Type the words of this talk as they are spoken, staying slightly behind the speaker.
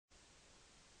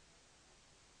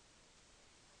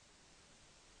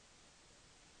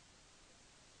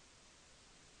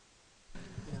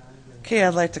Okay,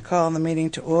 I'd like to call the meeting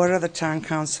to order, the Town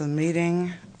Council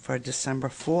meeting for December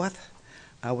 4th.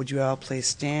 Would you all please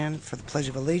stand for the Pledge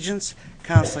of Allegiance?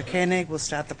 Councilor Koenig will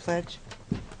start the pledge.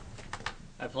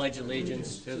 I pledge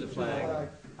allegiance to the flag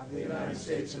of the United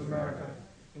States of America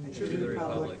and to the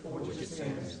republic for which it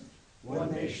stands,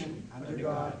 one nation, under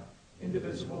God,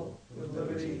 indivisible, with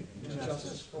liberty and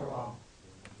justice for all.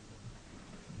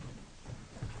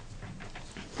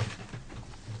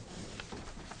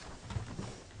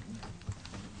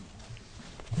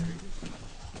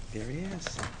 There he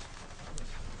is.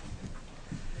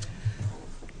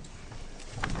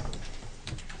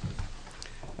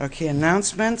 Okay,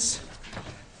 announcements.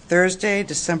 Thursday,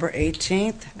 December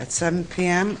 18th at 7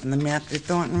 p.m. in the Matthew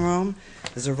Thornton Room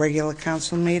is a regular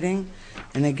council meeting.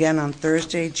 And again on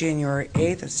Thursday, January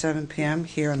 8th at 7 p.m.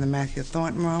 here in the Matthew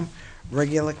Thornton Room,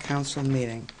 regular council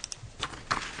meeting.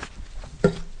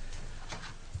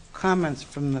 Comments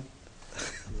from the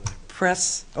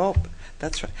press? Oh,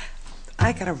 that's right.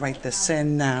 I got to write this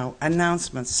in now.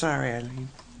 Announcements. Sorry, Eileen.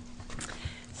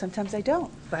 Sometimes I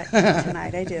don't, but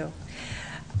tonight I do.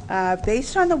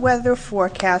 Based on the weather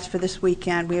forecast for this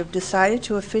weekend, we have decided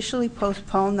to officially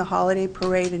postpone the holiday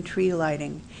parade and tree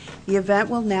lighting. The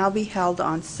event will now be held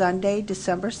on Sunday,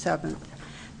 December 7th.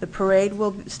 The parade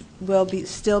will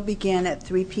still begin at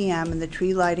 3 p.m. and the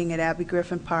tree lighting at Abbey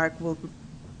Griffin Park will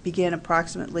begin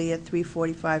approximately at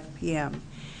 3:45 p.m.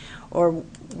 or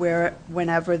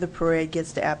whenever the parade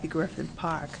gets to Abbey Griffin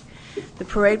Park. The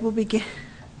parade will begin.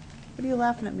 What are you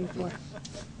laughing at me for?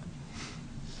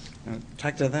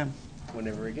 Talk to them.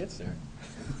 whenever it gets there.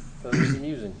 Thought it was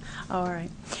amusing. All right.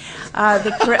 I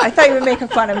thought you were making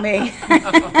fun of me. No,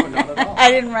 not at all.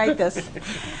 I didn't write this.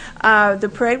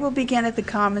 The parade will begin at the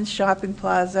Commons Shopping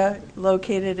Plaza,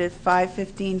 located at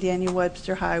 515 Daniel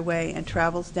Webster Highway, and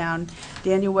travels down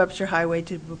Daniel Webster Highway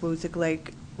to Babuzik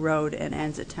Lake Road and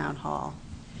ends at Town Hall.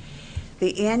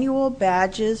 The annual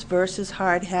Badges versus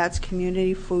Hard Hats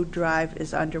Community Food Drive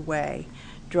is underway.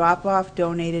 Drop off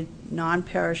donated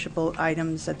non-perishable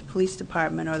items at the Police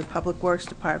Department or the Public Works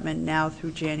Department now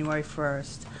through January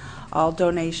 1st. All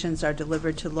donations are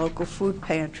delivered to local food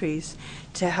pantries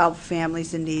to help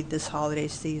families in need this holiday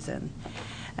season.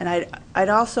 And I'd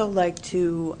also like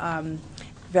to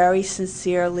very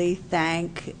sincerely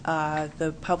thank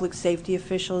the public safety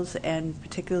officials and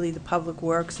particularly the Public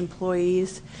Works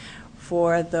employees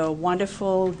for the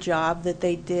wonderful job that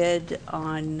they did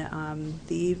on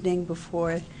the evening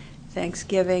before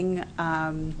Thanksgiving.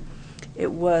 It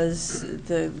was,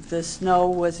 the snow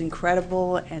was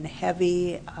incredible and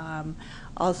heavy.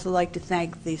 Also like to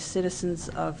thank the citizens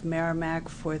of Merrimack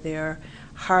for their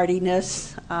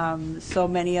hardiness. So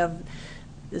many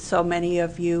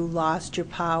of you lost your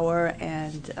power,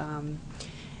 and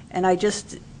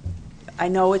I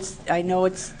know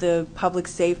it's the public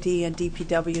safety and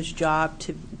DPW's job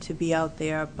to be out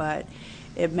there, but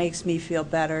it makes me feel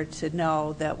better to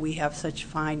know that we have such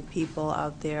fine people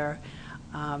out there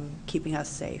keeping us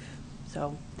safe.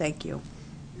 So thank you.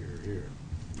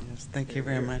 Yes, thank you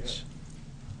very much.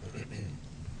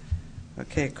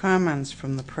 Okay, comments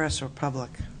from the press or public?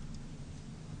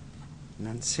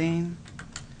 None seen.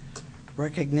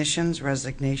 Recognitions,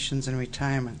 resignations, and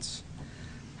retirements.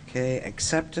 Okay,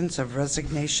 acceptance of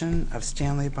resignation of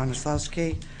Stanley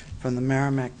Bonaslawski from the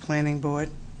Merrimack Planning Board.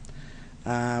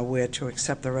 We're to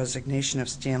accept the resignation of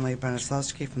Stanley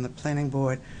Bonaslawski from the Planning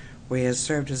Board, where he has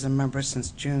served as a member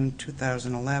since June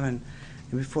 2011.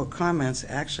 And before comments,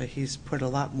 actually, he's put a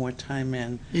lot more time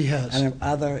in. He has. And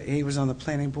he was on the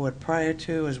Planning Board prior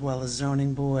to, as well as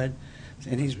Zoning Board,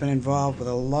 and he's been involved with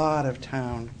a lot of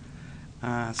town.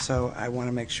 So I want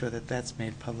to make sure that that's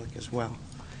made public as well.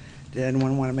 Did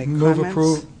anyone want to make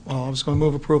comments? I was going to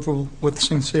move approval with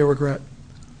sincere regret.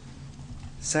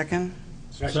 Second?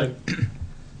 Second.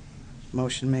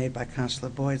 Motion made by Councilor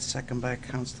Boyd, second by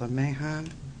Councilor Mahon.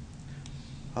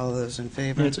 All those in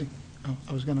favor? Nancy? Oh,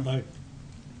 I was going to.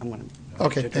 I'm going to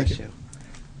Okay, thank introduce you.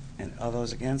 And all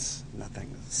those against?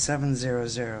 Nothing.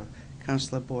 7-0-0.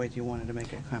 Councilor Boyd, you wanted to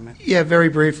make a comment? Yeah, very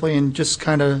briefly, and just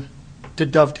kind of to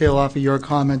dovetail off of your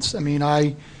comments. I mean,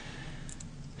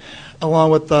 along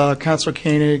with Councilor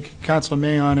Koenig, Councilor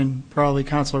Mahon, and probably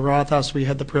Councilor Rothaus, we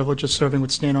had the privilege of serving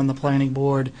with Stan on the planning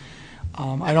board.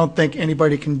 I don't think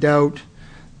anybody can doubt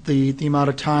the amount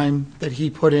of time that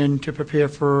he put in to prepare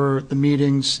for the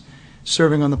meetings,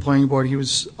 serving on the planning board. He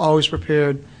was always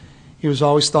prepared. He was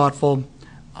always thoughtful.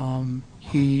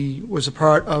 He was a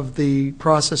part of the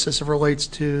process as it relates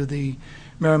to the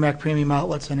Merrimack Premium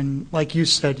Outlets, and like you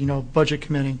said, budget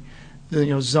committee,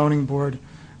 the zoning board.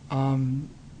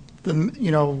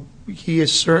 He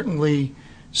has certainly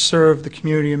served the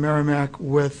community of Merrimack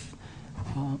with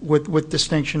with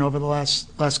distinction over the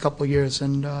last couple of years.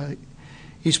 And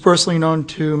he's personally known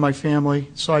to my family,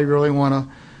 so I really want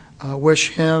to wish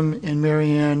him and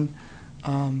Mary Ann,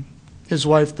 his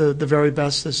wife, the very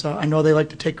best. I know they like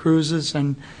to take cruises,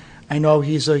 and I know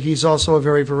he's also a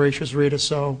very voracious reader.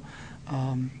 So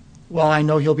while I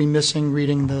know he'll be missing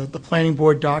reading the planning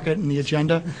board docket and the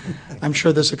agenda, I'm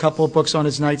sure there's a couple of books on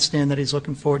his nightstand that he's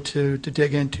looking forward to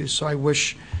dig into. So I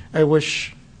wish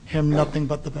him nothing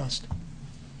but the best,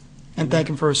 and thank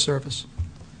him for his service.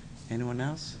 Anyone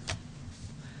else?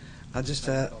 I'll just,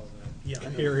 Here.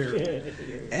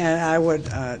 and I would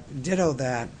ditto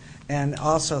that, and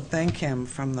also thank him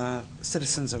from the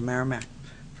citizens of Merrimack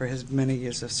for his many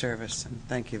years of service, and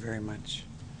thank you very much.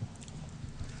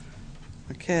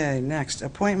 Okay, next,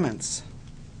 appointments.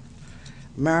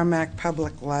 Merrimack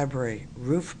Public Library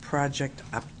roof project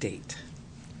update.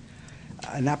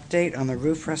 An update on the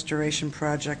roof restoration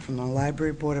project from the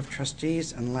Library Board of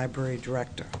Trustees and Library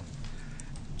Director.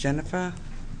 Jennifer,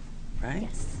 right?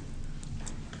 Yes.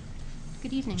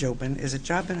 Good evening. Jobin, is it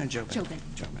Jobin or Jobin? Jobin.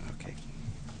 Jobin, okay.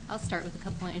 I'll start with a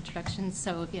couple of introductions.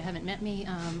 So if you haven't met me,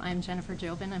 I'm Jennifer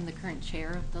Jobin. I'm the current chair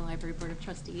of the Library Board of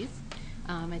Trustees.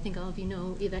 I think all of you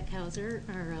know Yvette Kauser,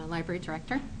 our library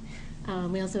director.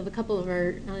 We also have a couple of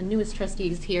our newest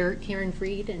trustees here, Karen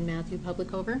Freed and Matthew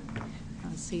Publicover,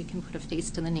 so you can put a face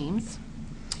to the names.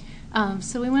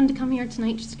 So we wanted to come here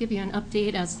tonight just to give you an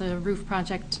update as the roof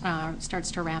project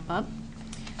starts to wrap up.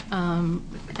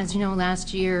 As you know,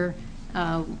 last year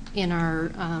in our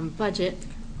budget,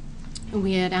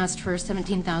 we had asked for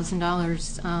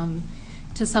 $17,000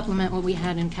 to supplement what we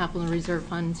had in capital reserve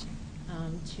fund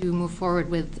to move forward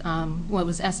with what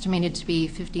was estimated to be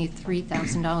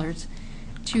 $53,000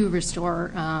 to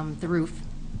restore the roof.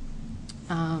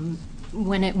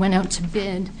 When it went out to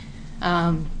bid,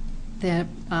 the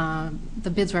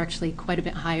bids were actually quite a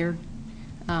bit higher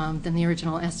than the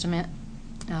original estimate.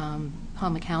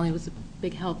 Paul McCallie was a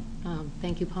big help.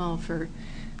 Thank you, Paul, for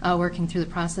working through the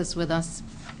process with us.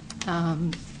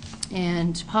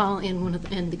 And Paul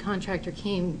and the contractor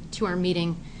came to our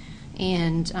meeting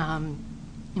and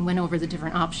went over the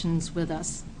different options with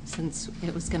us since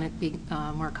it was going to be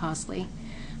more costly.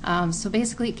 So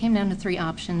basically, it came down to three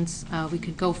options. We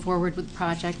could go forward with the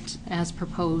project as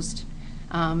proposed,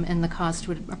 and the cost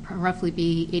would roughly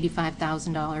be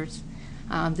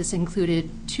 $85,000. This included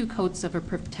 2 coats of a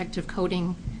protective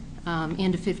coating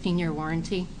and a 15-year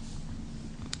warranty.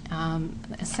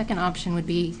 A second option would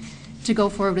be to go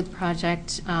forward with the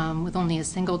project with only a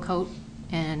single coat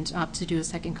and opt to do a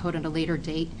second coat at a later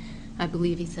date. I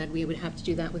believe he said we would have to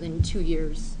do that within 2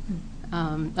 years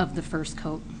of the first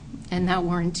coat, and that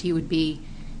warranty would be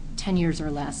 10 years or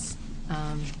less.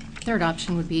 Third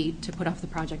option would be to put off the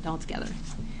project altogether.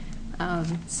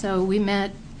 So we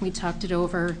met, we talked it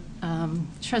over.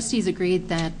 Trustees agreed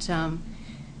that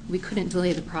we couldn't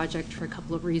delay the project for a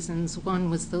couple of reasons. One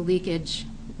was the leakage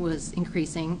was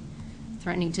increasing,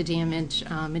 threatening to damage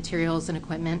materials and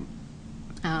equipment.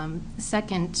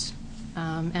 Second,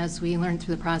 as we learned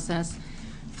through the process,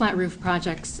 flat roof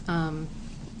projects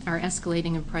are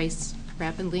escalating in price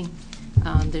rapidly.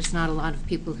 There's not a lot of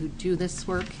people who do this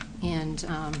work, and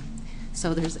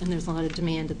so there's a lot of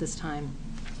demand at this time.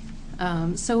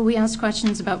 So we asked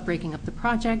questions about breaking up the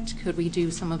project. Could we do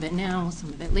some of it now, some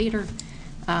of it later?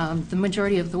 The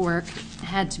majority of the work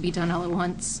had to be done all at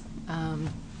once,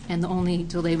 and the only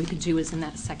delay we could do is in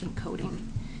that second coating.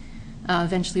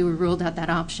 Eventually, we ruled out that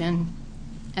option,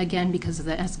 again, because of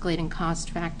the escalating cost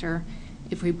factor.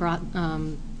 If we brought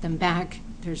them back,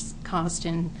 there's cost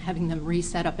in having them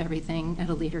reset up everything at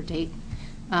a later date,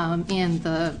 and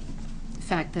the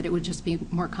fact that it would just be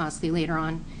more costly later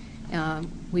on.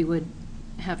 We would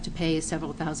have to pay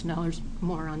several $1,000s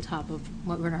more on top of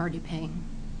what we're already paying.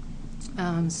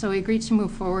 So we agreed to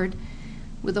move forward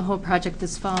with the whole project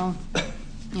this fall.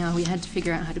 We had to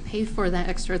figure out how to pay for that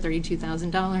extra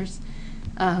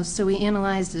 $32,000. So we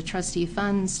analyzed the trustee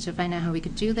funds to find out how we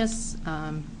could do this.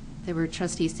 There were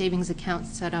trustee savings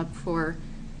accounts set up for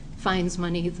fines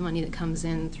money, the money that comes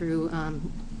in through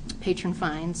patron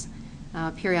fines.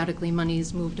 Periodically, money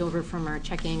is moved over from our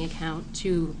checking account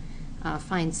to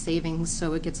fines savings,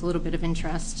 so it gets a little bit of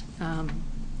interest.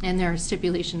 And there are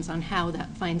stipulations on how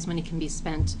that fines money can be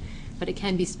spent, but it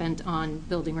can be spent on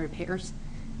building repairs.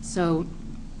 So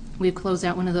we've closed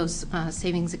out one of those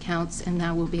savings accounts, and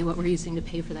that will be what we're using to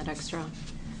pay for that extra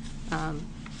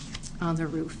on the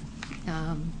roof.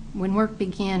 When work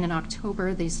began in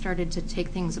October, they started to take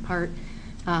things apart.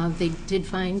 They did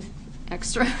find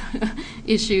extra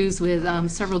issues with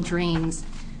several drains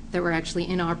that were actually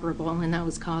inoperable, and that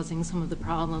was causing some of the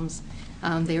problems.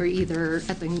 They were either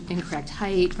at the incorrect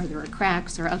height, or there were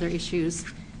cracks or other issues.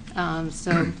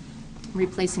 So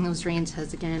replacing those drains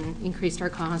has, again, increased our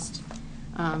cost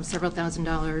several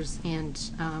 $1,000s,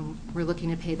 and we're looking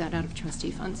to pay that out of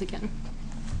trustee funds again.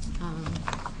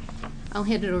 I'll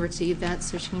hand it over to Yvette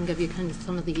so she can give you kind of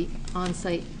some of the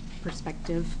on-site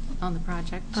perspective on the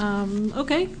project.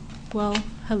 Okay, well,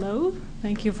 hello,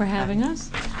 thank you for having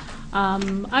us.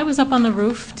 I was up on the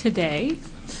roof today.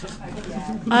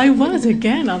 I was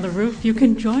again on the roof. You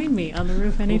can join me on the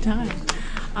roof anytime.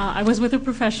 I was with a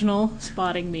professional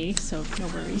spotting me, so no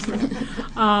worries.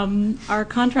 Our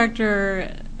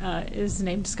contractor is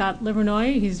named Scott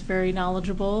Livernoy. He's very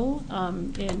knowledgeable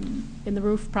in the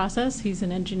roof process. He's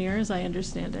an engineer, as I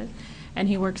understand it, and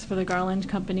he works for the Garland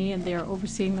Company, and they are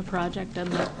overseeing the project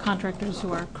and the contractors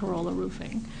who are Corolla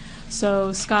Roofing.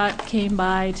 So Scott came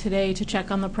by today to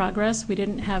check on the progress. We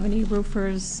didn't have any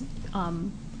roofers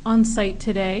on site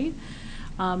today.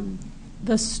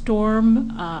 The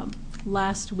storm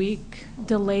last week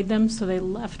delayed them, so they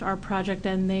left our project,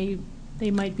 and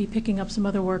they might be picking up some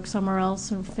other work somewhere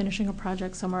else or finishing a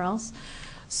project somewhere else.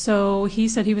 So he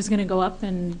said he was going to go up,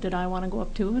 and did I want to go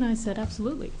up too? And I said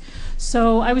absolutely.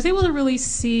 So I was able to really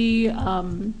see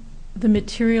the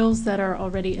materials that are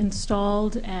already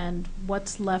installed and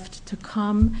what's left to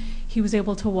come. He was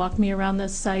able to walk me around the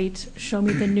site, show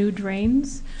me the new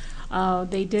drains.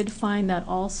 They did find that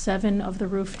all 7 of the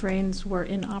roof drains were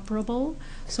inoperable,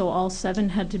 so all 7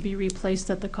 had to be replaced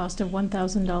at the cost of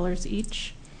 $1,000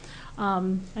 each,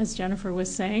 as Jennifer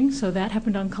was saying. So that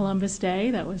happened on Columbus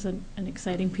Day. That was an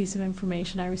exciting piece of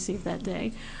information I received that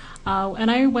day. And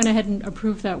I went ahead and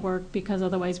approved that work because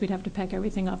otherwise we'd have to pack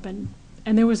everything up, and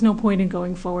there was no point in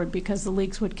going forward because the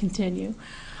leaks would continue.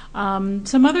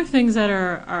 Some other things that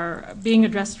are being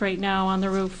addressed right now on the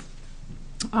roof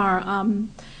are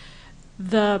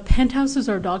the penthouses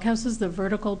or doghouses, the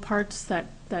vertical parts that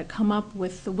come up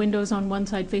with the windows on one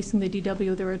side facing the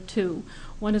DW. There are 2.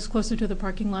 One is closer to the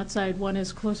parking lot side, one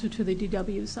is closer to the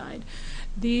DW side.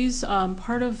 These,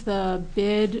 part of the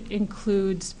bid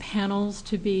includes panels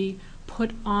to be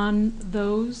put on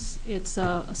those. It's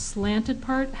a slanted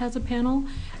part has a panel,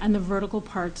 and the vertical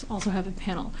parts also have a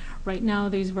panel. Right now,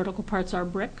 these vertical parts are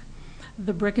brick.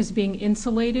 The brick is being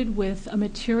insulated with a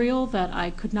material that I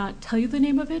could not tell you the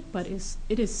name of it, but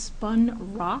it is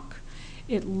spun rock.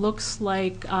 It looks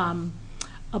like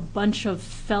a bunch of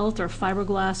felt or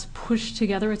fiberglass pushed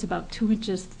together. It's about 2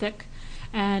 inches thick,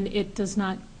 and it does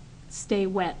not stay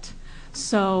wet.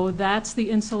 So that's the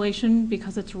insulation.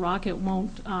 Because it's rock, it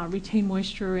won't retain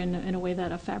moisture in a way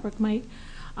that a fabric might.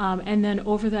 And then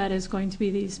over that is going to be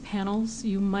these panels.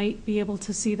 You might be able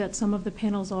to see that some of the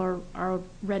panels are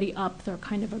already up. They're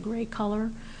kind of a gray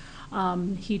color.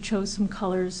 He chose some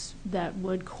colors that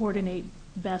would coordinate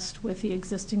best with the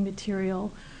existing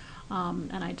material.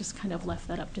 And I just kind of left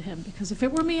that up to him, because if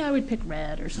it were me, I would pick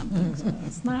red or something. So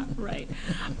it's not right.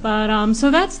 But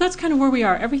so that's kind of where we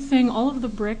are. Everything, all of the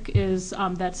brick is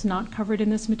that's not covered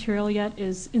in this material yet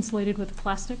is insulated with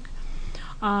plastic.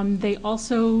 They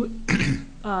also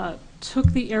took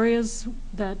the areas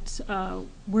that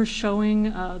were showing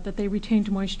that they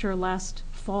retained moisture last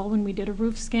fall when we did a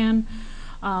roof scan.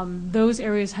 Those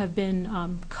areas have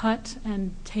been cut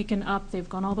and taken up. They've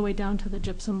gone all the way down to the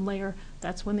gypsum layer.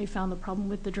 That's when they found the problem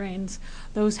with the drains.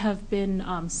 Those have been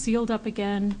sealed up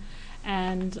again,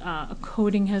 and a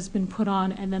coating has been put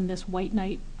on, and then this white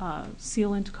night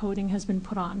sealant coating has been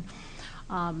put on.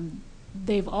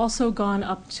 They've also gone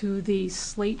up to the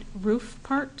slate roof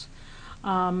part.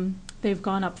 They've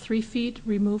gone up 3 feet,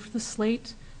 removed the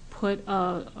slate, put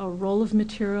a roll of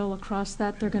material across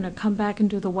that. They're going to come back and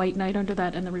do the white night under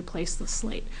that and then replace the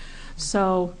slate.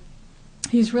 So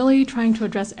he's really trying to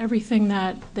address everything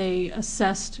that they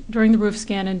assessed during the roof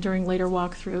scan and during later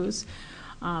walkthroughs.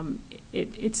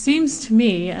 It seems to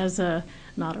me, as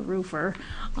not a roofer,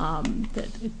 that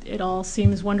it all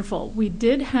seems wonderful. We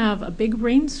did have a big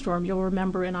rainstorm, you'll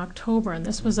remember, in October, and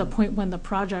this was a point when the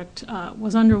project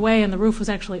was underway and the roof was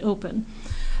actually open.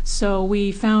 So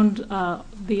we found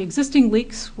the existing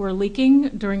leaks were leaking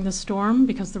during the storm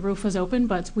because the roof was open,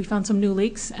 but we found some new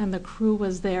leaks and the crew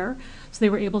was there. So they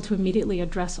were able to immediately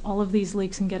address all of these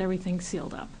leaks and get everything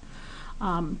sealed up.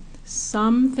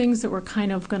 Some things that we're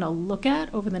kind of going to look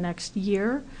at over the next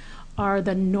year are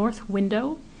the north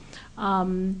window.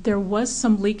 There was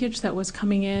some leakage that was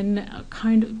coming in.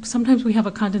 Sometimes we have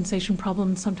a condensation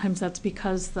problem. Sometimes that's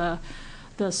because the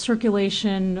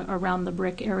circulation around the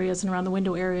brick areas and around the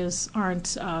window areas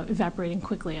aren't evaporating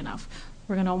quickly enough.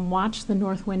 We're going to watch the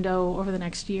north window over the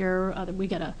next year. We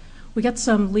get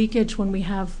some leakage when we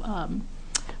have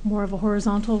more of a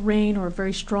horizontal rain or a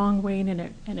very strong rain,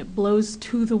 and it blows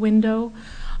to the window.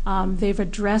 They've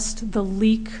addressed the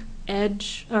leak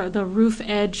edge, or the roof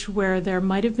edge where there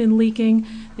might have been leaking.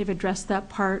 They've addressed that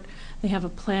part. They have a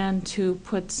plan to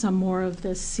put some more of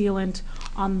this sealant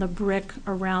on the brick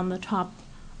around the top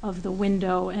of the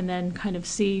window, and then kind of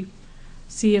see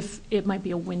if it might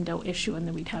be a window issue, and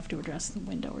then we'd have to address the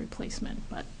window replacement.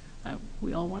 But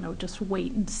we all want to just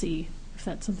wait and see if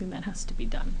that's something that has to be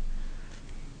done.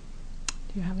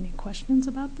 Do you have any questions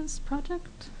about this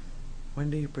project? When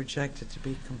do you project it to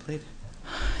be completed?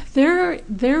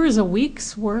 There is a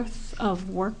week's worth of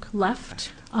work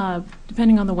left,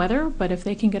 depending on the weather, but if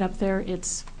they can get up there,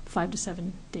 it's 5 to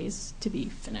 7 days to be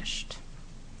finished.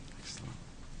 Excellent.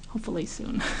 Hopefully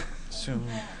soon. Soon.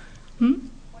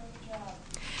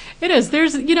 It is.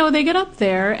 There's, they get up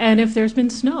there, and if there's been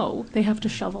snow, they have to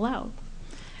shovel out.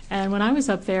 And when I was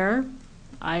up there,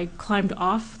 I climbed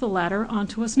off the ladder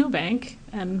onto a snowbank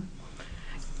and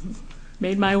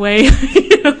made my way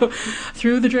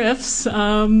through the drifts,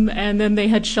 and then they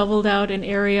had shoveled out an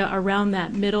area around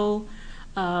that middle,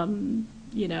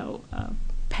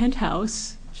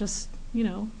 penthouse, just,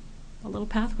 a little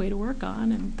pathway to work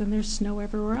on, and then there's snow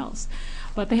everywhere else.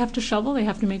 But they have to shovel, they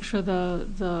have to make sure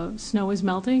the snow is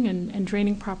melting and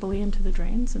draining properly into the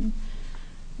drains, and,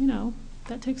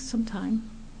 that takes some time.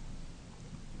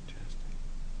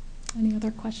 Any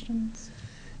other questions?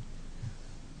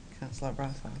 Councilor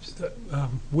Rothhaus.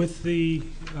 With the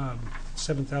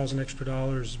 $7,000 extra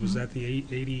dollars, was that the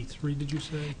 83, did you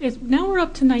say? Now we're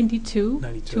up to 92,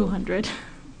 92. 200.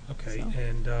 Okay,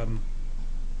 So.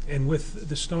 And with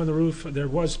the snow on the roof, there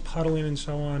was puddling and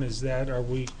so on.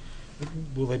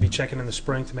 Will they be checking in the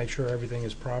spring to make sure everything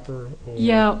is proper? Or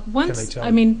Yeah, can they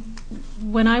tell?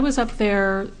 when I was up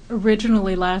there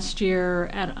originally last year,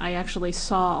 and I actually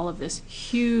saw all of this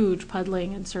huge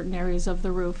puddling in certain areas of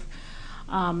the roof.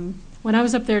 When I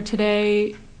was up there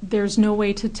today, there's no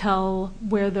way to tell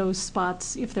where those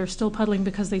spots, if they're still puddling,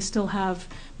 because they still have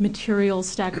material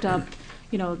stacked up,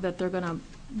 that they're going to,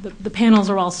 the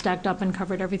panels are all stacked up and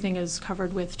covered. Everything is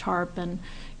covered with tarp, and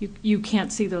you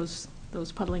can't see those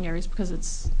puddling areas because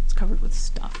it's covered with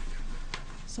stuff.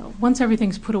 So once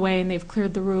everything's put away and they've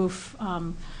cleared the roof,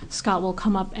 Scott will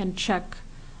come up and check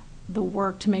the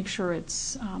work to make sure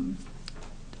it's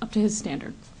up to his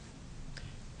standard.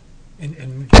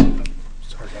 And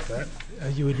sorry about that.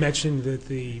 You had mentioned that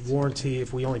the warranty,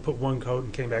 if we only put one coat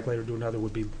and came back later to do another,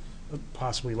 would be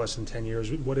possibly less than 10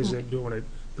 years. What is it doing it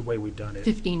the way we've done it?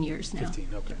 15 years now. 15,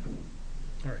 okay.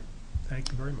 All right. Thank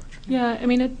you very much. Yeah,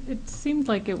 it seemed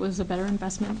like it was a better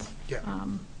investment. Yeah.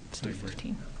 To do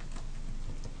 15.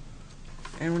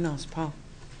 Anyone else? Paul?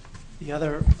 The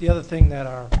other thing that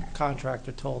our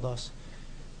contractor told us,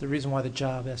 the reason why the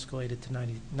job escalated to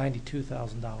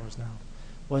 $92,000 now,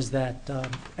 was that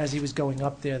as he was going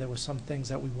up there was some things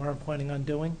that we weren't planning on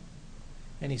doing,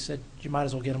 and he said you might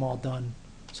as well get them all done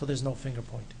so there's no finger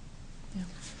pointing. Yeah.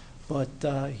 But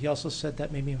he also said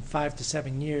that maybe in 5 to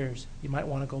 7 years you might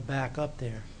want to go back up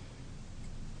there,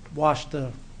 wash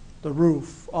the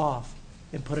roof off,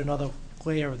 and put another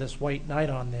layer of this white knight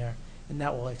on there, and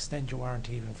that will extend your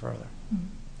warranty even further. Mm-hmm.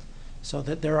 So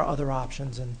that there are other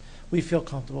options, and we feel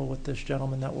comfortable with this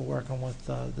gentleman that we're working with,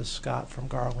 this Scott from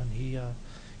Garland.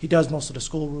 He does most of the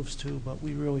school roofs too, but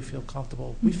we really feel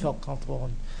comfortable. We felt comfortable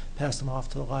and passed him off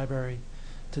to the library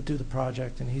to do the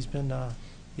project, and he's been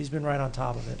right on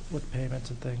top of it with payments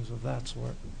and things of that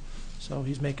sort. So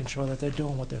he's making sure that they're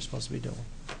doing what they're supposed to be doing.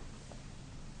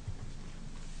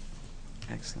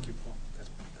 Excellent. Thank you, Paul.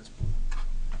 That's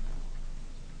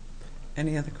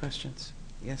Any other questions?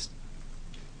 Yes.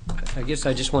 I guess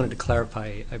I just wanted to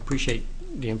clarify. I appreciate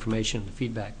the information and the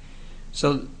feedback.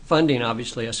 So funding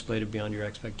obviously escalated beyond your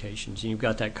expectations, and you've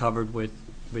got that covered with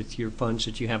your funds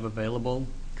that you have available, and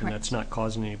Correct. that's not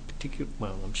causing any particular,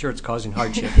 well, I'm sure it's causing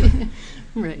hardship,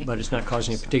 Right. but it's not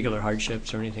causing any particular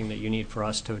hardships or anything that you need for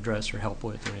us to address or help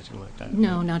with or anything like that.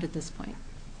 No, not at this point.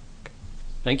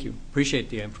 Thank you. Appreciate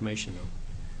the information, though.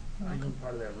 I know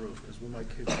part of that roof, because when my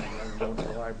kids were going to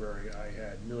the library, I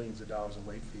had millions of dollars in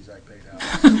late fees I paid out.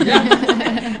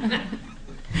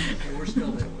 We're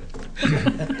still there with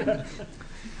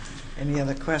Any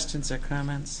other questions or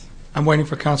comments? I'm waiting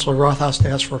for Councilor Rothhaus to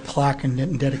ask for a plaque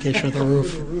in dedication of the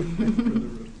roof.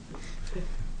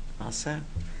 All set?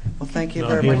 Well, thank you No,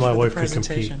 very he much and my for the wife could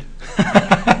compete. presentation.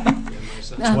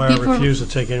 That's why I Before- refuse to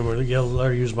take anywhere. They'll let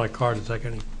her use my card to take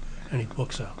any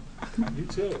books out. You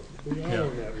too. We all Yeah.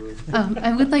 own that roof.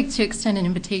 I would like to extend an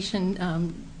invitation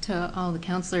to all the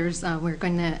counselors. We're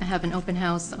going to have an open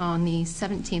house on the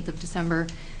 17th of December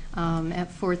at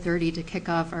 4:30 to kick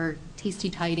off our Tasty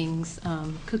Tidings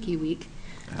Cookie Week.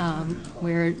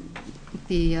 where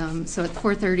so at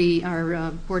 4:30,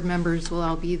 our board members will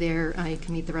all be there. I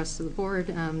can meet the rest of the board,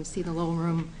 see the little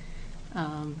room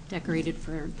decorated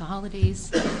for the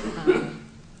holidays.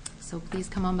 So please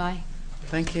come on by.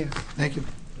 Thank you. Thank you.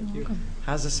 You're welcome.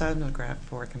 How's the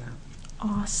seismograph working out?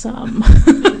 Awesome.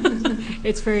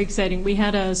 It's very exciting. We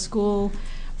had a school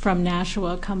from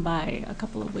Nashua come by a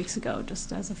couple of weeks ago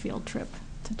just as a field trip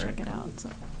to check it out. So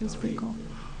it was pretty cool.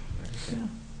 Yeah.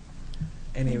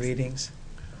 Any readings?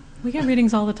 We get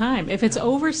readings all the time. If it's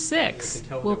over 6,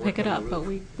 we'll pick it up, but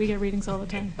we get readings all the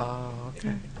time. Oh,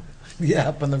 okay. Yeah,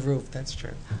 up on the roof, that's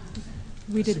true.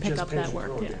 We did pick up that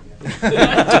work, yeah.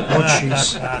 Oh,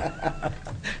 jeez.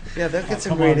 Yeah, they'll get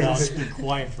some Come on now, readings. it's been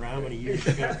quiet for how many years?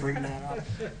 You gotta bring that up.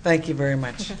 Thank you very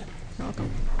much. Okay. You're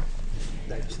welcome.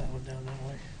 Pass that one down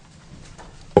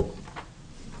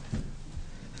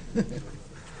that way.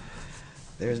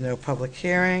 There's no public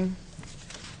hearing.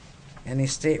 Any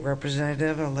state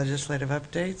representative or legislative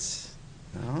updates?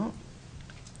 No.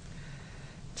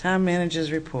 Town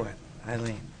managers report.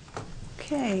 Eileen.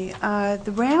 Okay,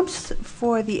 the ramps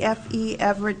for the FE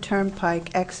Everett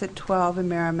Turnpike exit 12 in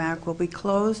Merrimack will be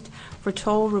closed for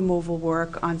toll removal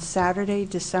work on Saturday,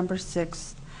 December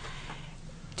 6th,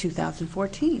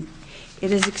 2014.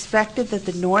 It is expected that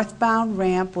the northbound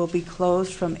ramp will be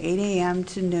closed from 8 a.m.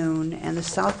 to noon, and the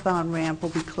southbound ramp will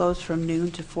be closed from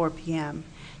noon to 4 p.m.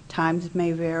 Times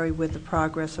may vary with the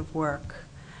progress of work.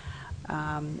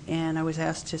 And I was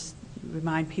asked to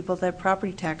remind people that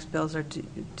property tax bills are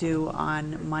due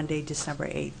on Monday, December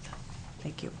 8th.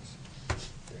 Thank you.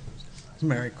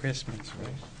 Merry Christmas,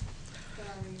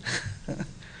 right?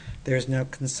 There's no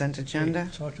consent agenda?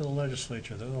 Talk to the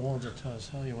legislature. They're the ones that tell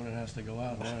you when it has to go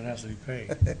out and when it has to be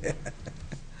paid.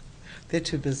 They're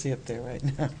too busy up there right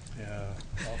now. Yeah,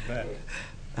 I'll bet.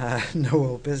 No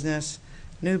old business.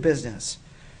 New business.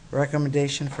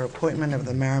 Recommendation for appointment of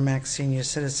the Merrimack Senior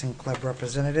Citizen Club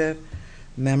representative,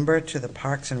 member to the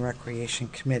Parks and Recreation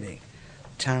Committee.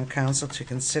 Town Council to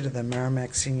consider the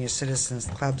Merrimack Senior Citizens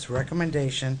Club's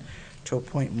recommendation to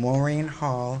appoint Maureen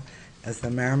Hall as the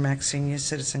Merrimack Senior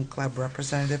Citizen Club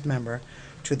representative member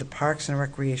to the Parks and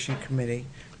Recreation Committee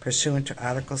pursuant to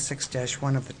Article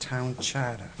 6-1 of the Town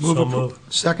Charter. So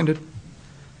moved. Seconded.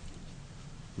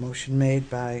 Motion made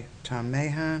by Tom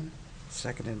Mahan,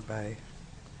 seconded by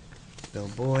Bill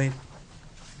Boyd.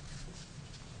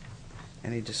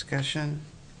 Any discussion?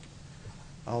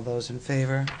 All those in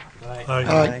favor?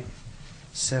 Aye.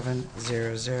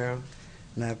 7-0-0.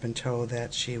 And I've been told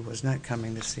that she was not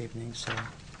coming this evening, so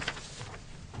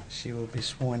she will be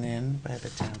sworn in by the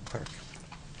town clerk.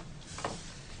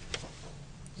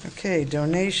 Okay,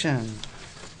 donation.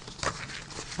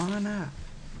 Come on up.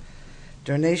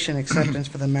 Donation acceptance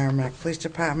for the Merrimack Police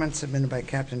Department submitted by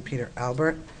Captain Peter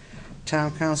Albert.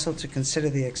 Town Council to consider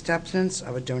the acceptance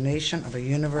of a donation of a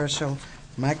universal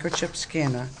microchip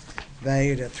scanner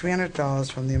valued at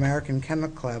 $300 from the American Kennel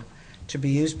Club to be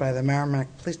used by the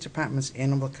Merrimack Police Department's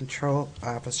Animal Control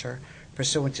Officer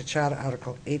pursuant to Charter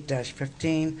Article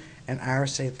 8-15 and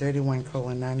RSA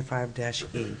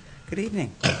 31:95-E. Good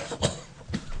evening.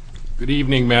 Good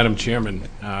evening, Madam Chairman.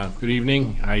 Good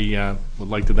evening. I would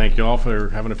like to thank you all for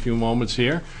having a few moments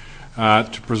here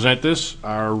to present this.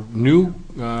 Our new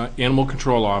Animal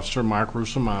Control Officer, Mark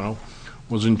Rusomano,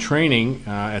 was in training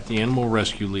at the Animal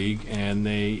Rescue League, and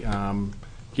they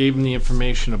gave him the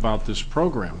information about this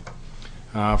program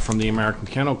from the American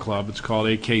Kennel Club. It's called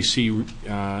AKC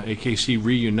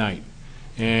Reunite.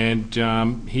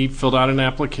 And he filled out an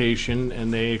application,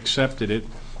 and they accepted it.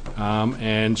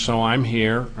 And so I'm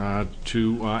here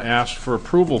to ask for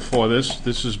approval for this.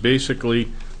 This is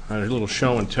basically a little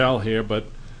show and tell here, but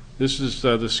this is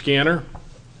the scanner.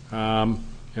 And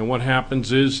what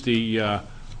happens is the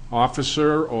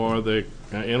officer or the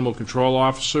animal control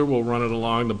officer will run it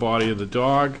along the body of the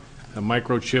dog. A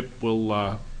microchip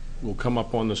will come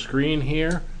up on the screen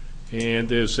here, and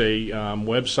there's a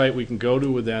website we can go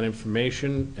to with that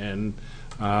information, and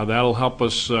that'll help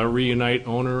us reunite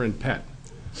owner and pet.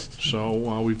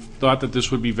 So we thought that this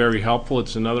would be very helpful.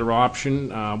 It's another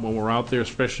option when we're out there,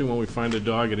 especially when we find a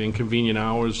dog at inconvenient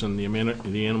hours and the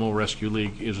Animal Rescue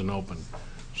League isn't open.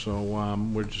 So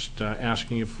we're just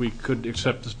asking if we could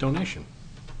accept this donation.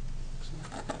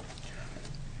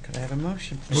 Could I have a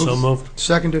motion, please? So moved.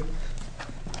 Seconded.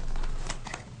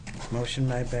 Motion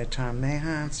made by Tom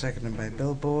Mahan, seconded by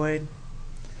Bill Boyd.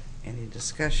 Any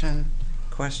discussion,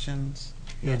 questions?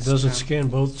 Yeah, Yes, does it Tom? scan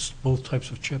both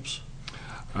types of chips?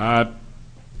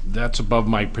 That's above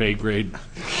my pay grade.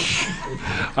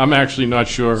 I'm actually not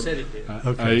sure. Said it did.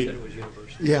 Okay. Said it was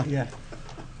universal. Yeah. Yeah.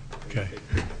 Okay.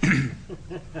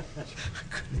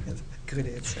 Good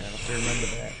answer, I'll have to remember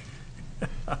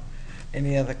that.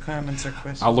 Any other comments or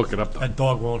questions? I'll look it up, though. That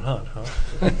dog won't hunt, huh?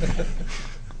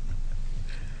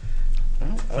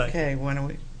 Oh, okay, why don't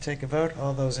we take a vote?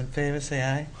 All those in favor, say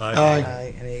aye.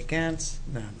 Aye. Any against?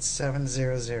 None.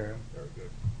 700.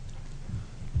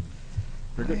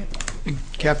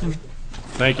 Captain?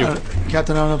 Thank you.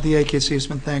 Captain, I don't know if the AKC has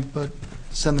been thanked, but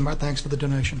send them our thanks for the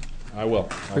donation. I will.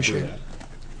 I'll do Appreciate that.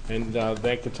 And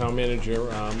thank the town manager.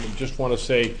 Just want to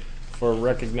say for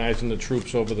recognizing the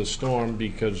troops over the storm,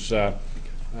 because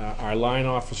our line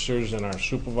officers and our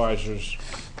supervisors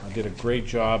did a great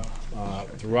job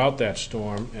throughout that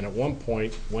storm. And at one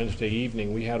point, Wednesday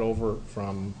evening, we had over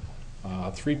from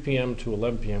 3 p.m. to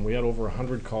 11 p.m., we had over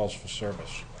 100 calls for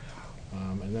service.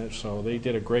 So they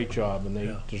did a great job, and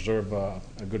they deserve a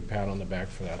good pat on the back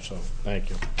for that. So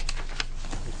thank you.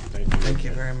 Thank you. Thank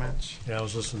you very much. Yeah, I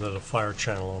was listening to the fire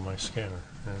channel on my scanner.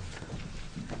 And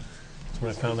that's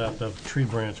when I found out the tree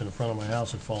branch in the front of my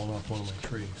house had fallen off one of my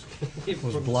trees. It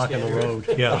was blocking the road.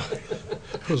 Yeah,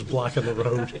 it was blocking the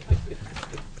road.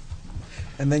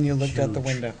 And then you looked out the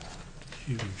Huge. window.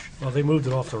 Huge. Well, they moved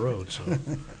it off the road, so.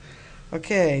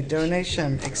 Okay,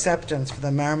 donation acceptance for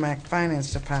the Merrimack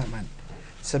Finance Department,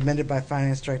 submitted by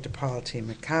Finance Director Paula T.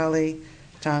 McCauley.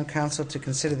 Town Council to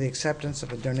consider the acceptance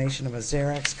of a donation of a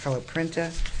Xerox color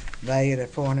printer valued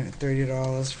at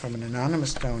 $430 from an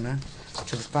anonymous donor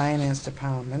to the Finance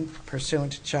Department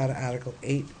pursuant to Charter Article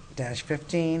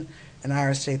 8-15 and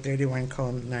RSA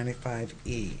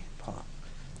 31:95E. Paul.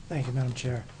 Thank you, Madam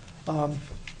Chair. A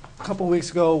couple weeks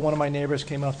ago, one of my neighbors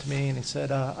came up to me and he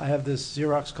said, I have this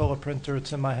Xerox color printer,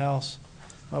 it's in my house.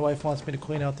 My wife wants me to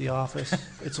clean out the office.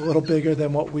 It's a little bigger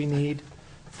than what we need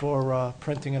for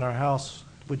printing in our house.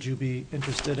 Would you be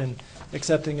interested in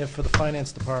accepting it for the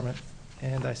Finance Department?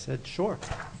 And I said, sure.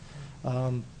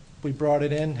 We brought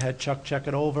it in, had Chuck check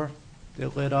it over.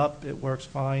 It lit up, it works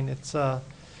fine. It's about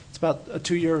a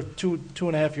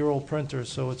 2.5-year-old printer,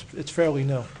 so it's fairly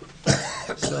new.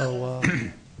 So,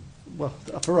 well,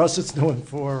 for us it's new, and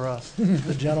for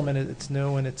the gentleman it's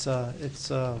new, and it's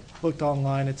looked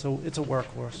online. It's a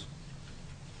workhorse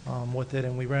with it,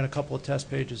 and we ran a couple of test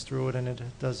pages through it, and it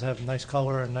does have nice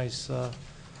color and nice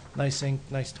ink,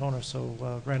 nice toner.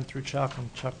 So ran it through Chuck,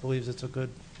 and Chuck believes it's a good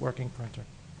working printer.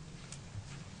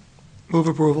 Move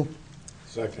approval.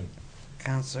 Second.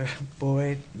 Counselor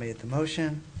Boyd made the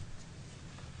motion.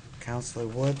 Counselor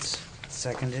Woods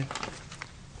seconded.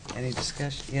 Any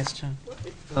discussion? Yes, John?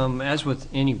 As with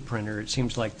any printer, it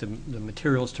seems like the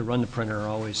materials to run the printer are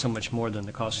always so much more than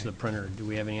the cost of the printer. Do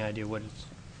we have any idea what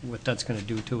that's going to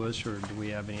do to us, or do we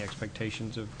have any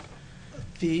expectations of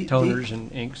toners and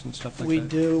inks and stuff like We that?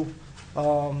 do.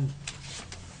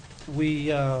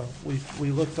 We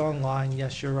looked online.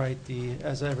 Yes, you're right.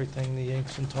 As everything, the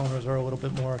inks and toners are a little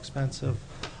bit more expensive.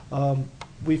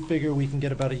 We figure we can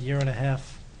get about 1.5 years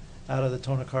out of the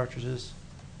toner cartridges,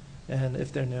 and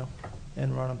if they're new,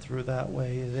 and run them through that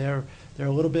way. They're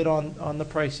a little bit on the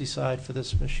pricey side for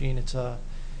this machine.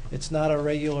 It's not a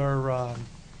regular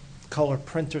color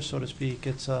printer, so to speak.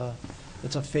 It's a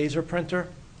phaser printer.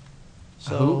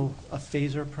 So a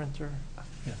phaser printer.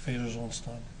 Yeah, phaser's on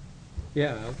stun.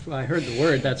 Yeah, I heard the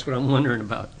word. That's what I'm wondering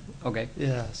about. Okay.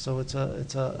 Yeah, so it's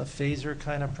a phaser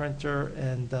kind of printer,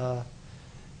 and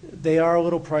they are a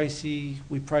little pricey.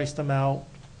 We priced them out,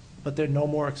 but they're no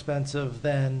more expensive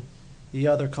than the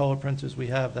other color printers we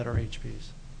have that are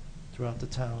HPs throughout the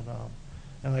town.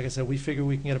 And like I said, we figure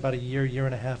we can get about 1.5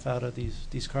 years out of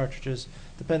these cartridges,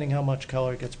 depending how much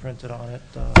color gets printed on it.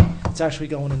 It's actually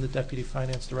going in the Deputy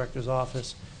Finance Director's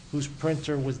office, whose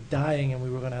printer was dying, and we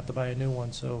were going to have to buy a new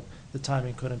one, so the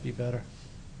timing couldn't be better.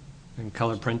 And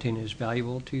color printing is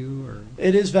valuable to you, or?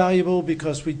 It is valuable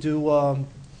because we do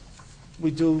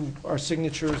our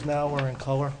signatures now are in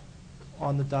color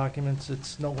on the documents.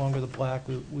 It's no longer the black.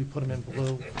 We put them in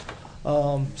blue,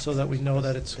 so that we know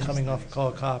that it's coming off a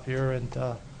color copier. And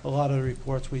a lot of the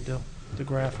reports we do, the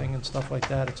graphing and stuff like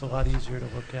that, it's a lot easier to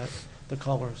look at the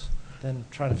colors than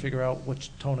trying to figure out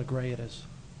which tone of gray it is.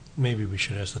 Maybe we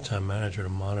should ask the town manager to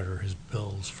monitor his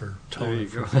bills for There you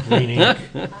toner, go. for green ink.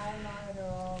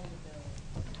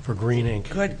 For green ink.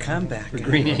 Good comeback. For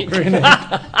green ink.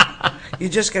 You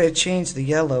just got to change the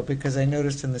yellow, because I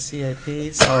noticed in the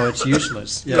CIPs. Oh, it's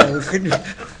useless. Yeah, we couldn't,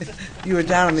 you were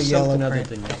down on the yellow Something other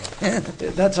print. than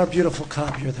yellow. That's our beautiful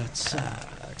copier. That's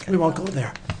we won't go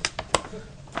there.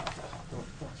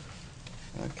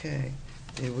 Okay.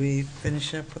 Did we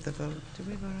finish up with the vote? Did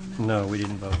we vote on that? No, we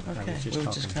didn't vote. I Okay, was just we were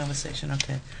talking. just conversation,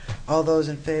 okay. All those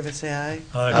in favor say aye.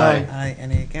 Aye. Aye.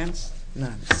 Any against?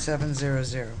 None.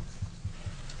 700.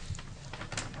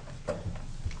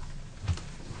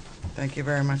 Thank you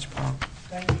very much, Paul.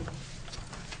 Thank you.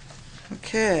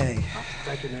 Okay,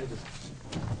 Thank you, neighbor.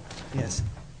 yes,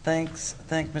 thanks,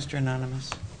 thank Mr. Anonymous.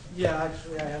 Yeah,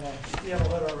 actually, we have a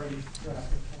letter already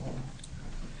drafted.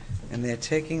 And they're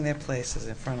taking their places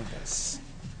in front of us.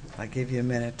 I'll give you a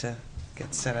minute to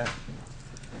get set up.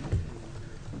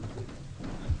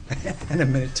 And a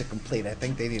minute to complete. I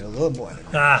think they need a little more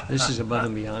than that. This is above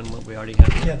and beyond what we already have.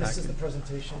 in Yeah, the this is the packet.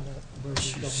 presentation that we're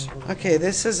going Okay,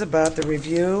 this is about the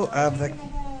review of the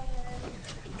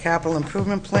capital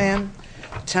improvement plan.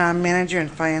 Town manager and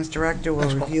finance director will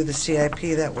review the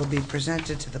CIP that will be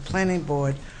presented to the planning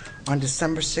board on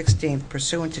December 16th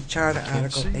pursuant to Charter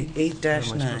Article What am I supposed to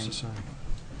 8-9. sign?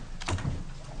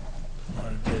 A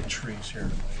lot of dead trees here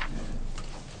tonight.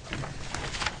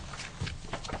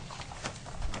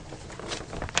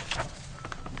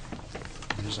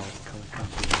 Here's all the color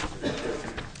copies.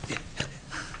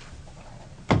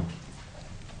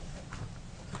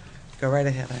 Go right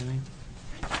ahead, Eileen.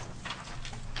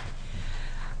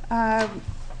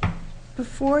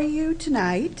 Before you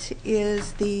tonight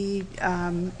is the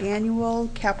annual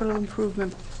capital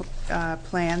improvement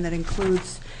plan that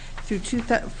includes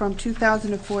from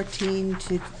 2014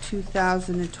 to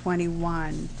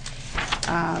 2021.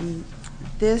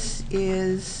 This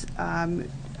is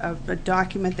a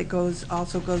document that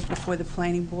also goes before the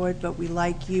planning board, but we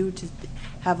like you to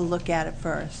have a look at it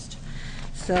first.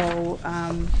 So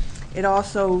it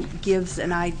also gives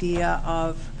an idea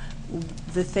of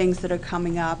the things that are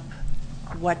coming up,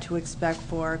 what to expect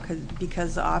for,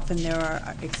 because often there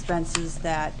are expenses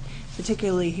that,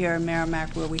 particularly here in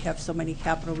Merrimack where we have so many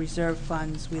capital reserve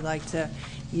funds, you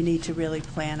need to really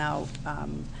plan out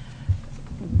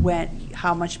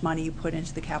how much money you put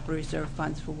into the capital reserve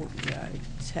funds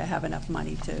to have enough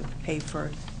money to pay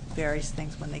for various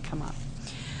things when they come up.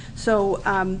 So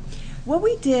what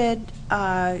we did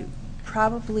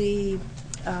probably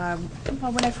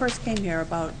when I first came here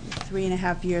about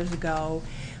 3.5 years ago,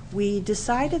 we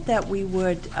decided that we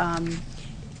would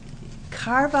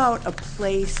carve out a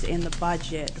place in the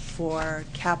budget for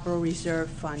capital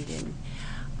reserve funding.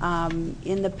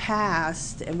 In the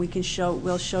past, and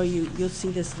we'll show you, you'll see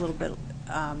this a little bit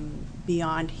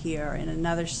beyond here in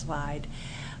another slide,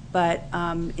 but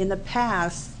in the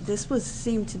past, this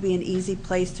seemed to be an easy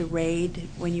place to raid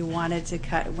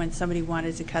when somebody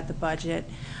wanted to cut the budget.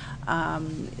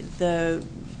 The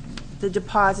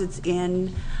deposits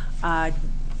in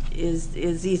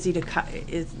is easy to cut.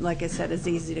 Like I said, is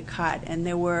easy to cut. And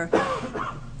there were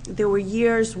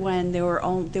years when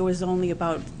there was only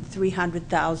about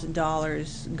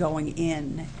 $300,000 going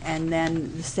in, and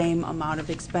then the same amount of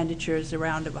expenditures,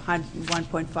 around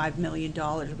 $1.5 million,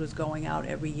 was going out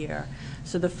every year.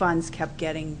 So the funds kept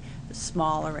getting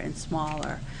smaller and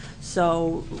smaller.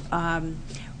 So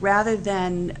rather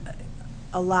than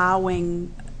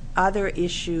allowing other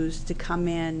issues to come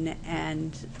in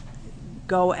and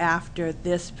go after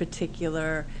this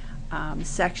particular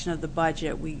section of the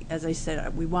budget, as I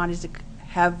said, we wanted to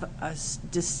have a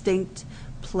distinct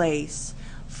place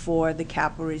for the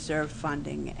capital reserve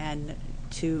funding and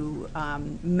to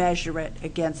measure it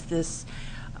against this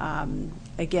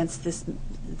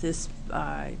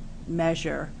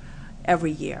measure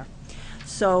every year.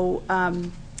 So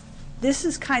this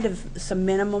is kind of some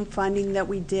minimum funding that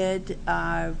we did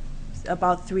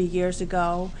about 3 years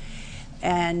ago.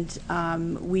 And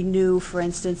we knew, for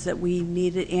instance, that we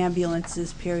needed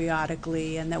ambulances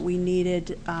periodically and that we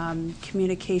needed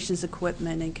communications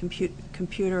equipment and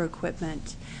computer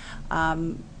equipment,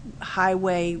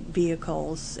 highway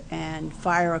vehicles and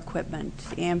fire equipment,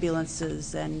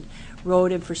 ambulances and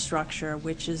road infrastructure,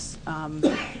 which is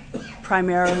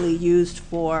primarily used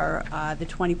for the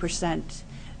 20%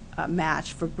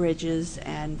 match for bridges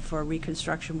and for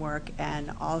reconstruction work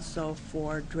and also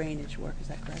for drainage work. Is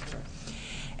that correct?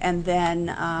 And then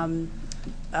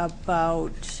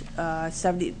about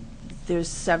there's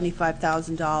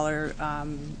 $75,000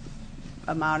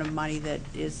 amount of money that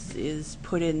is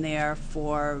put in there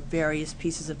for various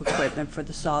pieces of equipment for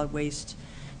the solid waste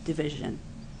division.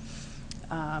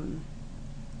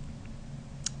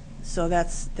 So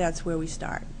that's where we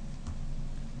start.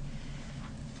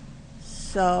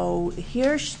 So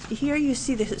here you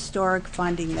see the historic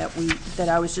funding that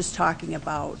I was just talking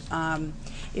about.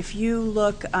 If you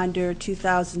look under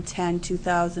 2010,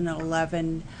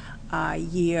 2011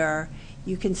 year,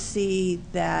 you can see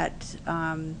that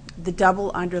the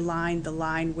double underlined, the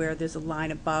line where there's a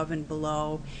line above and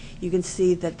below, you can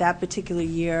see that particular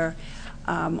year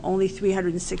only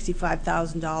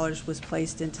 $365,000 was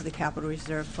placed into the capital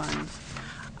reserve fund.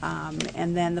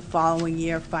 And then the following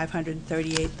year,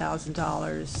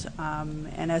 $538,000.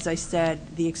 And as I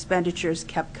said, the expenditures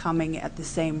kept coming at the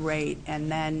same rate.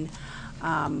 And then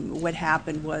what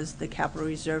happened was the capital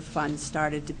reserve fund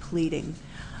started depleting.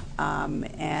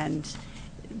 And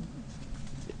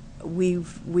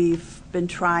we've been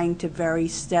trying to very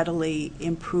steadily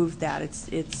improve that.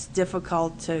 It's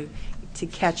difficult to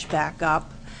catch back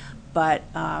up, but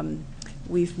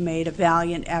we've made a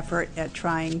valiant effort at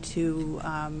trying to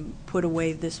put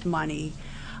away this money.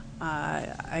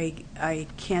 I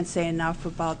can't say enough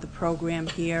about the program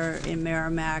here in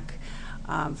Merrimack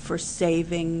for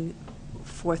saving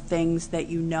for things that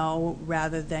you know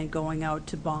rather than going out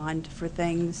to bond for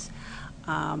things.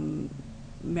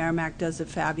 Merrimack does a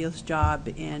fabulous job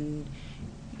in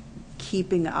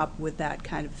keeping up with that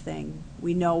kind of thing.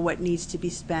 We know what needs to be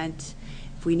spent.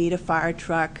 If we need a fire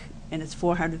truck and it's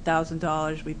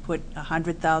 $400,000, we put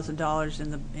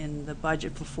 $100,000 in the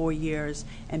budget for 4 years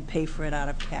and pay for it out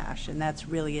of cash, and that's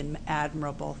really an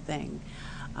admirable thing.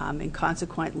 And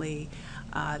consequently,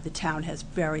 the town has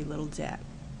very little debt.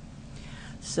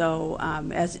 So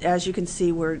as you can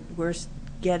see, we're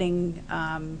getting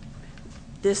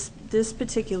this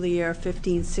particular year,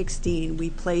 15-16, we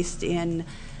placed in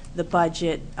the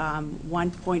budget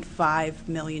 $1.5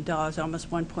 million, almost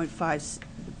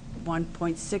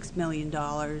 $1.6 million.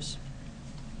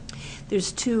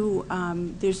 There's two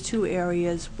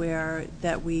areas where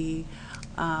that we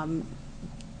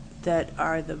that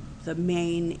are the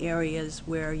main areas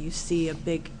where you see a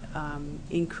big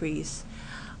increase.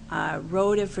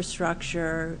 Road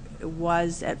infrastructure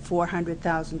was at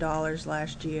 $400,000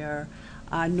 last year.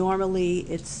 Normally,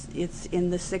 it's in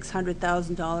the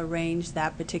 $600,000 range.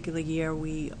 That particular year,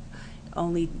 we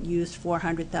only used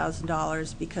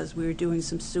 $400,000 because we were doing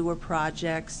some sewer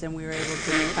projects, and we were able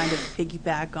to kind of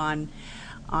piggyback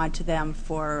onto them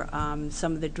for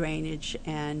some of the drainage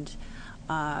and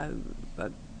the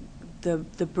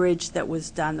bridge that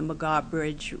was done. The McGaw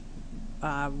Bridge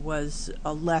was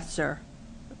a lesser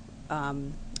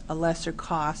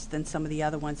cost than some of the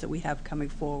other ones that we have coming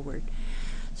forward.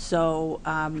 So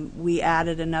we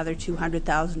added another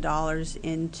 $200,000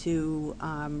 into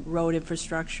road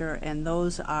infrastructure, and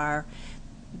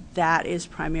that is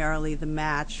primarily the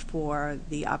match for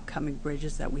the upcoming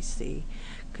bridges that we see,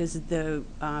 because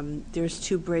there's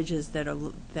two bridges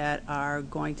that are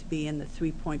going to be in the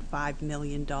 $3.5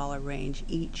 million range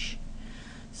each.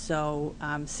 So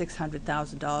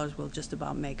 $600,000 will just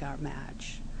about make our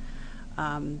match.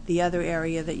 The other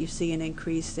area that you see an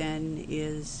increase in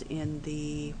is in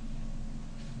the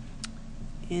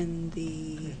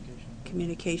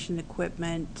communication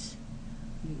equipment.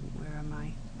 Where am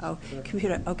I? Oh,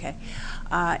 computer, okay.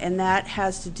 And that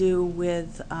has to do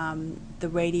with the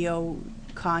radio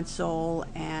console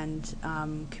and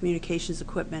communications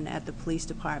equipment at the police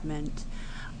department.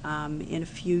 In a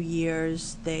few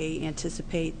years, they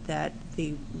anticipate that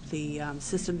the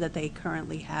system that they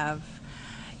currently have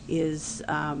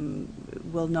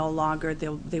will no longer,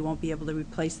 they won't be able to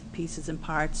replace the pieces and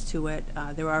parts to it.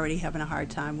 They're already having a hard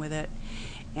time with it,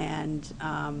 and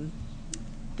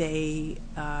they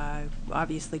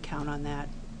obviously count on that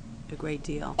a great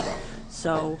deal.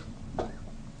 So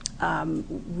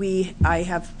I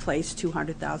have placed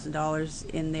 $200,000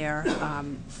 in there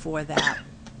for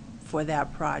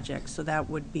that project, so that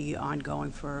would be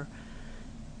ongoing for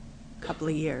a couple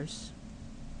of years.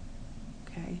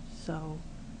 Okay, so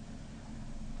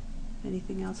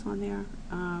anything else on there?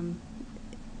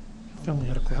 Finley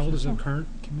had a How old is question. the current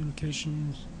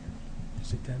communications?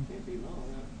 Is it 10?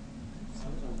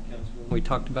 We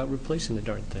talked about replacing the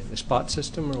darn thing, the spot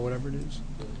system or whatever it is.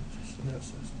 That's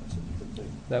a different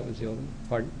thing. That was the old one.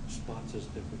 Pardon? Spots is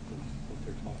different than what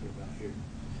they're talking about here.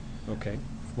 Okay.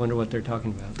 Wonder what they're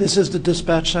talking about. This is the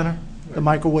dispatch center, the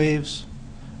microwaves,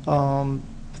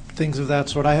 things of that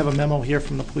sort. I have a memo here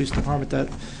from the police department that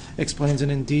explains it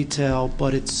in detail,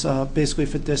 but it's basically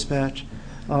for dispatch.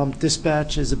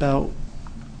 Dispatch is about,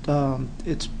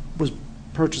 it was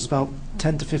purchased about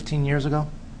 10 to 15 years ago.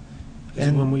 Is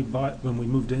it when we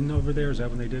moved in over there? Is that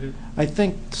when they did it? I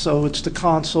think so. It's the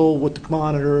console with the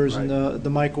monitors and the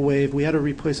microwave. We had to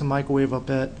replace a microwave up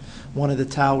at one of the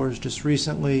towers just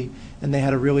recently, and they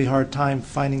had a really hard time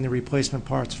finding the replacement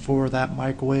parts for that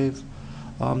microwave.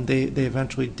 They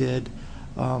eventually did.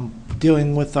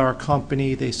 Dealing with our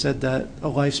company, they said that a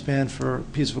lifespan for a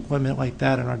piece of equipment like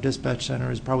that in our dispatch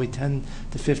center is probably 10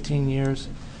 to 15 years.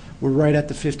 We're right at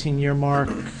the 15-year mark.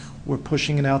 We're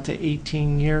pushing it out to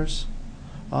 18 years.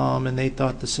 And they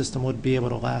thought the system would be able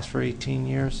to last for 18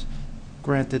 years.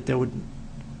 Granted,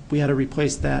 we had to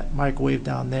replace that microwave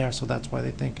down there, so that's why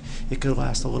they think it could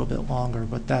last a little bit longer.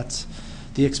 But that's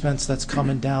the expense that's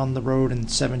coming down the road in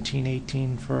 17,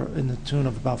 18 in the tune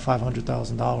of about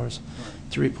 $500,000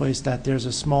 to replace that. There's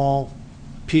a small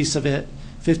piece of it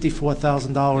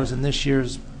 $54,000 in this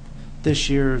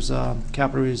year's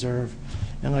capital reserve.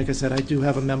 And like I said, I do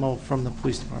have a memo from the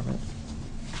police department.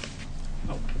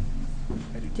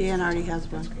 Dan already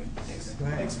has one.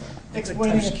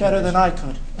 Explaining it better than I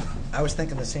could. I was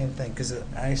thinking the same thing, because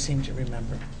I seem to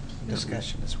remember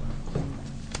discussion as well.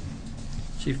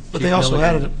 But they also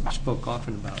added Milligan spoke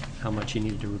often about how much he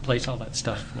needed to replace all that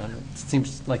stuff. And it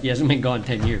seems like he hasn't been gone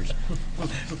 10 years.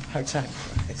 Hard time.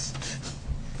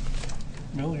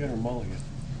 Milligan or Mulligan?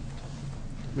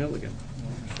 Milligan.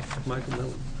 Michael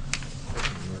Milligan.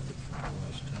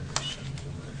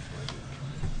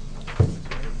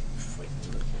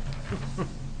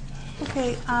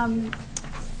 Okay, I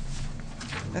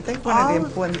think one of the All-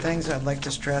 important things I'd like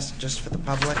to stress, just for the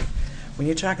public, when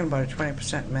you're talking about a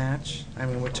 20% match, I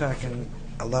mean, we're talking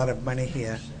a lot of money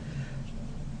here.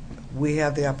 We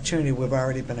have the opportunity, we've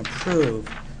already been approved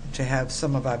to have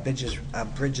some of our bridges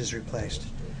replaced.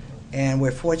 And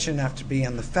we're fortunate enough to be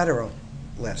on the federal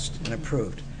list and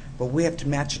approved. But we have to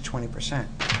match it 20%.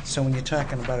 So when you're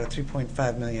talking about a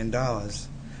 $3.5 million,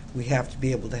 we have to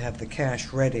be able to have the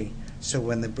cash ready, so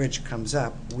when the bridge comes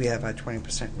up, we have our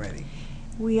 20% ready.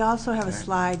 we also have a Okay.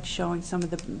 slide showing some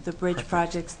of the bridge Perfect.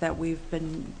 projects that we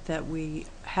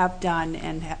have done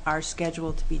and are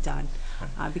scheduled to be done.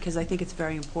 Because I think it's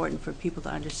very important for people to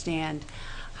understand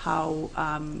how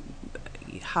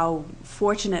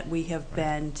fortunate we have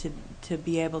been to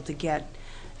be able to get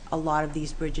a lot of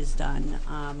these bridges done.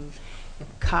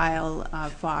 Kyle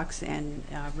Fox and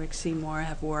Rick Seymour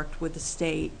have worked with the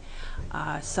state.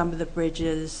 Some of the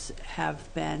bridges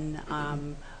have been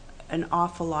an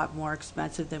awful lot more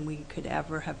expensive than we could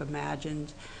ever have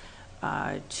imagined.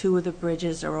 Two of the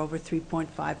bridges are over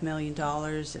 $3.5 million,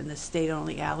 and the state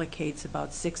only allocates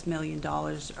about $6 million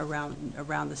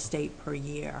around the state per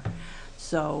year.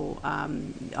 So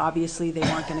obviously, they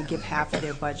weren't going to give half of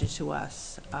their budget to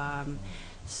us.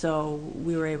 So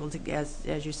we were able to, as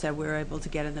you said, we were able to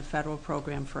get in the federal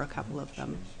program for a couple of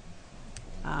them.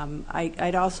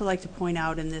 I'd also like to point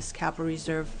out in this capital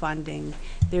reserve funding,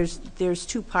 there's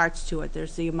two parts to it.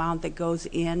 There's the amount that goes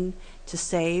in to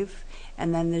save,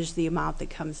 and then there's the amount that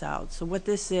comes out. So what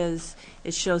this is,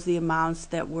 it shows the amounts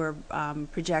that we're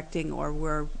projecting or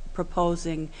we're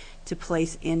proposing to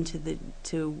place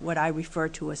to what I refer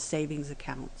to as savings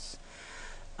accounts.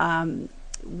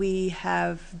 We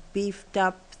have beefed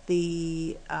up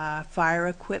the fire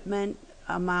equipment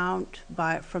amount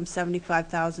from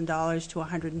 $75,000 to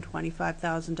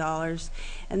 $125,000,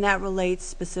 and that relates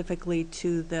specifically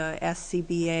to the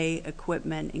SCBA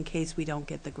equipment in case we don't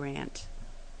get the grant.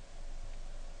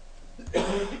 Have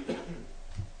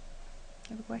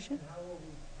a question?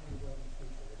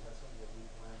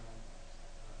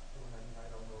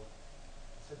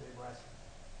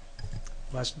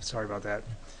 Sorry about that.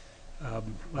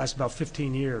 Lasts about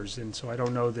 15 years, and so I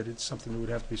don't know that it's something that would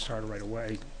have to be started right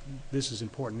away. This is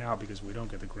important now because we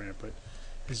don't get the grant, but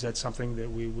is that something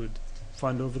that we would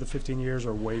fund over the 15 years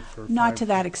or wait for Not 5? to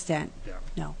that extent. Yeah.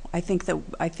 No, I think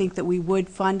that we would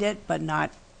fund it, but not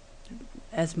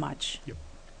as much. Yep.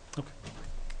 Okay.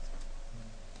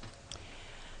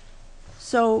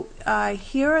 So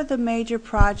here are the major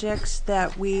projects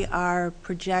that we are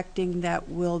projecting that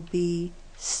will be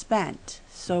spent.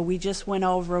 So we just went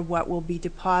over what will be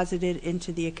deposited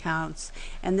into the accounts,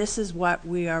 and this is what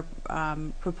we are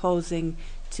proposing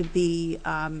to be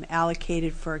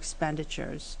allocated for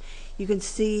expenditures. You can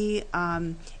see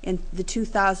in the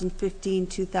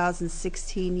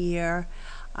 2015-2016 year,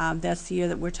 that's the year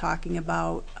that we're talking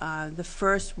about. The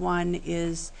first one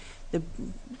is the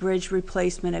bridge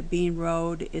replacement at Bean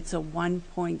Road. It's a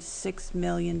 $1.6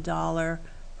 million,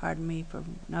 pardon me for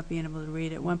not being able to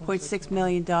read it, $1.6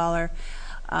 million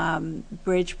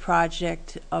bridge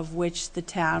project, of which the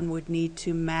town would need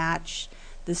to match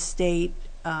the state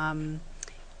 80%,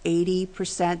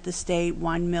 the state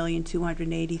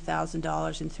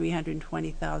 $1,280,000 and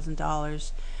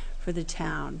 $320,000 for the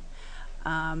town.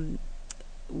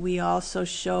 We also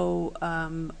show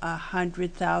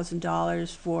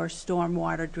 $100,000 for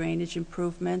stormwater drainage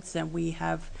improvements, and we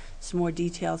have some more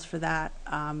details for that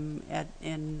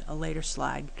in a later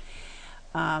slide.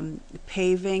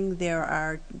 Paving, there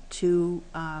are two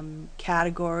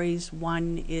categories.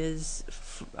 One is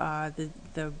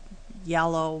the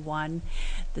yellow one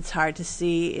that's hard to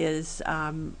see is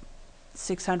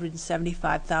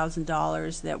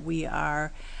 $675,000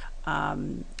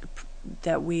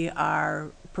 that we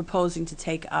are proposing to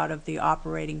take out of the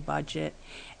operating budget,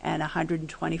 and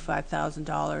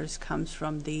 $125,000 comes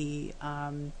from the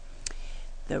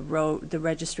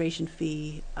registration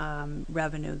fee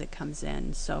revenue that comes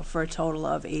in. So for a total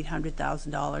of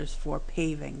 $800,000 for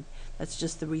paving. That's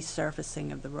just the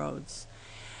resurfacing of the roads.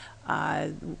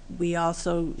 We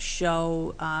also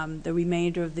show the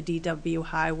remainder of the DW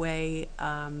highway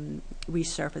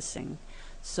resurfacing.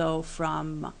 So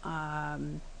from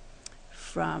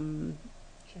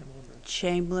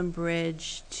Chamberlain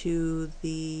Bridge to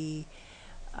the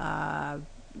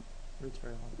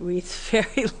Reed's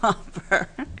Ferry Lumber.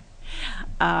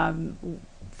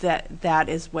 That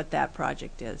is what that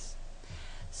project is.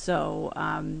 So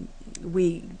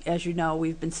we, as you know,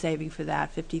 we've been saving for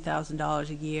that $50,000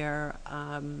 a year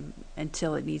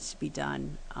until it needs to be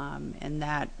done, and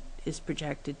that is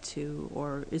projected to,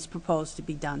 or is proposed to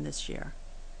be done this year.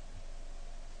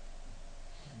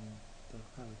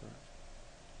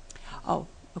 Oh,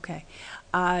 okay.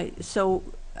 So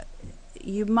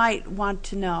you might want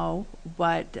to know,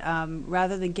 but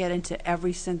rather than get into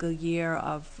every single year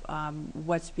of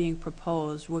what's being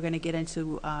proposed, we're going to get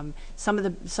into some of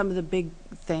the big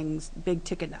things. Big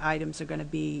ticket items are going to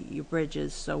be your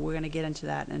bridges, so we're going to get into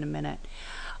that in a minute.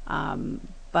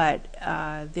 But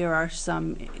there are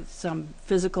some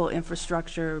physical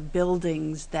infrastructure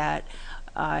buildings that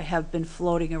have been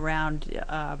floating around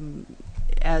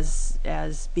as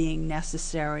being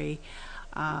necessary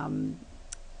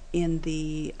in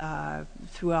the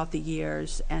throughout the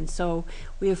years, and so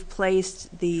we have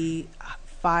placed the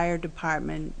fire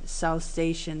department South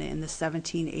Station in the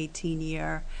 17-18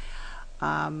 year,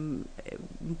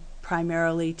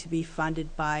 primarily to be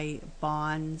funded by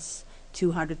bonds,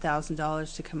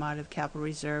 $200,000 to come out of capital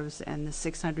reserves, and the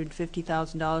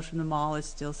 $650,000 from the mall is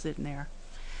still sitting there.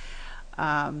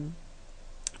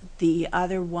 The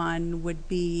other one would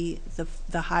be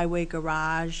the highway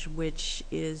garage, which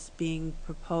is being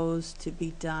proposed to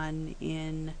be done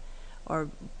in, or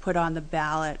put on the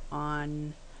ballot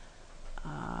on,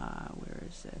 where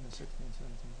is it?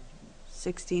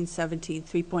 16-17,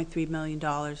 $3.3 million in the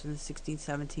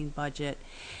 16-17 budget.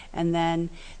 And then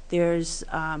there's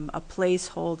a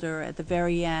placeholder at the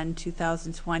very end,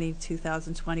 2020,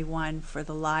 2021, for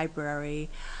the library.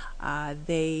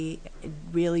 They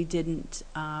really didn't,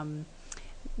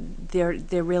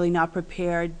 they're really not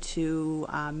prepared to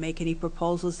make any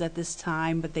proposals at this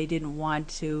time, but they didn't want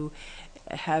to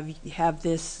have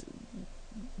this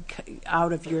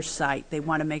out of your sight. They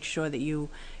want to make sure that you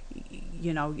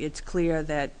know, it's clear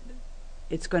that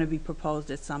it's going to be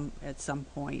proposed at some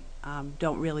point.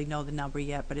 Don't really know the number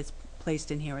yet, but it's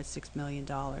placed in here at $6 million.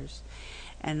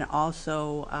 And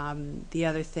also, the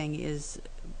other thing is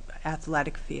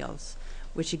athletic fields,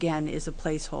 which again is a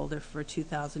placeholder for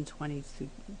 2020 through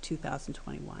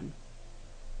 2021.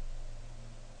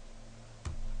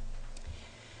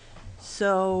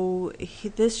 So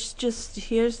this just,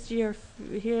 here's the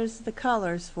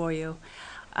colors for you.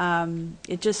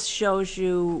 It just shows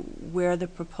you where the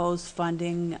proposed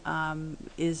funding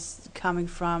is coming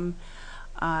from.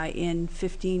 In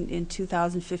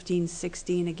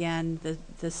 2015-16, again,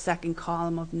 the second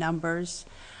column of numbers,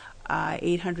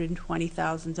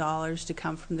 $820,000 to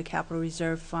come from the capital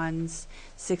reserve funds,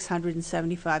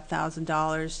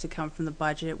 $675,000 to come from the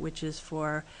budget, which is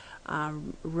for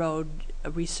road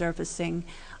resurfacing,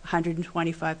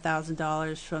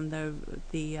 $125,000 from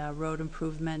the road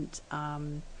improvement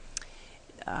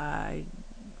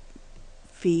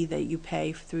fee that you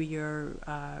pay through your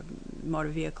motor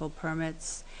vehicle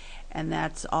permits, and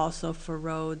that's also for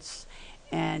roads.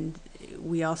 And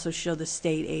we also show the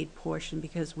state aid portion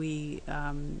because we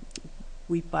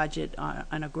budget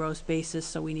on a gross basis,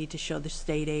 so we need to show the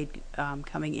state aid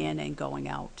coming in and going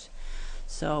out.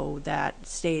 So that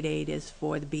state aid is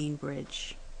for the Bean Road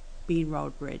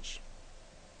Bridge.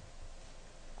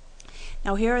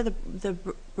 Now here are the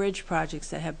bridge projects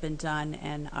that have been done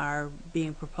and are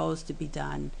being proposed to be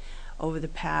done over the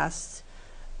past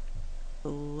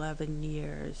 11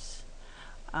 years.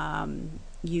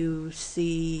 You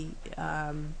see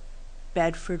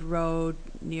Bedford Road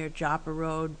near Joppa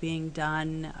Road being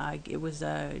done. It was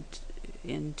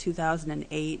in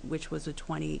 2008, which was a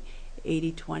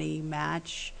 80-20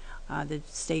 match, the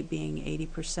state being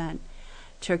 80%.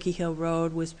 Turkey Hill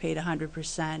Road was paid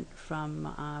 100%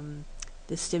 from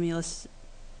the stimulus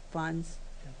funds,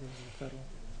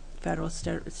 federal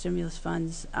stimulus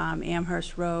funds.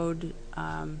 Amherst Road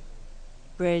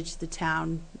Bridge, the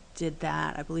town did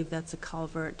that. I believe that's a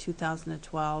culvert,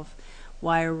 2012.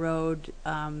 Wire Road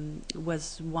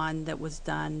was one that was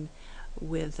done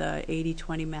with a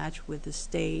 80-20 match with the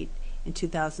state in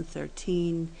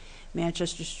 2013.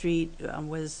 Manchester Street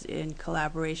was in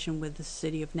collaboration with the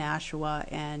city of Nashua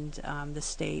and the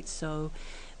state. So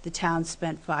the town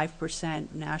spent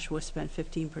 5%, Nashua spent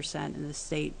 15%, and the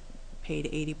state paid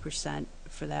 80%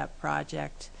 for that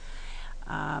project.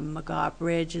 McGaw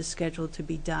Bridge is scheduled to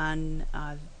be done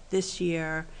this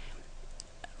year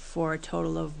for a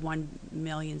total of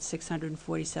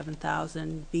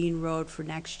 $1,647,000. Bean Road for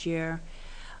next year.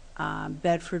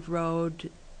 Bedford Road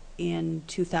in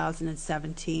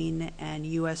 2017, and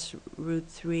US Route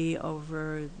 3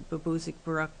 over Babuzik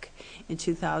Brook in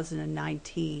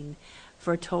 2019,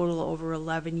 for a total over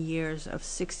 11 years of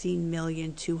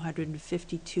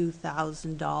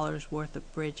 $16,252,000 worth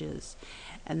of bridges.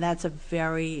 And that's a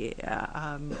very,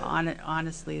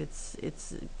 honestly,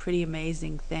 it's a pretty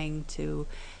amazing thing to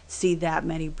see that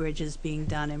many bridges being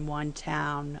done in one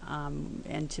town,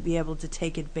 and to be able to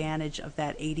take advantage of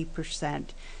that 80%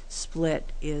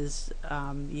 split is,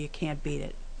 you can't beat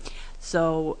it.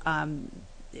 So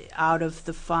out of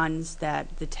the funds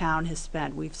that the town has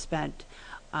spent, we've spent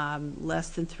less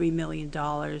than $3 million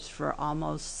for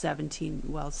almost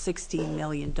 $16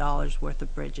 million worth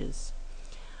of bridges.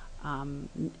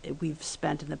 We've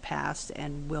spent in the past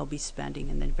and will be spending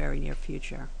in the very near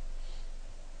future.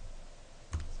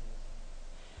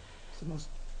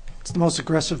 It's the most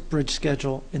aggressive bridge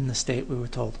schedule in the state, we were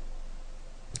told.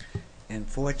 And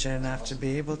fortunate enough to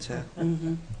be able to.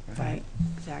 Mm-hmm. Right,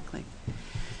 exactly.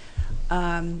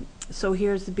 So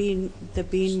here's the Bean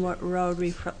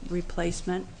Road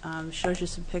replacement. Shows you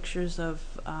some pictures of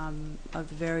the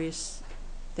various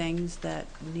things that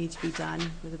need to be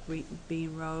done with the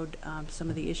Bean Road, some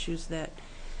of the issues that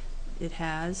it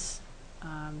has.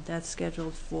 That's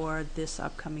scheduled for this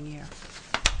upcoming year.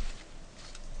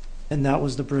 And that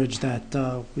was the bridge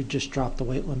that we just dropped the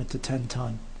weight limit to 10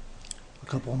 ton a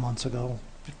couple of months ago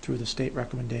through the state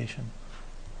recommendation.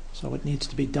 So it needs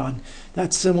to be done.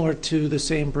 That's similar to the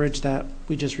same bridge that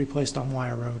we just replaced on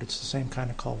Wire Road. It's the same kind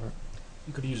of culvert.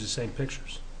 You could use the same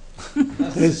pictures.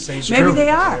 Maybe they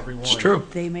are. It's true.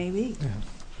 They may be. Yeah.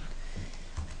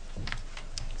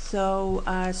 So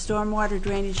stormwater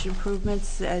drainage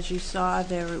improvements, as you saw,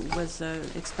 there was an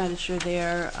expenditure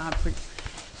there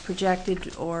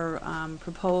projected or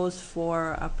proposed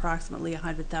for approximately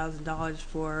 $100,000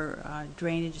 for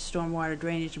stormwater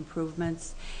drainage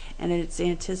improvements, and it's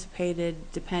anticipated,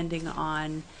 depending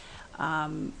on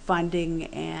funding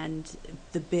and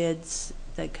the bids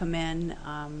that come in,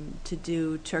 to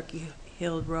do Turkey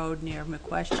Hill Road near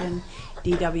McQuestion,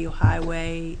 DW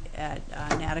Highway at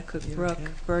Natticook Brook,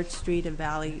 Birch Street and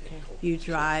Valley View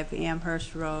Drive,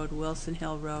 Amherst Road, Wilson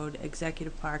Hill Road,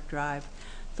 Executive Park Drive,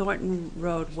 Thornton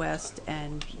Road West,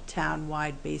 and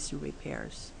town-wide basin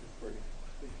repairs.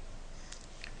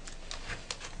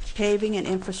 Paving and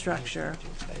infrastructure.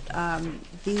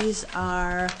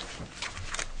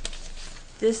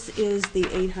 This is the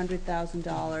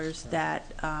 $800,000 that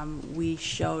we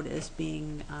showed as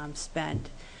being spent.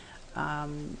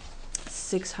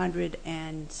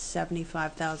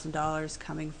 $675,000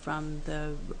 coming from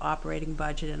the operating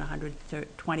budget and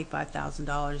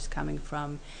 $125,000 coming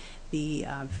from the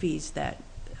fees, that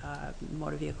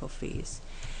motor vehicle fees.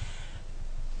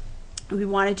 We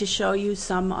wanted to show you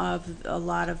a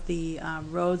lot of the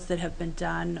roads that have been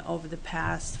done over the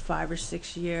past 5 or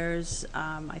 6 years.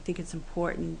 I think it's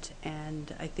important,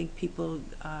 and I think people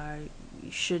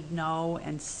should know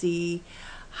and see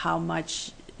how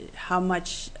much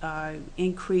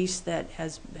increase that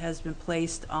has been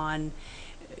placed on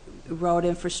road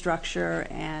infrastructure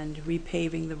and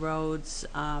repaving the roads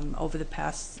over the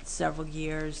past several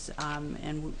years,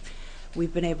 and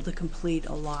we've been able to complete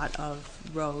a lot of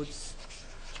roads.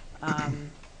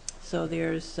 So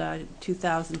there's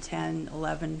 2010,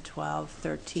 11, 12,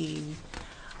 13,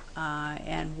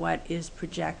 and what is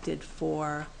projected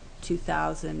for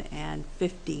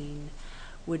 2015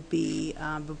 would be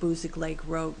Babuzik Lake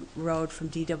Road from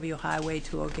DW Highway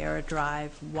to O'Gara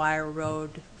Drive, Wire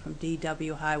Road from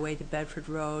DW Highway to Bedford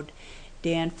Road,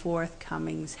 Danforth,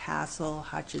 Cummings, Hassel,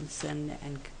 Hutchinson,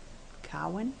 and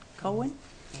Cohen.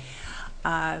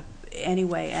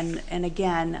 Anyway, and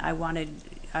again, I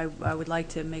would like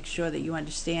to make sure that you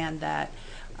understand that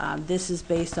this is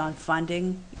based on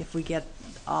funding. If we get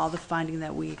all the funding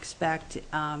that we expect,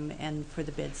 and for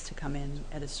the bids to come in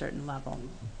at a certain level.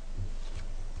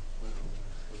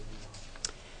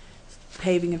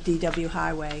 Paving of DW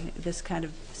Highway. This kind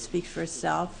of speaks for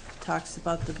itself. Talks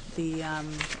about the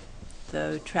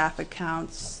traffic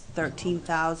counts,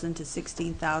 13,000 to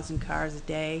 16,000 cars a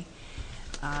day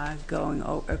going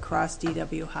across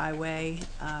DW Highway.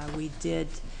 We did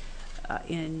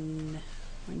when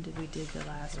did we do the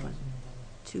last one?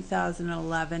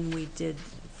 2011. We did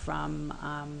from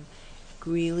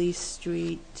Greeley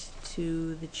Street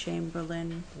to the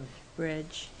Chamberlain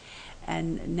Bridge.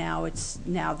 And now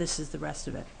this is the rest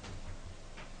of it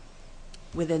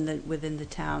within the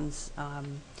town's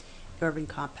urban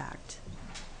compact.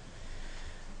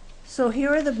 So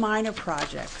here are the minor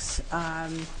projects.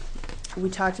 We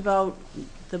talked about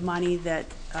the money that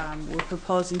we're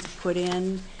proposing to put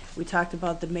in. We talked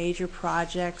about the major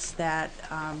projects that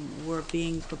were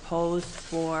being proposed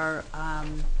for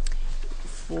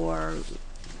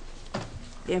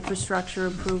infrastructure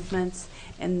improvements,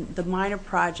 and the minor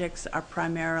projects are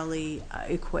primarily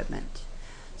equipment.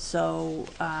 So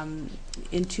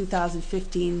in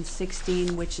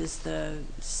 2015-16, which is the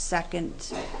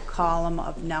second column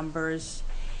of numbers,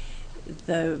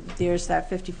 there's that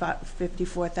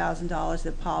 $54,000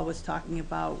 that Paul was talking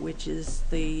about, which is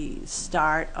the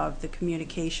start of the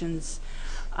communications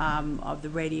of the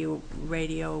radio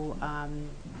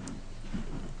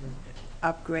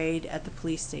upgrade at the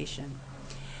police station.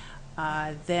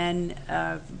 Then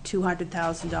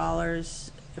 $200,000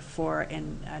 for a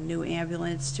new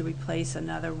ambulance to replace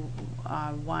another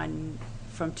one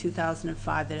from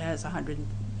 2005 that has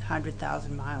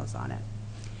 100,000 miles on it.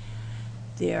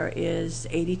 There is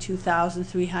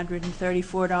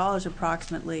 $82,334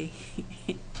 approximately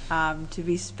to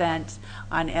be spent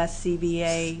on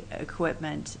SCBA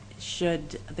equipment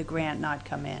should the grant not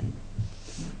come in.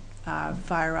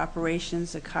 Fire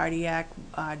operations, a cardiac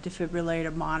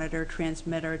defibrillator monitor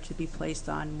transmitter to be placed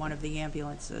on one of the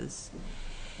ambulances.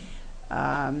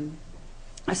 A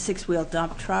 6-wheel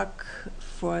dump truck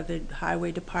for the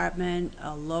highway department,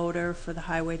 a loader for the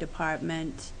highway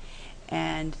department,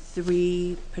 and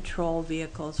 3 patrol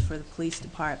vehicles for the police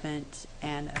department,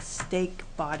 and a stake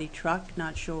body truck,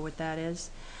 not sure what that is,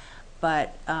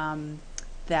 but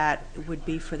that would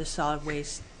be for the solid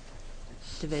waste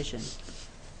division.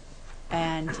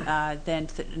 And then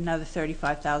another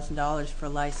 $35,000 for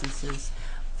licenses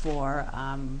for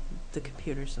the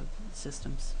computers of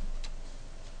systems.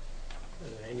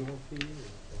 Annual fee?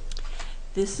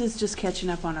 This is just catching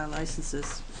up on our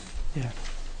licenses. Yeah.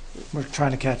 We're trying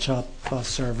to catch up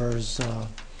servers,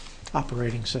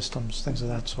 operating systems, things of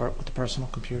that sort with the personal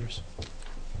computers.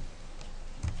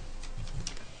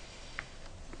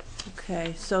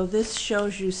 Okay, so this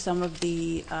shows you some of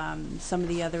the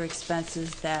other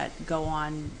expenses that go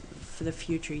on for the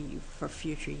future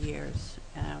years,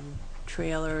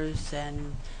 trailers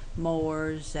and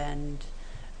mowers and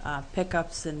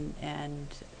pickups and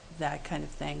that kind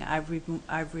of thing. I've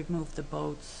removed the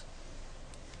boats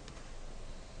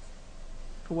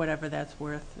for whatever that's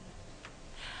worth,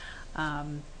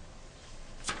 and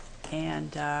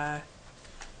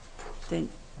then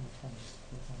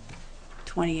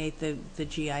 28, the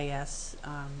GIS,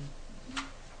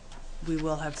 we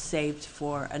will have saved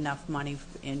for enough money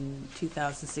in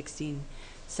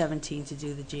 2016-17 to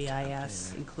do the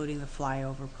GIS, including the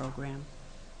flyover program.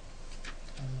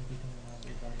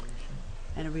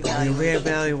 And a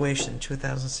Reevaluation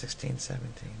 2016-17.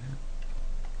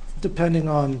 Depending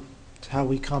on how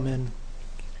we come in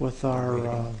with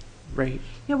our rate.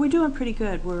 Yeah, we're doing pretty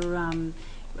good. We're,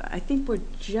 I think we're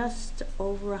just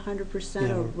over 100%,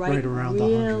 Yeah, or right around the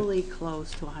 100. really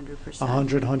close to 100%.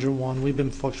 100, 101. We've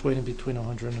been fluctuating between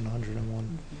 100 and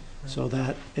 101. Mhm. So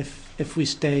that if we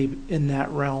stay in that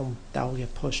realm, that will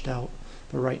get pushed out.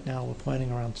 But right now, we're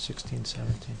planning around 16,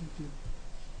 17. Mhm.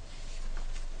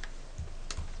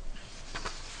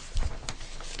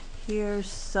 Here's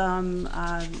some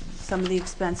of the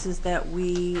expenses that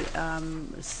we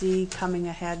see coming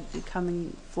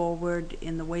forward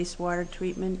in the wastewater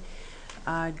treatment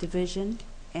division,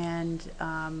 and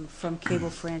from cable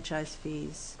franchise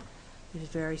fees. There's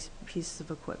various pieces of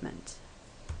equipment.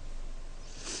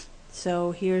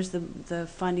 So here's the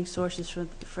funding sources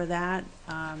for that.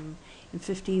 In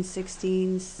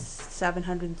 15-16,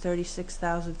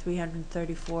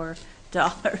 $736,334.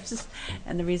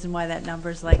 And the reason why that number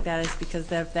is like that is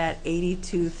because of that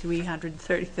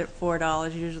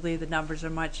 $82,334. Usually the numbers are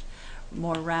much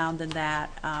more round than that.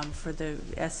 For the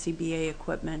SCBA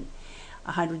equipment,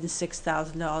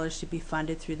 $106,000 to be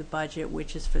funded through the budget,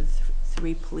 which is for the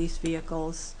 3 police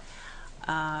vehicles.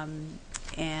 And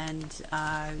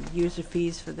user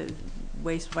fees for the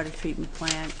wastewater treatment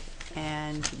plant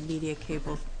and media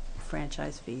cable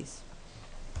franchise fees.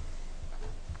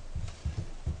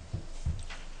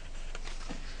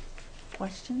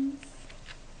 Questions?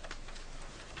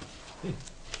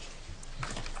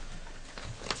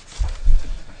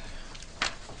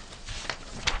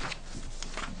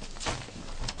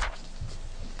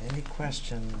 Any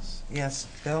questions? Yes,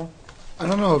 Bill? I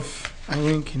don't know if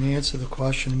Eileen can answer the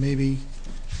question, maybe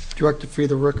directed for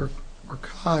either Rick or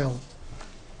Kyle.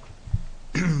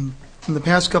 In the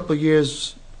past couple of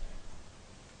years,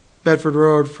 Bedford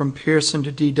Road from Pearson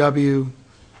to DW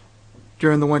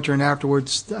during the winter and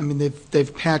afterwards, I mean,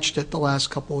 they've patched it the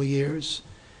last couple of years.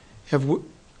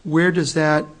 Where does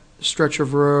that stretch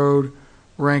of road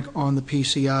rank on the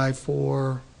PCI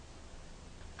for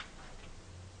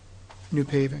new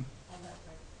paving?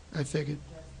 I figured.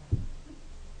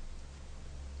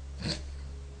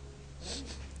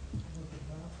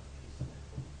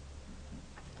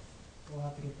 We'll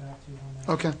have to get back to you on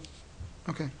that. Okay,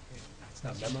 okay. It's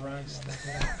not memorized?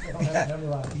 I don't have it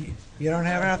memorized. You don't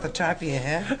have it off the top of your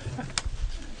head?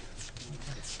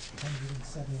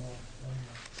 171.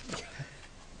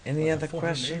 Any other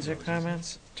questions or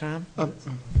comments? Tom?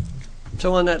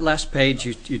 So on that last page,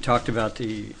 you talked about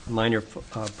the minor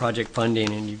project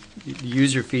funding, and the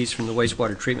user fees from the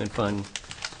wastewater treatment fund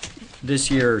this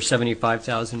year are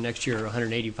 75,000, next year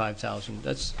 185,000.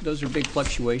 Those are big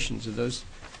fluctuations. Are those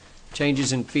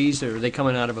changes in fees, or are they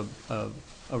coming out of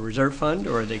a reserve fund,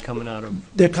 or are they coming out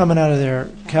of? They're coming out of their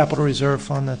capital reserve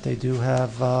fund that they do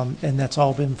have, and that's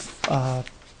all been,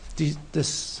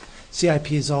 this CIP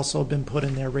has also been put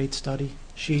in their rate study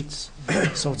sheets,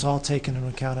 so it's all taken into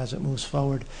account as it moves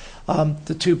forward.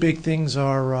 The two big things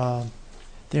are,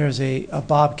 there's a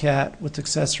Bobcat with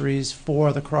accessories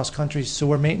for the cross-country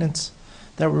sewer maintenance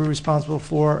that we're responsible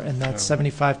for, and that's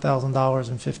 $75,000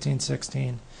 in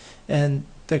 15-16. And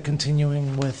they're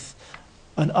continuing with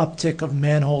an uptick of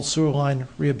manhole sewer line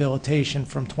rehabilitation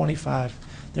from 25.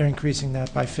 They're increasing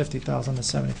that by $50,000 to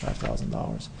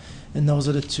 $75,000. And those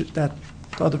are the two, that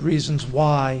are the reasons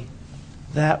why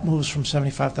that moves from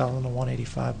 75,000 to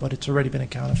 185, but it's already been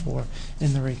accounted for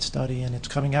in the rate study, and it's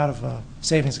coming out of a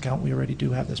savings account we already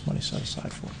do have this money set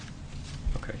aside for.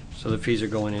 Okay, so the fees are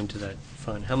going into that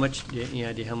fund. How much, do you have any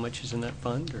idea how much is in that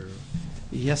fund, or?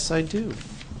 Yes, I do.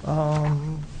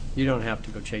 You don't have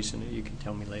to go chasing it, you can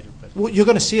tell me later, but, Well, you're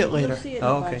going to see it later. You'll see it in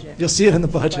Oh, the okay. budget. You'll see it in the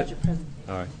budget. present.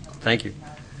 all right, thank you.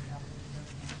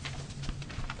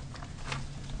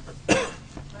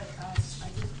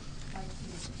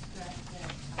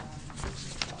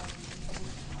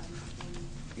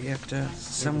 You have to,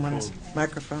 someone's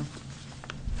microphone?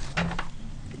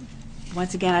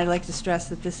 Once again, I'd like to stress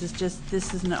that this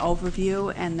is an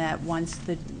overview, and that once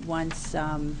the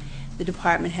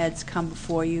department heads come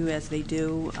before you, as they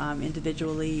do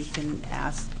individually, you can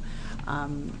ask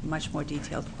much more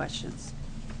detailed questions.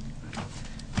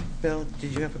 Bill,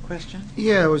 did you have a question?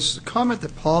 Yeah, it was a comment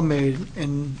that Paul made,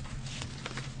 and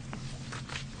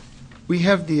we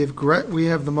have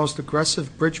the most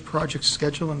aggressive bridge project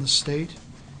schedule in the state.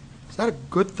 Is that a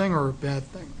good thing or a bad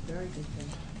thing? Very good thing.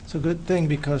 It's a good thing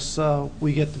because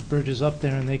we get the bridges up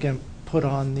there and they get put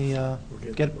on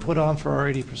for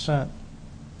our 80%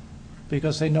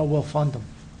 because they know we'll fund them.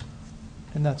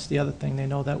 And that's the other thing. They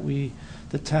know that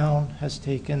the town has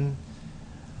taken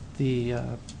the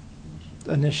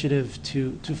initiative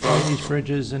to fund these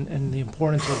bridges and the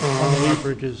importance of funding our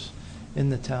bridges in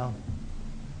the town.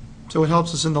 So it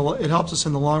helps us in the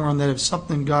long run that if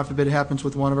something, God forbid, happens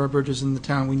with one of our bridges in the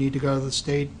town, we need to go to the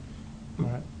state.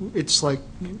 Right. It's like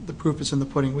the proof is in the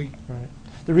pudding. Right.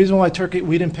 The reason why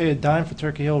we didn't pay a dime for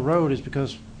Turkey Hill Road is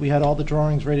because we had all the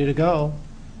drawings ready to go,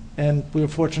 and we were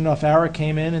fortunate enough. ARA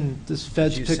came in, and the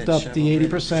feds You picked said up the shovel-ready.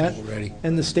 80%, Shovel-ready.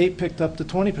 and the state picked up the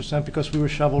 20% because we were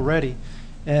shovel ready.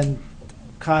 And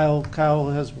Kyle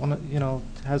has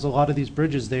has a lot of these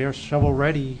bridges. They are shovel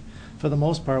ready for the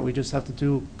most part. We just have to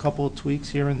do a couple of tweaks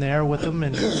here and there with them,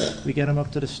 and we get them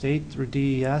up to the state through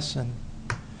DES and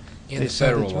And they the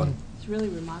send it federal to one, them. It's really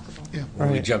remarkable. Yeah. when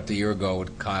we Right. jumped a year ago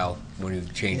with Kyle, when we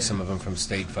changed some of them from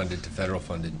state funded to federal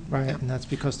funded. Right, and that's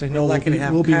because they We're know lucky to we'll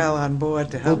have be, Kyle on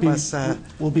board to help be- us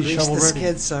we'll be grease shovel the ready.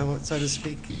 skids, so to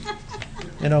speak.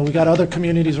 we got other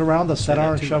communities around us that that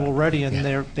aren't too. shovel ready, and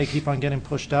Yeah. they keep on getting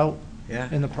pushed out Yeah.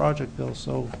 in the project bill.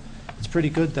 So it's pretty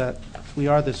good that we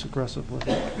are this aggressive with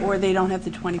it. Or they don't have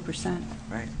the 20%.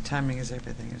 Right, timing is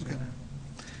everything, isn't it?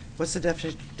 What's the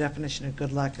definition of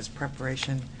good luck? Is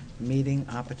preparation, meeting,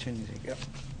 opportunity? Yep.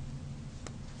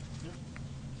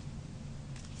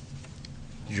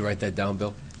 Did you write that down,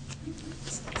 Bill?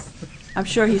 I'm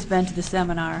sure he's been to the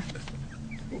seminar,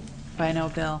 if I know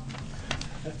Bill.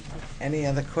 Any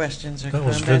other questions or That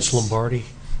comments? was Vince Lombardi.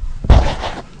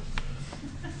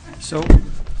 So,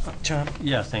 Tom?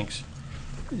 yeah, thanks.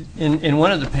 In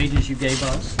one of the pages you gave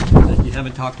us that you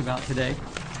haven't talked about today,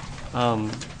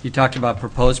 you talked about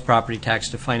proposed property tax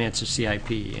to finance the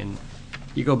CIP, and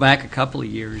you go back a couple of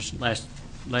years.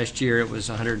 Last year it was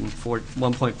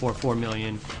 1.44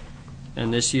 million,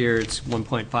 and this year it's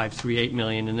 1.538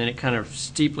 million, and then it kind of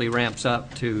steeply ramps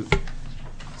up to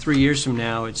 3 years from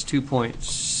now it's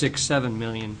 2.67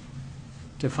 million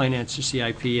to finance the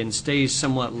CIP, and stays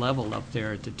somewhat level up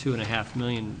there at the 2.5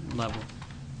 million level.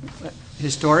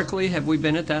 Historically, have we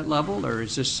been at that level, or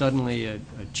is this suddenly a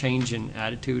change in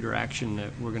attitude or action that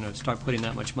we're going to start putting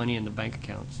that much money in the bank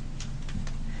accounts?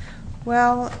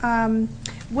 Well,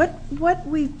 what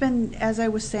we've been, as I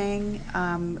was saying,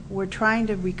 we're trying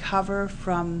to recover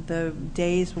from the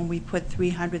days when we put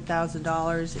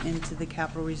 $300,000 into the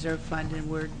capital reserve fund and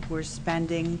we're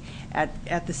spending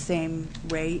at the same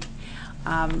rate.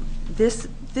 This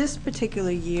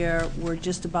particular year, we're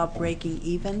just about breaking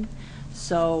even.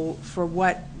 So for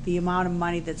what the amount of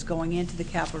money that's going into the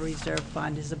capital reserve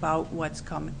fund is about what's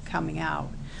coming out.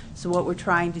 So what we're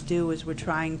trying to do is we're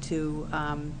trying to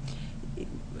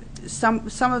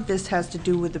some of this has to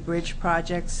do with the bridge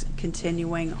projects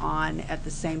continuing on at the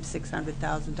same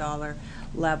 $600,000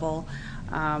 level.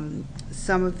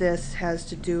 Some of this has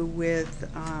to do with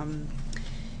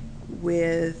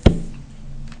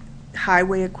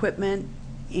highway equipment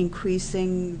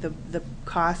increasing, the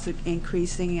cost of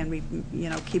increasing,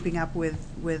 and keeping up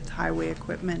with highway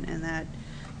equipment and that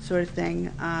sort of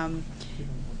thing.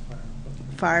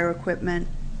 Fire equipment,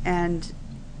 and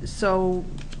so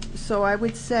I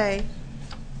would say,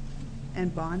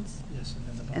 and bonds. Yes, and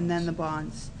then the bonds. And then the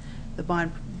bonds. The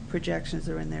bond projections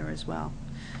are in there as well.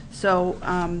 So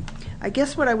I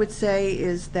guess what I would say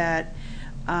is that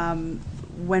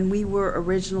when we were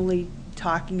originally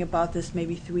talking about this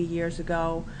maybe 3 years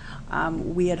ago,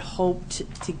 we had hoped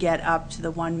to get up to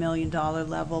the $1 million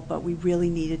level, but we really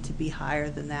needed to be higher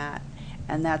than that.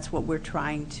 And that's what we're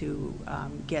trying to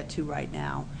get to right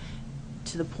now,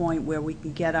 to the point where we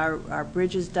can get our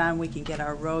bridges done, we can get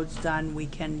our roads done, we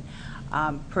can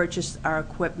purchase our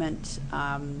equipment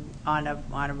on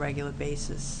a regular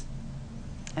basis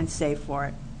and save for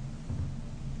it.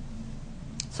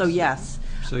 So yes.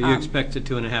 So you expect the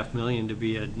 $2.5 million to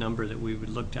be a number that we would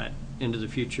look at into the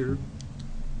future?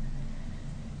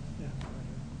 Yeah,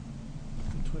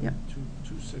 between Yep.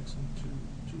 2.6 and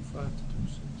 2.5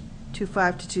 to 2.6.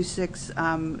 2.5 to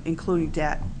 2.6, including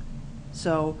debt.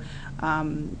 So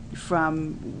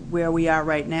from where we are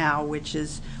right now, which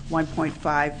is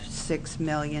 $1.56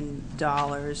 million,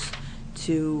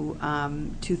 to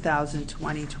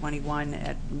 2020-21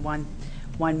 at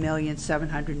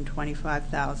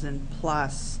 $1,725,000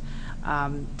 plus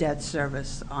debt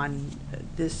service on.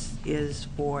 This is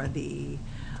for the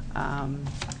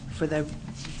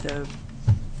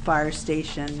fire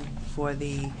station, for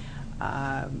the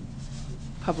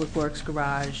Public Works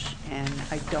garage, and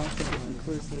I don't think it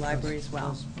includes the library as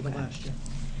well. For the last year.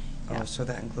 Oh, so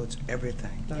that includes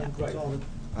everything. That Yeah. includes all the,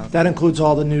 Okay. that includes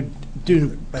all the new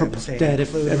But I'm saying debt. If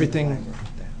including the everything, library.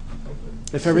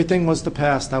 if everything was to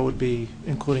pass, that would be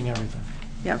including everything.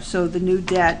 Yep, so the new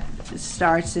debt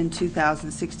starts in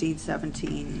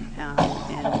 2016-17,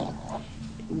 and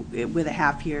with a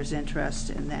half year's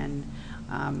interest, and then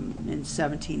in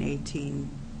 17-18,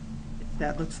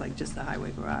 that looks like just the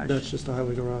highway garage. That's just the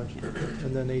highway garage.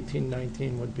 And then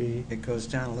 18-19 would be, It goes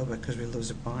down a little bit because we lose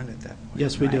a bond at that point.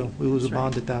 yes, we do. Right. We lose a That's right.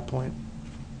 bond at that point.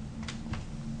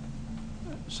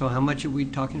 So how much are we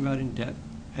talking about in debt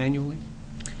annually?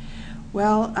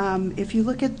 Well, if you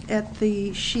look at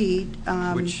the sheet.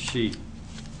 Which sheet?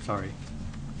 Sorry.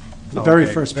 The very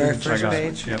Okay. first Very page. first I got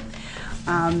it. page. Yep.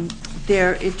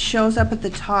 There, it shows up at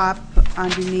the top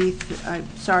underneath,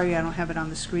 sorry, I don't have it on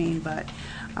the screen, but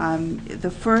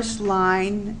the first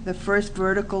line, the first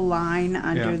vertical line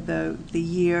under Yeah. the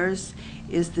years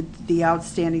is the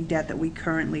outstanding debt that we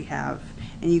currently have.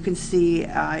 And you can see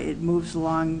it moves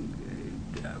along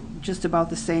just about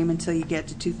the same until you get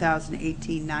to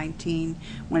 2018-19,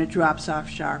 when it drops off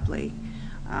sharply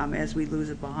as we lose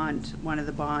a bond, one of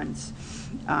the bonds.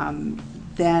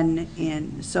 Then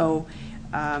in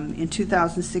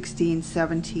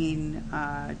 2016-17,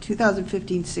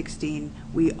 2015-16,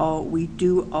 we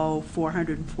do owe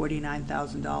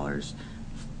 $449,000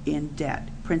 in debt,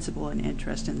 principal and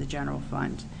interest in the general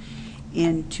fund.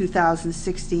 In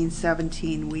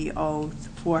 2016-17, we owe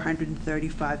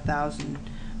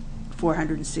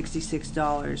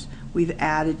 $435,466. We've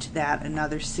added to that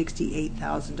another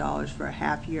 $68,000 for a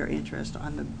half-year interest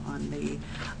on the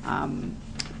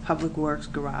Public Works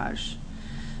garage.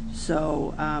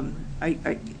 So,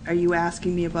 are you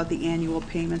asking me about the annual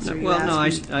payments, or are you Well, no,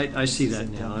 asking? I see that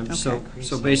now. Okay.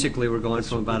 So basically, we're going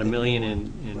from about $1 million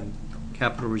in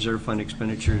capital reserve fund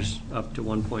expenditures up to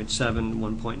 1.7,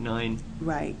 1.9,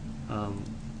 Right,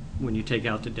 when you take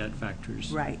out the debt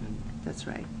factors. right, that's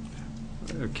right.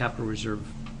 Or capital reserve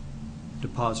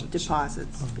deposits.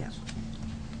 Deposits, yes.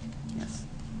 Yes.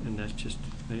 And that's just,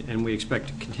 and we expect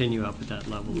to continue up at that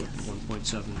level of Yes.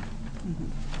 1.7.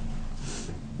 Mhm.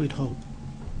 We'd hope.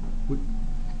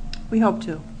 We hope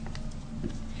to.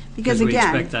 Because we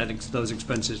again. expect that those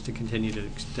expenses to continue to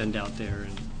extend out there,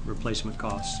 and replacement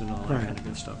costs and all that Right. kind of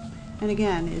good stuff. And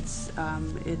again, it's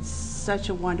such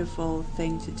a wonderful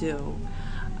thing to do.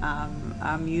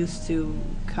 I'm used to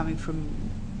coming from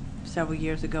several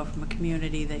years ago from a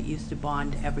community that used to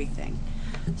bond everything.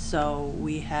 So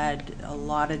we had a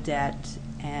lot of debt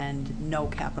and no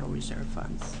capital reserve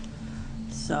funds.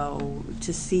 So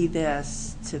to see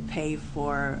this, to pay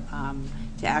for,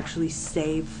 to actually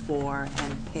save for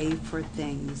and pay for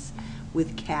things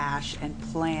with cash and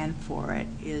plan for it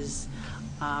is,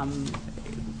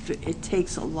 it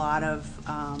takes a lot of,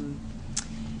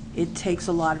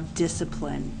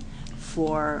 discipline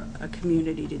for a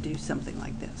community to do something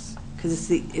like this,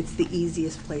 because it's the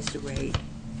easiest place to raid.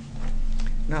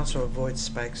 And also avoid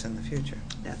spikes in the future.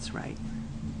 That's right.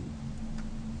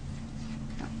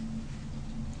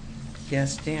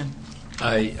 Yes, Dan?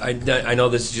 I know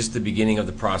this is just the beginning of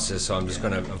the process, so I'm just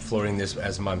I'm floating this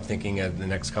as I'm thinking of the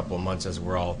next couple of months as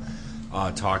we're all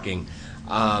talking.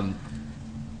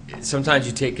 Sometimes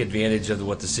you take advantage of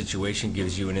what the situation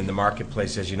gives you, and in the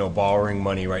marketplace, as you know, borrowing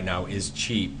money right now is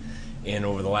cheap. And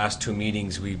over the last 2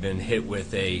 meetings, we've been hit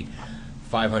with a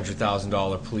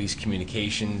 $500,000 police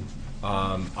communication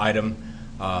item,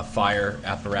 fire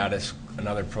apparatus,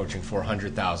 another approaching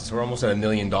 $400,000. So we're almost at $1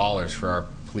 million for our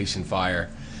police and fire.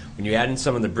 When you add in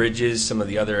some of the bridges, some of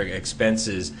the other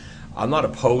expenses, I'm not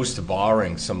opposed to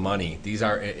borrowing some money. These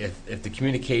are, if the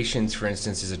communications, for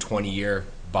instance, is a 20-year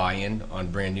buy-in on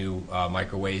brand new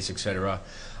microwaves, et cetera.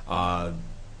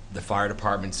 The fire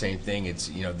department, same thing. It's,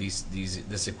 you know,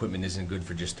 this equipment isn't good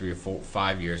for just 3 or 4,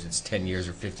 5 years. It's 10 years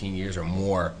or 15 years or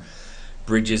more.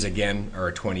 Bridges, again, are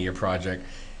a 20-year project.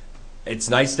 It's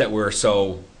nice that we're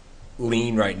so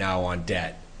lean right now on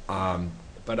debt.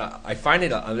 But I find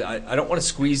it, I don't want to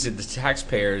squeeze the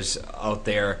taxpayers out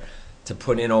there to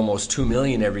put in almost $2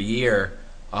 million every year,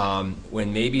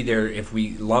 when maybe if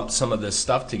we lump some of this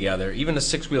stuff together, even a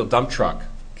 6-wheel dump truck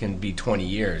can be 20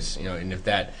 years, you know, and if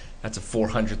that's a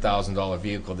 $400,000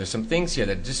 vehicle. There's some things here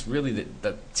that just really,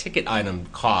 the ticket item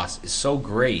cost is so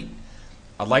great.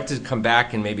 I'd like to come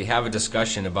back and maybe have a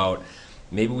discussion about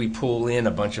maybe we pull in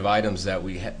a bunch of items that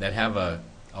that have a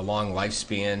long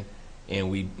lifespan,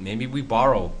 and maybe we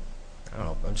borrow, I don't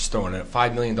know, I'm just throwing it,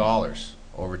 $5 million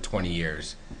over 20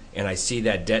 years. And I see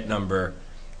that debt number,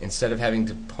 instead of having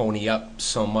to pony up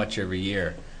so much every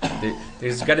year.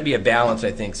 There's got to be a balance,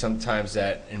 I think, sometimes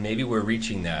and maybe we're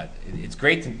reaching that. It's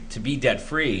great to be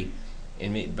debt-free,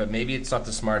 but maybe it's not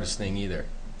the smartest thing either.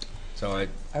 So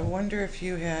I wonder if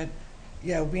you had,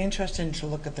 yeah, it would be interesting to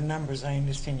look at the numbers. I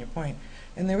understand your point.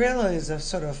 And there really is a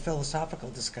sort of philosophical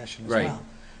discussion as well.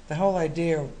 The whole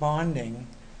idea of bonding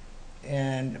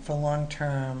and for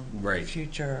long-term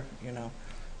future, you know,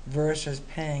 versus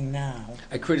paying now.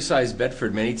 I criticized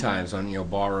Bedford many times on, you know,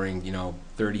 borrowing, you know,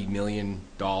 $30 million,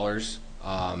 or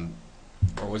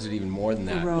was it even more than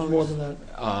that? More than that.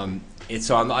 And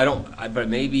so but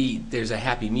maybe there's a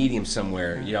happy medium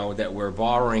somewhere, you know, that we're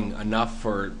borrowing enough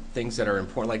for things that are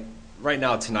important. Like right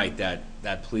now tonight, that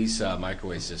police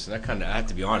microwave system, that kind of, I have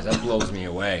to be honest, that blows me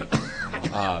away.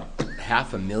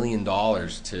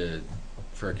 $500,000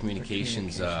 for a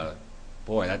communications,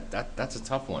 boy, that's a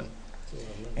tough one.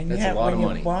 And that's yet, a lot when of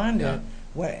money. You bond it,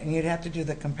 and you'd have to do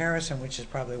the comparison, which is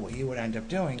probably what you would end up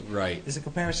doing. Right. Is a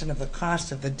comparison of the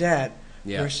cost of the debt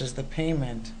versus the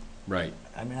payment. Right.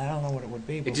 I mean, I don't know what it would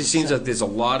be. It just seems like there's a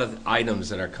lot of items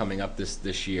that are coming up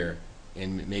this year,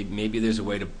 and maybe there's a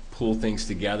way to pull things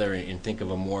together and think of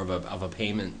more of a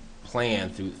payment plan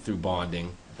through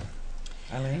bonding.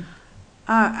 Eileen?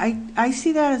 I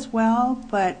see that as well,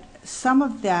 but some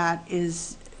of that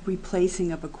is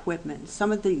replacing of equipment.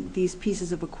 Some of these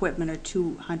pieces of equipment are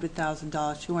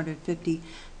 $200,000,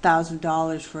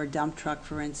 $250,000 for a dump truck,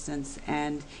 for instance,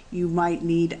 and you might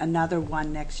need another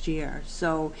one next year.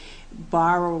 So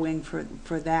borrowing for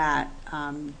that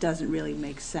doesn't really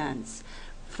make sense.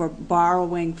 For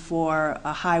borrowing for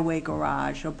a highway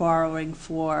garage or borrowing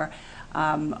for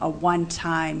a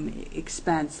one-time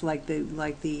expense like the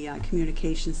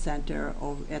communication center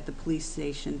over at the police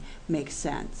station makes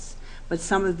sense. But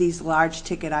some of these large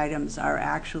ticket items are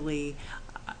actually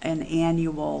an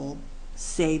annual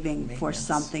saving for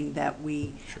something that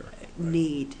we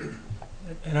need.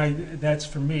 And that's,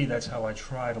 for me, that's how I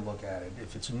try to look at it.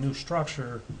 If it's a new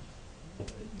structure,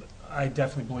 I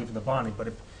definitely believe in the bonding, but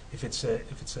if it's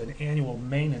an annual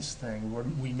maintenance thing, where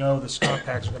we know the stop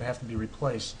packs are gonna have to be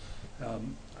replaced,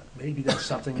 maybe that's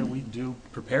something that we do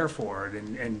prepare for it,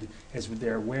 and as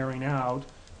they're wearing out,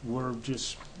 we're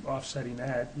just offsetting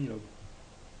that, you know,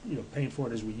 paying for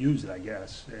it as we use it, I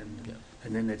guess,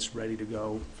 and then it's ready to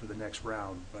go for the next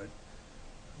round. But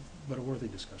a worthy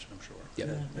discussion, I'm sure.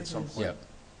 At some point. Yeah.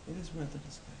 It is worth a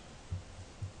discussion.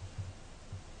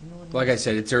 Like I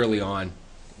said, it's early on.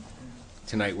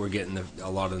 tonight we're getting a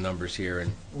lot of the numbers here,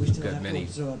 and We we've still got have to many.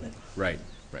 absorb it. Right.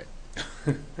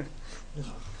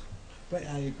 But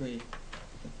I agree,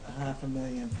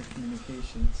 $500,000 for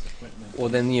communications equipment. Well,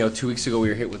 then, 2 weeks ago, we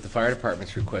were hit with the fire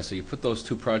department's request, so you put those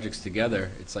two projects together,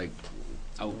 it's like,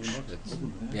 ouch.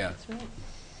 Yeah.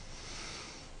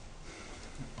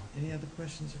 Any other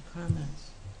questions or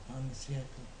comments on the CIP?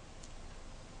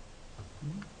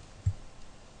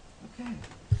 Okay.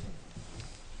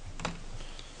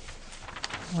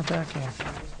 We're back here.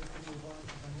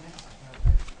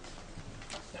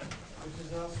 Which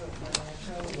is also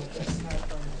financial, with this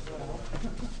type as well.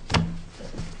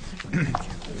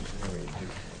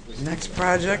 Next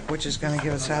project, which is going to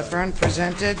give us heartburn,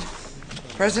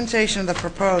 presentation of the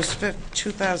proposed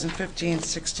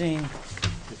 2015-16.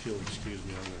 If you'll excuse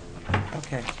me, I'm going to leave.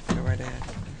 Okay, go right ahead.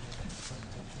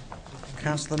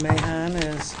 Councilor Mahan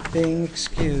is being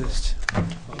excused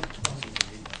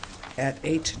at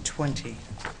 8:20.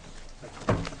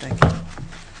 Thank you.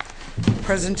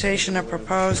 Presentation of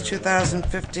proposed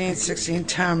 2015-16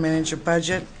 town manager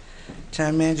budget.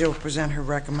 Town manager will present her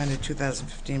recommended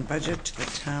 2015 budget to the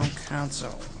town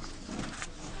council.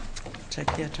 Take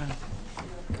care, Tom.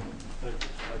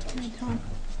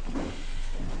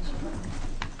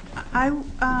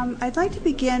 I'd like to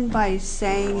begin by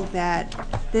saying that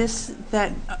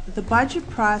the budget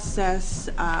process,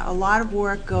 a lot of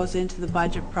work goes into the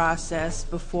budget process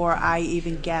before I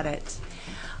even get it.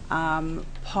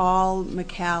 Paul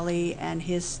McCallie and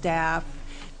his staff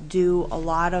do a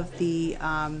lot of the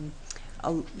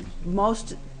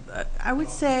I would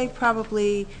say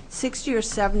probably 60 or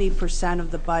 70%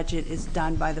 of the budget is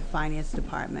done by the finance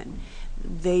department.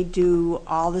 They do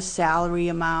all the salary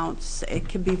amounts. It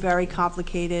can be very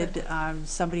complicated.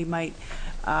 Somebody might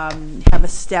have a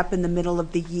step in the middle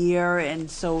of the year,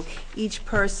 and so each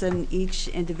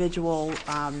individual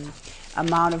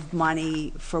amount of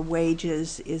money for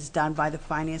wages is done by the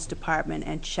finance department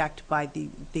and checked by the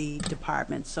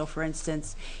department. So for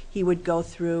instance, he would go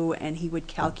through and he would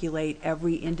calculate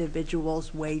every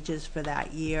individual's wages for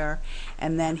that year,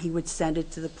 and then he would send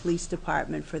it to the police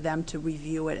department for them to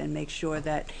review it and make sure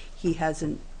that he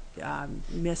hasn't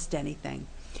missed anything.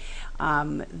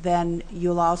 Then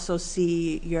you'll also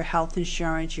see your health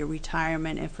insurance, your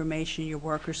retirement information, your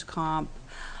workers' comp,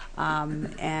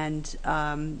 and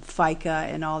FICA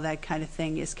and all that kind of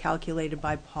thing is calculated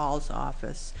by Paul's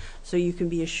office. So you can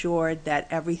be assured that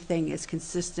everything is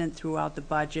consistent throughout the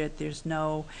budget. There's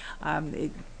no,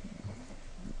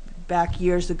 back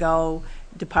years ago,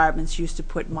 departments used to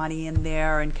put money in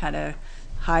there and kind of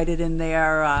hide it in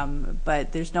there,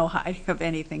 but there's no hiding of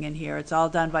anything in here. It's all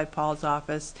done by Paul's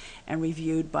office and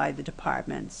reviewed by the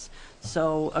departments.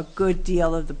 So a good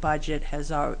deal of the budget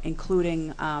has,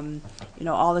 including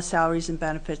all the salaries and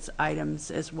benefits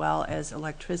items, as well as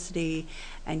electricity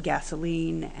and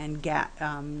gasoline and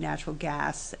natural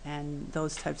gas and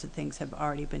those types of things have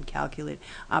already been calculated.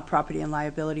 Property and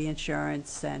liability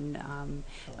insurance and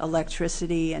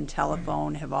electricity and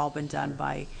telephone have all been done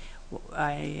by.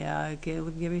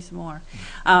 Give me some more.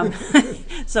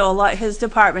 So his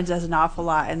department does an awful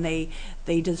lot, and they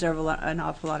deserve an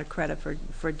awful lot of credit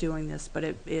for doing this. But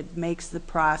it makes the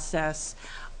process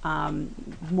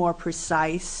more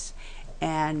precise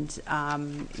and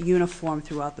uniform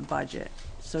throughout the budget.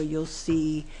 So you'll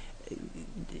see.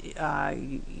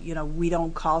 We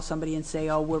don't call somebody and say,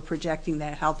 "Oh, we're projecting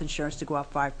that health insurance to go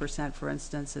up 5%, for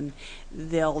instance," and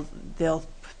they'll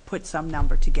put some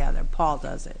number together. Paul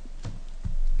does it.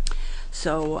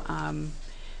 So,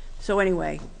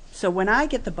 anyway, so when I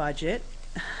get the budget,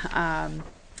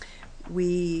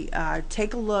 we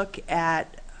take a look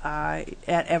at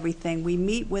everything. We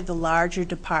meet with the larger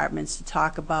departments to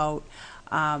talk about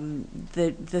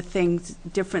the things,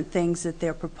 different things that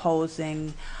they're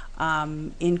proposing,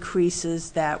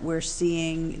 increases that we're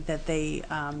seeing that they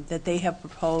have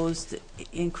proposed,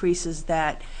 increases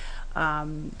that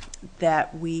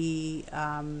we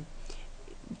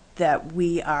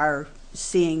are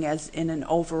seeing as in an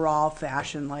overall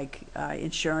fashion, like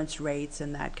insurance rates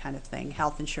and that kind of thing.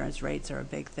 Health insurance rates are a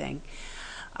big thing.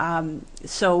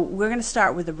 So we're going to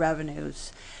start with the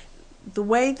revenues. The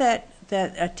way that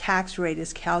a tax rate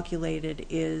is calculated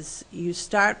is you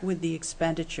start with the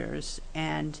expenditures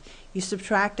and you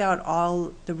subtract out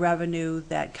all the revenue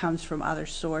that comes from other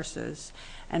sources.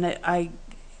 And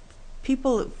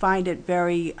people find it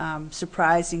very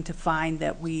surprising to find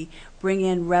that we bring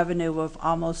in revenue of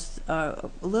almost a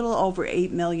little over $8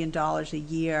 million a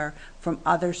year from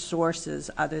other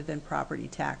sources other than property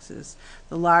taxes,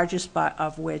 the largest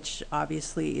of which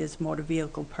obviously is motor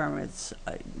vehicle permits,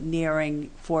 nearing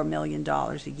 $4 million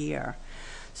a year.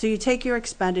 So you take your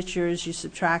expenditures, you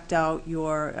subtract out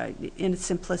your, in a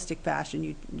simplistic fashion,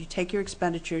 you take your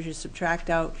expenditures, you subtract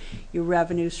out your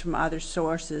revenues from other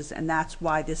sources, and that's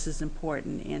why this is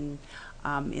important in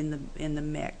the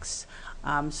mix.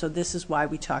 So this is why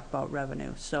we talk about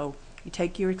revenue. So you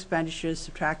take your expenditures,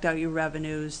 subtract out your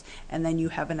revenues, and then you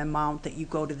have an amount that you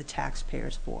go to the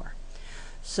taxpayers for.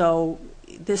 So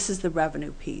this is the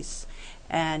revenue piece.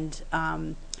 And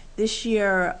this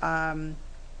year,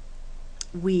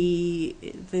 the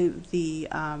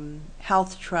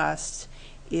Health Trust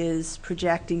is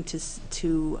projecting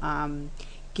to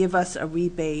give us a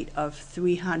rebate of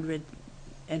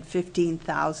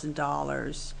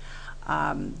 $315,000.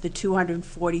 The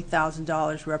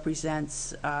 $240,000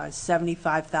 represents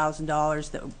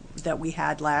 $75,000 that we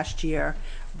had last year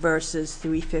versus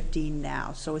 $315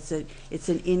 now. So it's an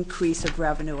increase of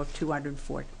revenue of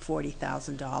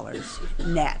 $240,000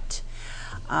 net.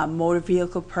 Motor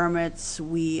vehicle permits,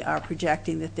 we are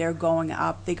projecting that they're going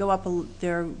up.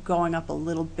 They're going up a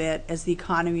little bit as the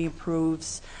economy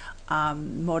improves.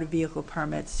 Motor vehicle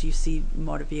permits, you see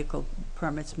motor vehicle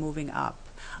permits moving up.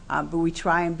 But we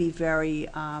try and be very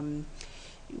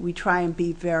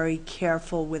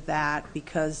careful with that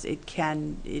because it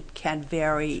can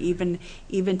vary even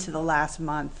to the last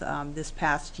month. This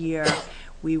past year,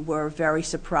 we were very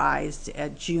surprised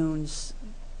at June's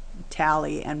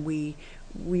tally, and we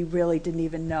really didn't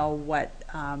even know what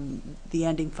the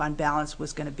ending fund balance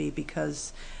was going to be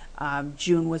because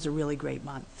June was a really great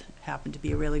month. It happened to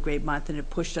be a really great month, and it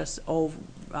pushed us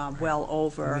well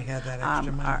over. We had that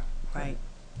extra month. Right.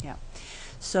 Yeah.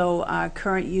 So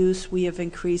current use, we have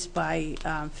increased by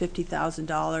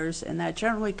 $50,000, and that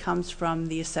generally comes from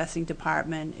the assessing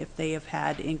department if they have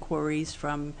had inquiries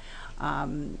from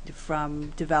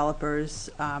developers.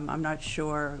 I'm not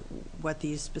sure what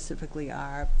these specifically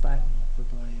are, but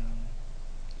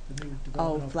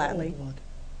Flatley.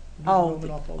 Old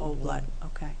Blood.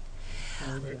 Okay.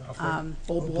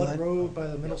 Old Blood Road by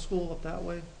the middle school up that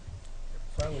way.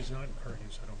 Flatley's not in current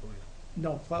use, I don't believe.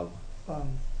 No,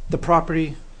 the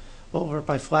property over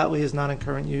by Flatley is not in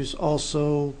current use.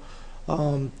 Also,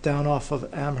 down off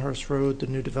of Amherst Road, the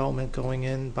new development going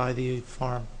in by the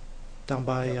farm, down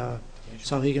by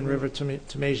Sauhegan River,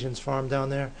 Tomasian's farm down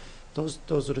there. Those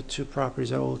are the two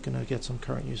properties that we're looking to get some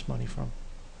current use money from.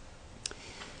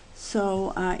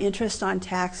 So interest on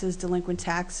taxes, delinquent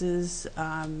taxes,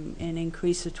 an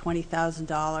increase of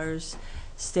 $20,000.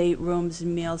 State rooms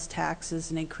and meals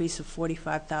taxes, an increase of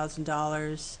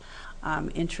 $45,000.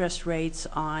 Interest rates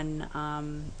on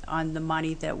the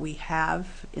money that we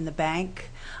have in the bank,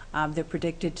 they're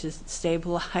predicted to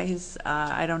stabilize.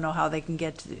 I don't know how they can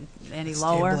get any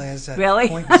lower. Stabilize at Really?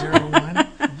 0.01.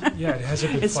 Yeah, it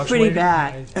hasn't been It's fluctuating. pretty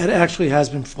bad. It actually has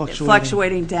been fluctuating.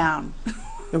 Fluctuating down.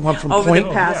 It went from Over the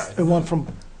past- It went from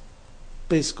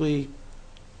basically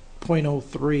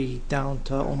 0.03 down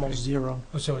to almost zero.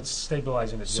 Oh, so it's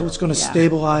stabilizing at So zero. it's going to Yeah.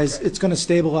 stabilize. Okay. It's going to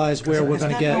stabilize where we're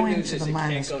going to It's not going get. to the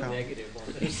minus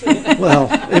column. Well,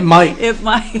 it might. It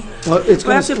might. Well, it's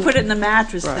We'll going have to put it in the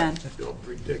mattress Right. then.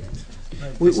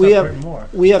 Right, We it's we not have very more.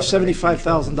 we have It's not very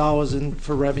 $75,000 in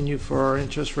for revenue for our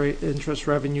interest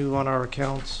revenue on our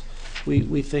accounts.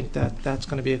 We think that that's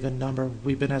going to be a good number.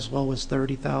 We've been as low as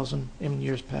 30,000 in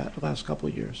years past, last couple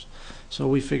of years. So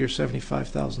we figure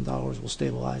 $75,000 will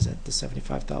stabilize at the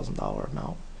 $75,000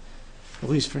 amount, at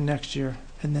least for next year,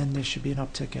 and then there should be an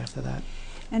uptick after that.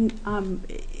 And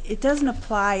it doesn't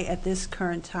apply at this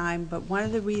current time, but one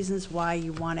of the reasons why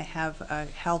you want to have a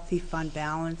healthy fund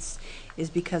balance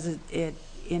is because it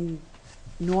in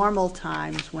normal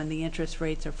times when the interest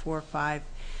rates are 4, 5,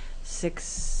 6,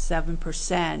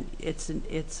 7%,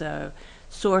 it's a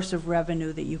source of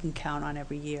revenue that you can count on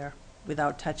every year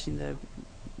without touching the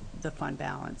fund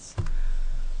balance.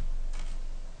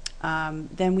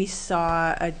 Then we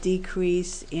saw a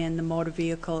decrease in the motor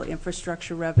vehicle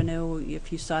infrastructure revenue.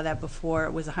 If you saw that before,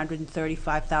 it was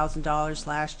 $135,000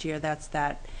 last year. That's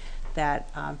that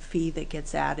fee that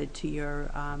gets added to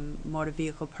your motor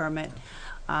vehicle permit.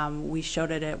 We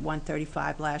showed it at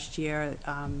 $135 last year.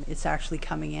 It's actually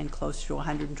coming in close to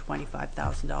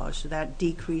 $125,000. So that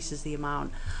decreases the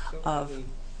amount of,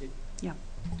 yeah.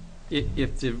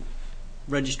 If the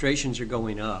registrations are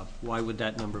going up, why would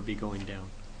that number be going down?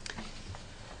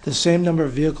 The same number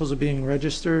of vehicles are being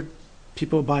registered.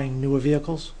 People are buying newer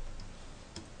vehicles.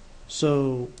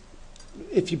 So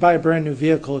if you buy a brand new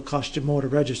vehicle, it costs you more to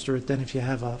register it than if you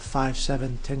have a 5,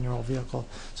 7, 10-year-old vehicle.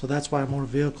 So that's why more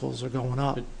vehicles are going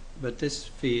up. But this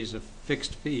fee is a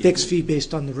fixed fee. Fixed fee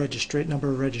based on the number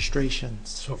of registrations.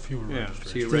 So fewer Yeah, so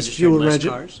registrations. you're There's registering fewer less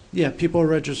cars? Yeah, people are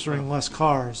registering less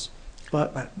cars,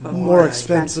 but But more more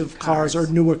expensive expensive cars cars.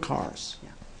 are newer cars.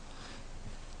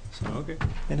 Okay.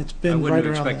 And it's I been wouldn't right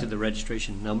have around expected that. the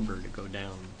registration number to go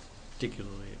down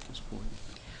particularly at this point.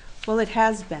 Well, it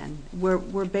has been.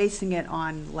 We're basing it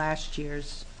on last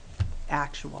year's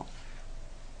actual.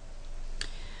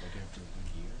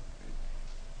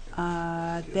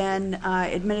 Then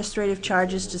administrative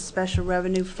charges to special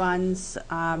revenue funds.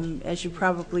 As you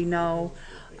probably know,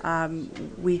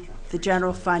 the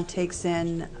general fund takes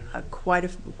in quite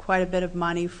a bit of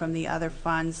money from the other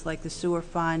funds, like the sewer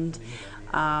fund,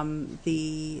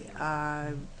 the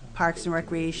Parks and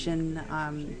Recreation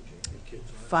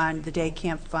fund, the day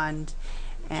camp fund,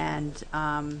 and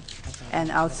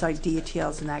outside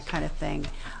details and that kind of thing.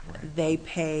 They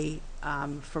pay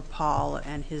for Paul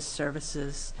and his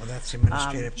services. Well, that's the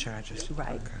administrative charges.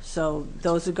 Right. Okay. So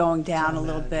those are going down a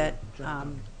little bit.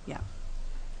 Yeah.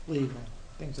 Legal,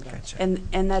 things of that. Gotcha.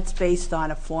 And that's based on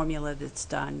a formula that's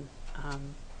done.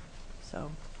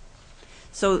 So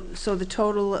the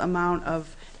total amount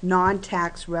of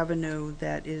non-tax revenue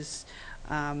that is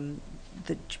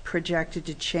projected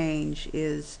to change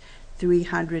is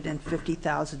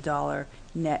 $350,000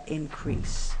 net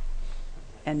increase.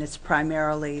 And it's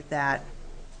primarily that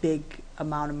big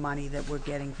amount of money that we're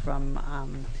getting from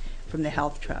the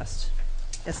health trust.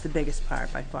 That's the biggest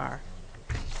part by far.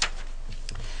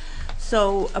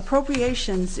 So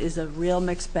appropriations is a real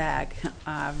mixed bag.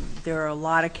 There are a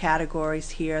lot of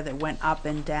categories here that went up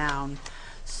and down.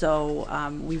 So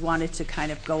we wanted to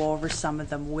kind of go over some of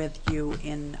them with you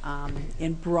in a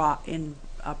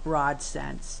broad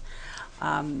sense.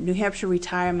 New Hampshire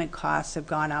retirement costs have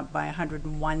gone up by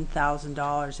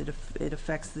 $101,000. It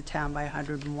affects the town by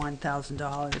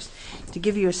 $101,000. To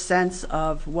give you a sense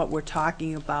of what we're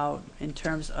talking about in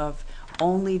terms of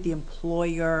only the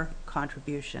employer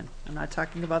contribution. I'm not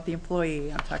talking about the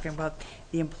employee, I'm talking about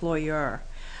the employer.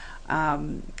 A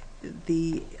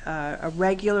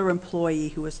regular employee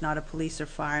who is not a police or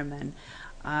fireman,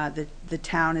 the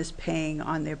town is paying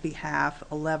on their behalf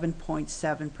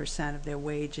 11.7% of their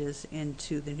wages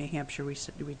into the New Hampshire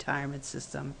retirement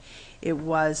system. It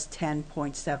was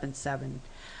 10.77.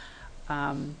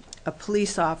 A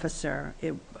police officer,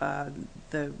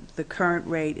 the current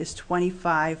rate is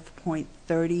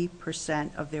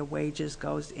 25.30% of their wages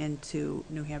goes into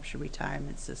New Hampshire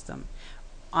retirement system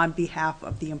on behalf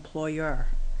of the employer.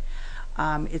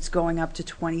 It's going up to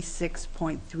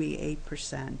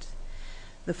 26.38%.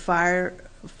 The fire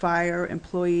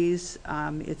employees,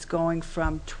 it's going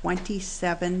from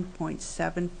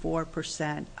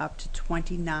 27.74% up to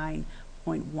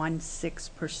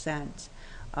 29.16%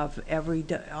 of every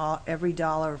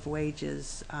dollar of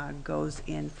wages goes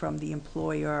in from the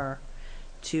employer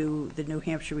to the New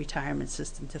Hampshire retirement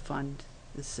system to fund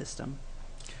the system.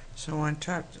 So on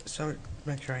top, so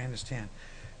make sure I understand.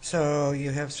 So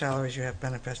you have salaries, you have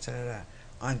benefits, da, da, da.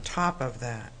 On top of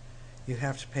that, you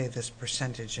have to pay this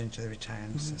percentage into the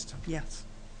retirement system. Yes.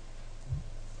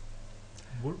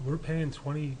 We're paying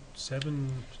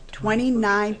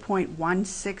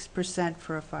 29.16%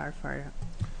 for a firefighter.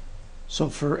 So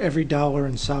for every dollar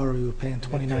in salary, we're paying they pay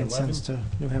 29 cents 11?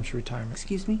 to New Hampshire retirement.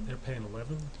 Excuse me? They're paying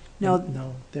 11? No.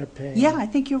 No, they're paying. Yeah, I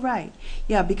think you're right.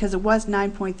 Yeah, because it was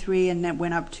 9.3 and then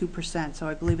went up 2%, so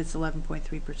I believe it's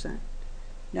 11.3%.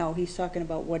 No, he's talking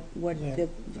about what Yeah, the I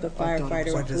thought it firefighter was-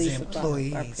 and What does police the are paying.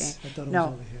 employees? I thought it was No.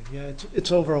 over here. Yeah,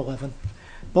 it's over 11.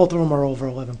 Both of them are over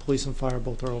 11. Police and fire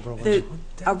both are over 11.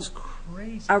 That's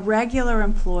crazy. A regular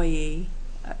employee,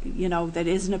 that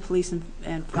isn't a police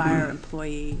and fire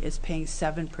employee is paying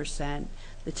 7%.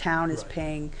 The town is Right.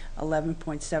 paying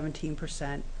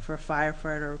 11.17% for a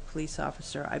firefighter or police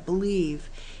officer. I believe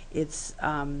it's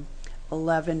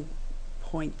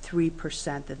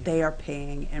 11.3% that they are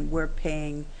paying, and we're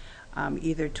paying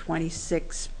either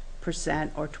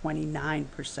 26% or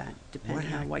 29%,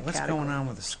 depending on what What's category. going on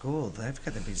with the school? They've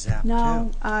got to be zapped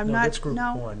No, too. I'm No, not, that's group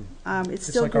no. one. It's It's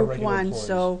still like our group regular one, employees.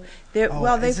 so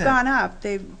Oh, they've is it? gone up.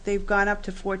 They've gone up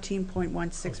to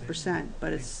 14.16%,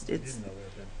 but it's,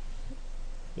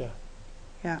 Yeah,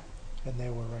 yeah, and they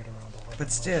were right around 11. But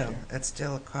last still, year. it's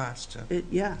still a cost to.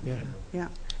 yeah. Yeah.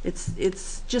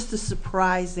 It's just a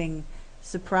surprisingly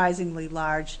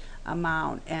large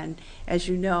amount. And as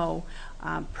you know,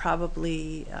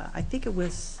 probably, I think it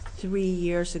was 3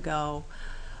 years ago,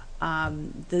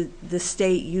 the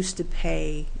state used to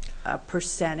pay a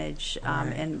percentage,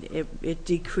 Right. and it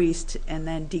decreased and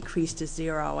then decreased to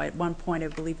zero. At one point, I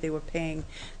believe they were paying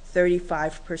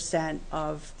 35%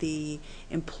 of the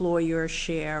employer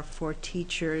share for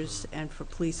teachers and for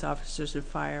police officers and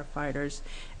firefighters,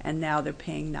 and now they're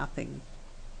paying nothing.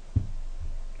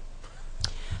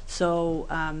 So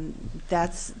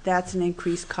that's an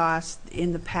increased cost.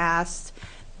 In the past,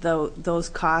 those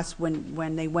costs,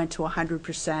 when they went to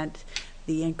 100%,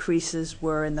 the increases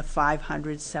were in the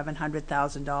 $500,000,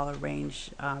 $700,000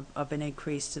 range of an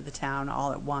increase to the town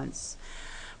all at once.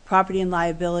 Property and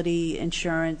liability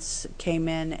insurance came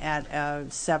in at a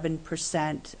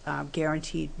 7%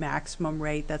 guaranteed maximum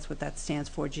rate. That's what that stands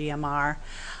for, GMR,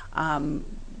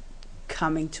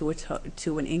 coming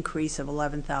to an increase of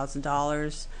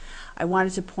 $11,000. I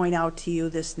wanted to point out to you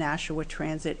this Nashua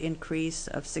Transit increase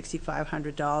of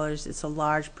 $6,500. It's a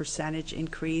large percentage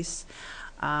increase.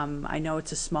 I know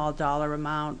it's a small dollar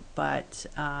amount, but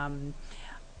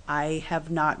I have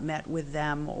not met with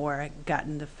them or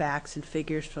gotten the facts and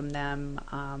figures from them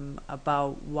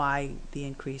about why the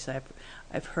increase.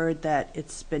 I've heard that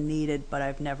it's been needed, but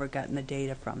I've never gotten the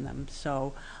data from them.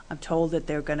 So I'm told that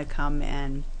they're going to come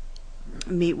and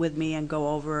meet with me and go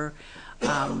over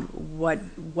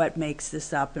what makes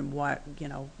this up and what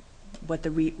the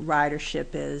ridership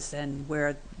is and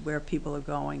where people are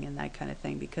going and that kind of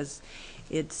thing, because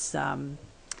it's a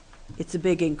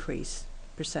big increase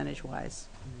percentage-wise.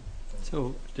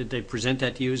 So did they present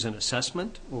that to you as an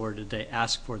assessment, or did they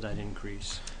ask for that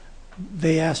increase?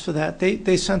 They asked for that.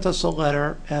 They sent us a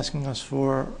letter asking us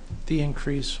for the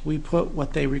increase. We put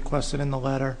what they requested in the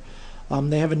letter.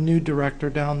 They have a new director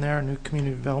down there, a new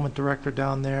community development director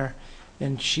down there,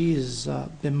 and she's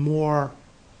been more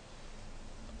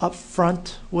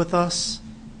upfront with us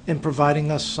in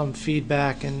providing us some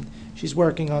feedback, and she's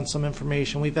working on some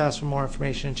information. We've asked for more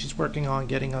information, and she's working on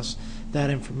getting us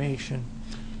that information.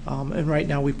 And right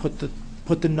now we put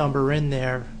the number in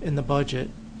there in the budget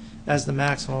as the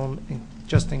maximum,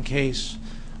 just in case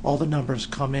all the numbers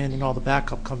come in and all the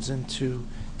backup comes in to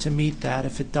meet that.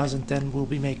 If it doesn't, then we'll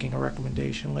be making a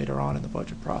recommendation later on in the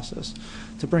budget process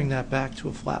to bring that back to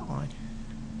a flat line.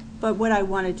 But what I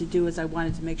wanted to do is I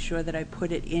wanted to make sure that I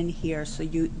put it in here so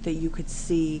that you could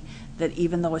see that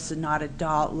even though it's not a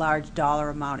large dollar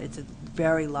amount, it's a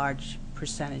very large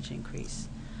percentage increase.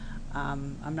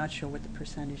 I'm not sure what the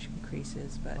percentage increase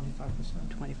is, but 25%.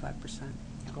 25%.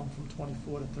 Going from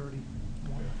 24 to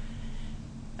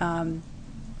 30.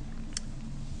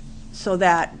 So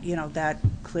that, that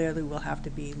clearly will have to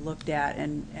be looked at,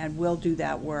 and we'll do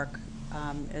that work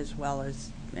as well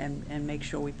as, and make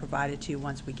sure we provide it to you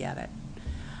once we get it.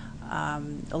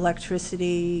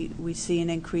 Electricity, we see an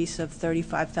increase of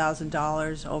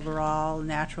 $35,000 overall.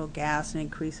 Natural gas, an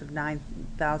increase of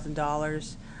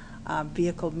 $9,000.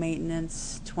 Vehicle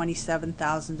maintenance,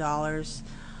 $27,000.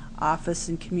 Office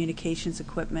and communications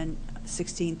equipment,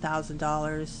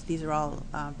 $16,000. These are all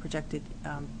projected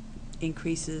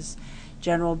increases.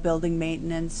 General building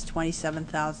maintenance,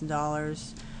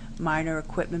 $27,000. Minor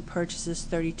equipment purchases,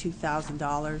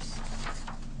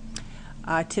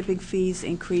 $32,000. Tipping fees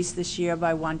increased this year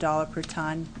by $1 per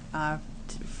ton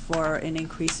for an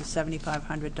increase of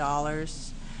 $7,500.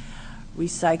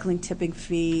 Recycling tipping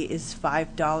fee is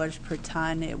 $5 per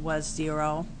ton. It was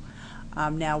 $0.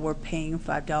 Now we're paying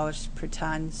 $5 per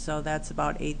ton, so that's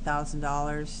about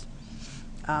 $8,000.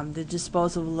 The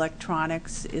disposal of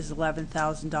electronics is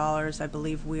 $11,000. I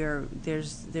believe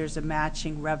there's a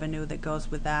matching revenue that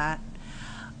goes with that.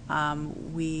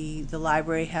 The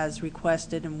library has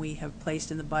requested, and we have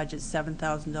placed in the budget,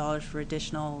 $7,000 for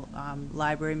additional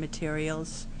library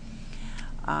materials.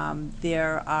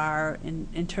 There are,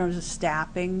 in terms of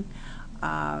staffing,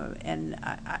 and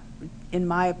in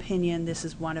my opinion, this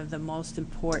is one of the most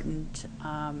important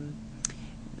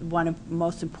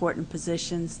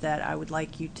positions that I would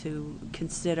like you to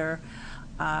consider.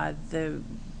 As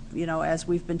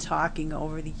we've been talking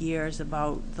over the years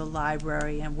about the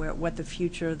library and what the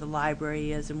future of the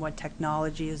library is and what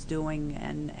technology is doing,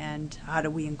 and how do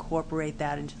we incorporate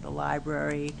that into the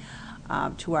library,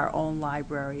 to our own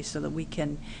library, so that we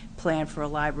can plan for a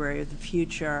library of the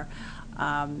future.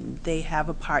 They have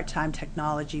a part-time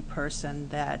technology person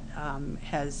that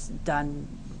has done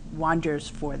wonders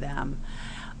for them,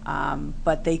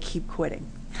 but they keep quitting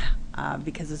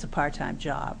because it's a part-time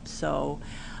job. So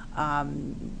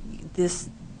this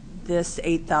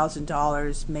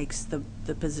 $8,000 makes the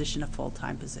position a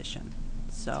full-time position.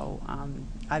 So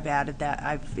I've added that,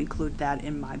 I've included that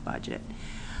in my budget.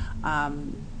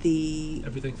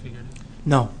 Everything figured in?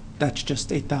 No, that's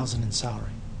just $8,000 in salary.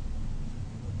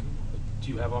 Do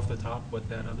you have off the top what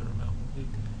that other amount would be?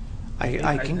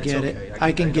 I can It's get okay. it.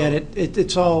 I can get it.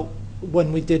 It's all,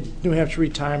 when we did New Hampshire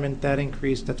retirement, that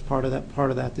increase, that's part of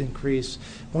that increase.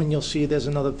 When you'll see, there's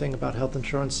another thing about health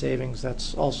insurance savings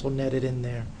that's also netted in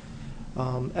there.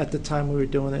 At the time we were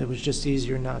doing it, it was just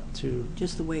easier not to.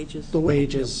 Just the wages. The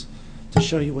wages, to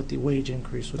show you what the wage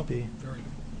increase would be. Very good.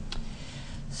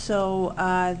 So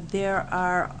there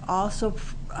are also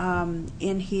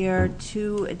in here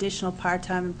 2 additional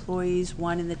part-time employees,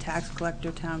 one in the tax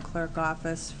collector town clerk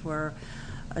office for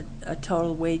a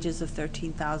total wages of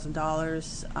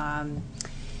 $13,000.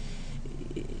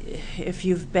 If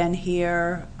you've been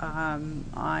here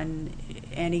on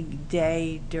any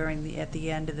day at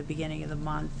the end of the beginning of the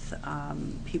month,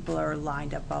 people are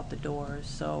lined up out the doors.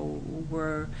 So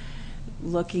we're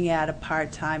looking at a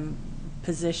part-time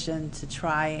position to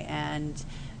try and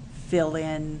fill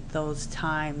in those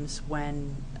times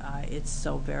when it's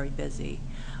so very busy,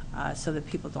 so that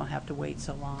people don't have to wait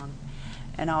so long.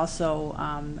 And also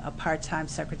a part-time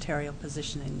secretarial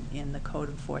position in the code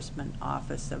enforcement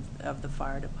office of the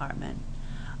fire department.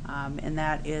 And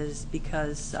that is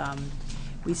because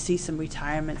we see some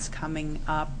retirements coming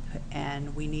up,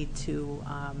 and we need to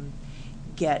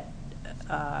get,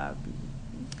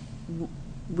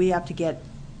 we have to get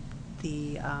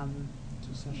the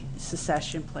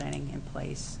succession planning in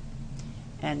place.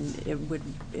 And it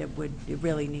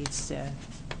really needs to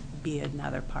be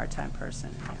another part-time person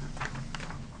in there.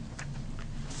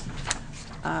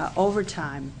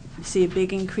 Overtime, you see a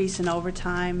big increase in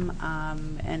overtime,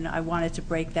 and I wanted to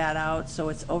break that out. So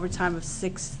it's overtime of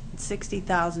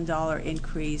 $60,000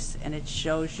 increase, and it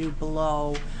shows you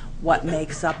below what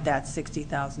makes up that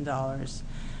 $60,000.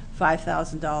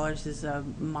 $5,000 is a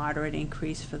moderate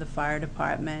increase for the fire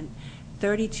department,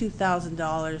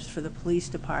 $32,000 for the police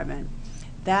department.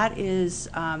 That is,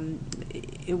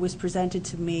 it was presented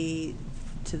to me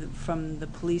from the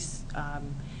police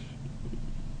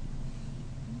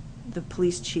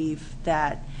chief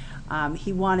that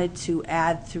he wanted to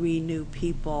add 3 new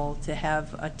people to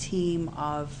have a team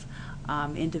of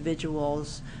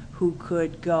individuals who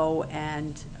could go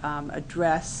and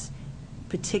address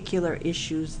particular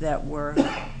issues that were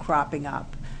cropping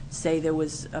up. Say there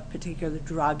was a particular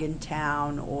drug in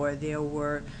town, or there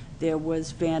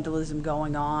was vandalism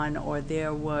going on, or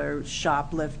there were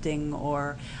shoplifting,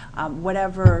 or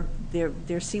whatever.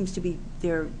 There seems to be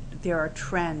there are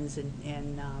trends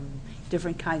in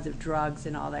different kinds of drugs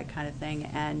and all that kind of thing,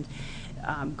 and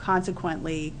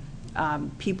consequently,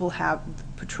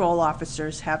 patrol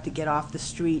officers have to get off the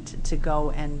street to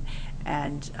go and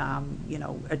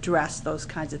address those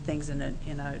kinds of things in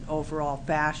an overall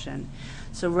fashion.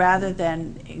 So rather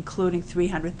than including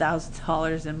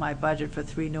 $300,000 in my budget for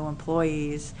 3 new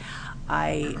employees,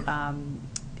 I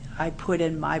put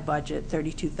in my budget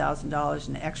 $32,000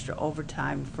 in extra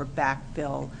overtime for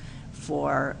backfill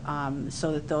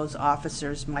so that those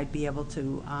officers might be able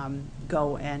to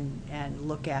go and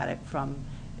look at it from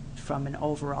an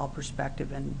overall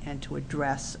perspective and to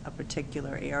address a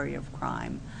particular area of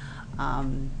crime. Are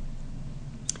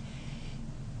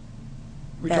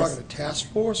we talking a task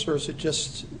force, or is it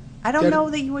just? I don't know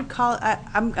that you would call it.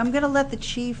 I'm going to let the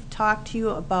chief talk to you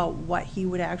about what he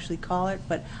would actually call it,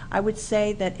 but I would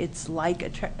say that it's like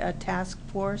a task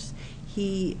force.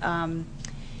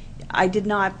 I did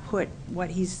not put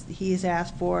what he has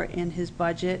asked for in his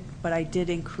budget, but I did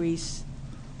increase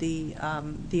the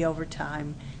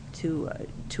overtime to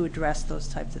address those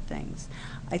types of things.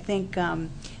 I think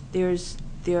there's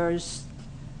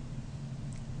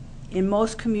in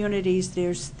most communities,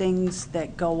 there's things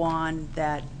that go on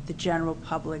that the general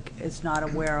public is not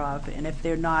aware of, and if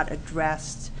they're not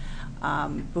addressed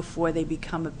before they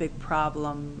become a big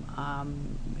problem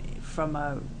from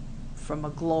a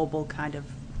global kind of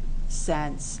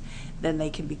sense, then they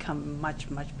can become a much,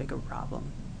 much bigger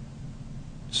problem.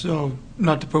 So,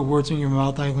 not to put words in your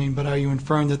mouth, Eileen, but are you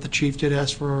inferring that the chief did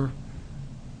ask for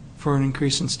an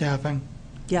increase in staffing?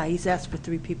 Yeah, he's asked for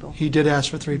 3 people. He did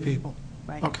ask for 3 people?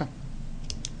 Right. Okay.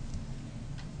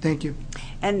 Thank you.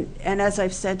 And as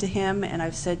I've said to him, and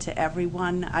I've said to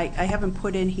everyone, I haven't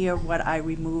put in here what I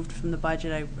removed from the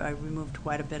budget. I removed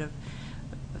quite a bit of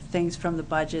things from the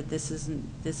budget. This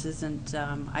isn't.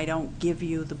 I don't give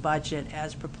you the budget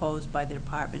as proposed by the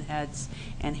department heads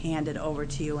and hand it over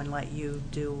to you and let you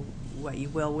do what you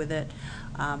will with it.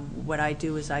 What I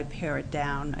do is I pare it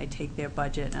down. I take their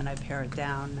budget and I pare it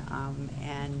down,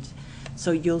 and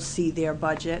so you'll see their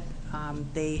budget.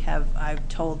 I've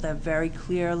told them very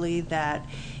clearly that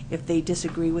if they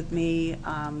disagree with me,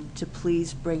 to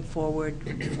please bring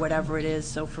forward whatever it is.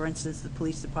 So, for instance, the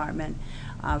police department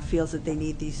feels that they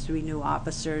need these 3 new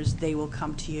officers. They will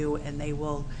come to you and they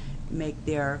will make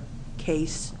their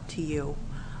case to you.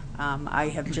 I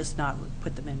have just not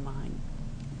put them in mind.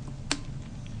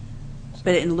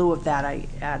 But in lieu of that, I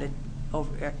added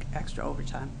extra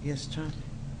overtime. Yes, John?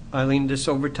 Eileen, this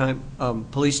overtime,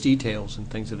 police details and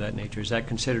things of that nature, is that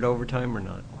considered overtime or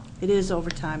not? It is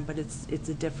overtime, but it's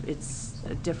a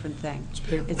different thing.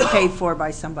 It's paid for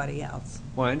by somebody else.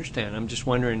 Well, I understand. I'm just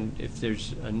wondering if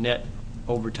there's a net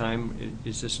overtime?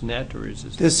 Is this net, or is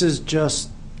this? This is just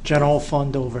general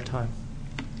fund overtime.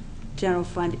 General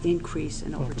fund increase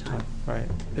in overtime. Right.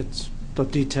 It's, the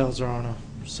details are on a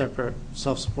separate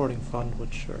self-supporting fund,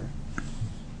 which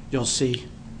you'll see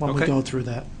when we Okay. go through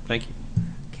that. Thank you.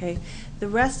 Okay. The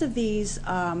rest of these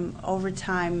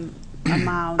overtime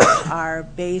amounts are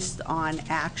based on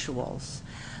actuals.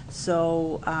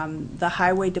 So the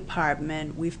highway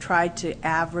department, we've tried to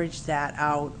average that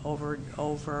out over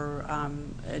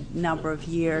a number of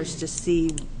years to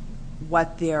see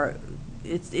what their,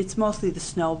 it's mostly the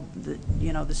snow,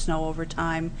 the snow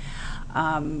overtime.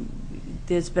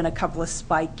 There's been a couple of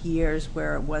spike years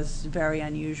where it was very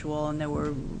unusual, and there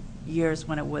were years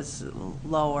when it was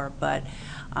lower, but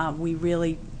we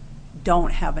really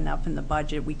don't have enough in the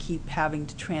budget. We keep having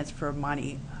to transfer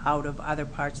money out of other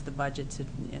parts of the budget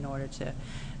in order to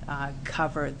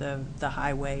cover the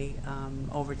highway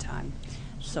overtime.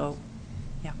 So,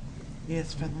 yeah.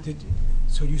 Yes, Finley?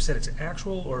 So you said it's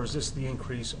actual, or is this the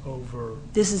increase over?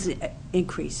 This is an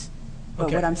increase. But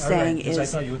Okay, what I'm all right, saying 'cause I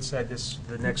is, thought you had said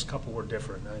the next couple were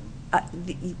different.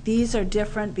 these are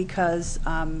different because,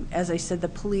 as I said, the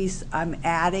police, I'm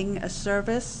adding a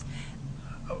service.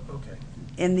 Oh, okay.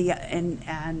 In the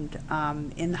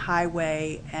in the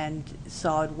highway and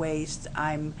solid waste,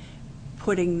 I'm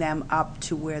putting them up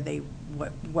to where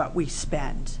what we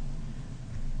spend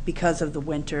because of the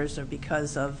winters or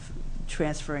because of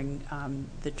transferring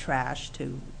the trash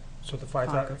to. So the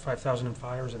Concord. 5,000 in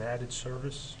fire is an added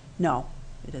service? No,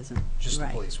 it isn't. Just the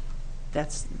Right. police?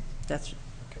 That's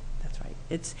Okay. right.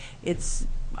 It's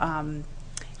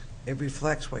It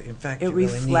reflects what, in fact, it you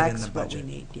really need in reflects the what we budget.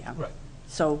 need. Yeah. Right.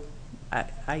 So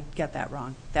I get that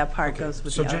wrong. That part Okay. goes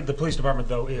with So the the police department,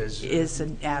 though, is? is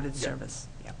an added Yeah. service.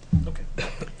 Yeah. Okay,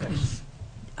 thanks.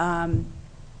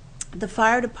 The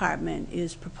fire department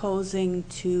is proposing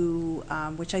to,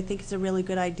 which I think is a really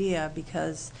good idea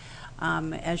because,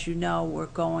 as you know, we're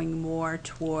going more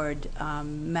toward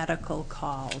medical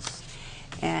calls.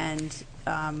 And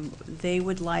they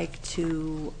would like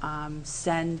to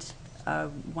send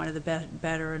one of the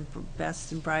better and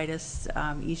best and brightest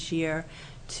each year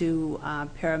to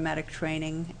paramedic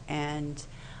training and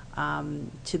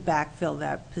to backfill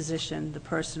that position. The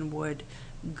person would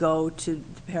go to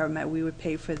the paramedic, we would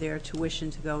pay for their tuition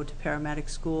to go to paramedic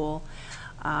school.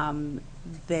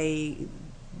 They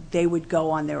would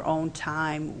go on their own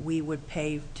time. We would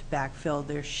pay to backfill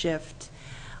their shift.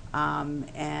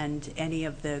 And any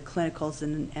of the clinicals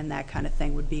and that kind of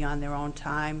thing would be on their own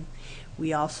time.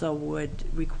 We also would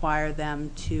require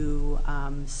them to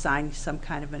sign some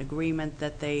kind of an agreement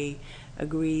that they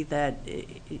agree that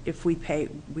if we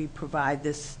provide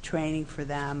this training for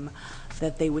them,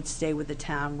 that they would stay with the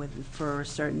town for a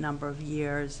certain number of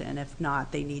years, and if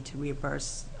not, they need to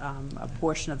reimburse a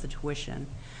portion of the tuition.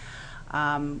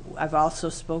 I've also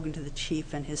spoken to the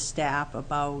chief and his staff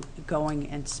about going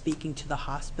and speaking to the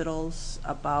hospitals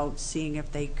about seeing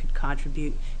if they could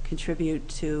contribute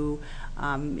to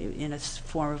in a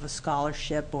form of a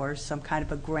scholarship or some kind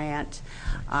of a grant,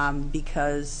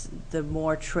 because the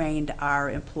more trained our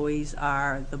employees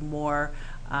are, the more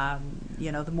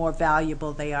the more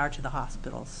valuable they are to the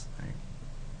hospitals.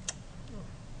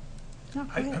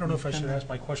 I don't know if I should ask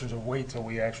my questions or wait till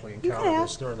we actually You can encounter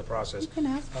this ask. during the process. You can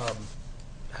ask.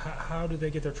 How do they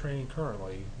get their training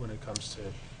currently when it comes to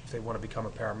if they want to become a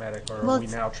paramedic, or Well, are we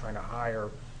it's- now trying to hire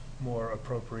more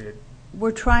appropriate,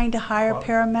 We're trying to hire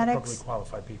appropriately paramedics,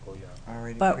 qualified people? Yeah.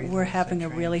 Already but pre- we're having a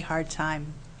trained. really hard time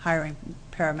hiring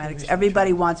paramedics. Previously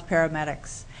Everybody wants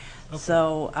paramedics. Okay.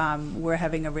 So we're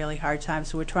having a really hard time,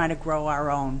 so we're trying to grow our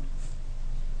own.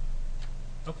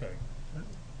 Okay.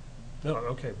 No.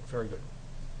 Okay. Very good.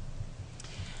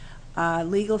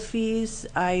 Legal fees,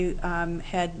 I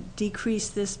had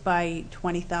decreased this by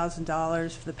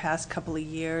 $20,000 for the past couple of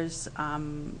years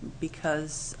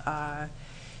because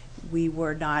we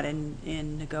were not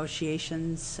in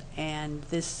negotiations. And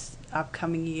this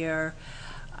upcoming year,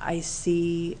 I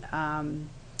see,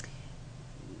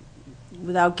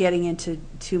 without getting into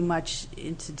too much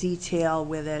into detail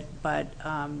with it, but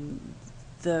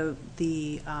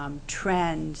the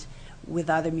trend with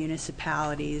other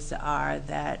municipalities are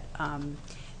that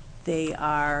they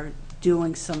are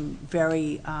doing some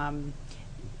very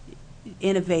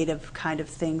innovative kind of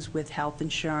things with health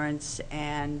insurance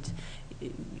and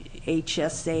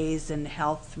HSAs and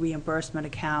health reimbursement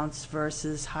accounts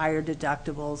versus higher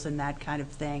deductibles and that kind of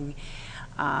thing.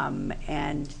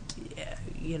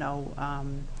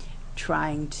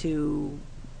 Trying to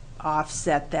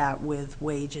offset that with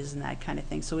wages and that kind of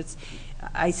thing. So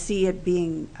I see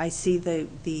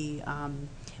the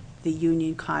the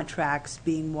union contracts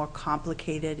being more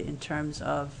complicated in terms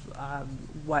of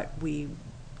what we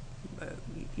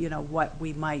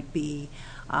might be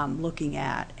looking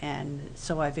at. And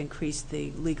so I've increased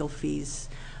the legal fees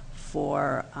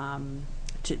by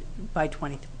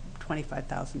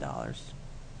 $25,000.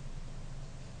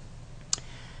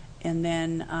 And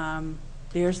then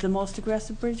there's the most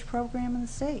aggressive bridge program in the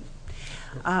state.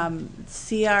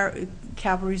 CR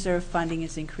capital reserve funding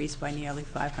is increased by nearly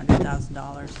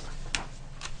 $500,000.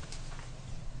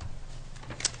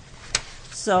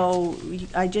 So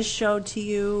I just showed to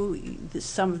you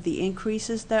some of the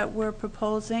increases that we're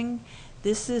proposing.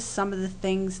 This is some of the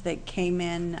things that came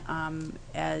in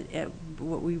at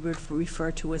what we would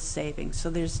refer to as savings. So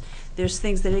there's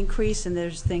things that increase and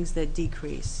there's things that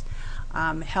decrease.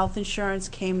 Health insurance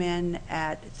came in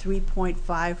at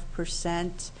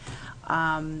 3.5%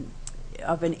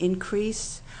 of an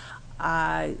increase.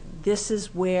 This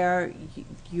is where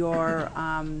your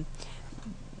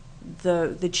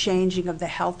the changing of the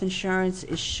health insurance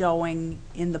is showing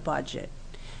in the budget.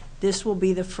 This will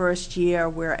be the first year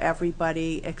where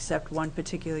everybody except one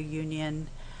particular union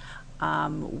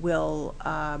will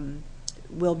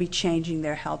be changing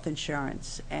their health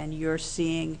insurance, and you're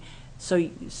seeing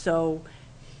so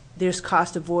there's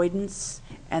cost avoidance,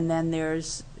 and then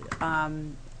there's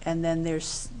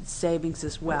savings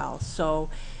as well.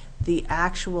 So the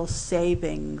actual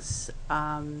savings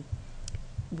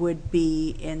would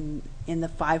be in the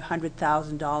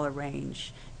 $500,000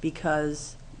 range,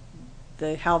 because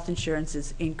the health insurance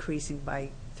is increasing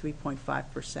by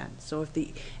 3.5%. So if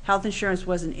the health insurance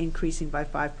wasn't increasing by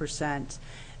 5%,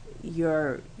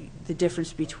 the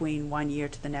difference between 1 year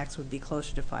to the next would be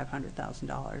closer to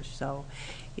 $500,000. So,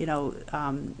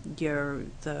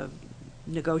 the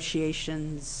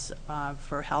negotiations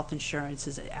for health insurance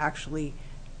is actually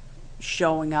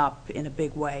showing up in a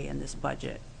big way in this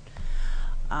budget.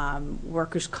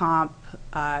 Workers' comp,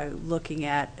 looking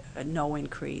at no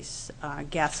increase.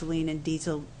 Gasoline and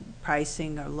diesel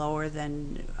pricing are lower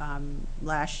than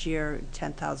last year,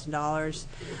 $10,000.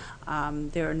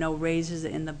 There are no raises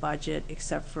in the budget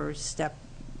except for step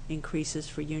increases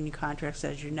for union contracts,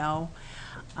 as you know.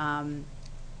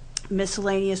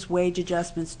 Miscellaneous wage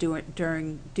adjustments due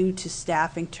to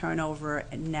staffing turnover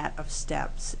and net of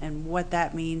steps. And what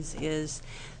that means is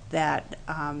that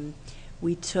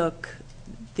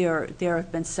there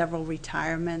have been several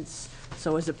retirements.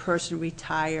 So as a person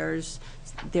retires,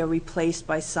 they're replaced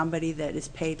by somebody that is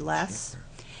paid less.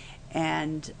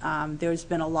 And there's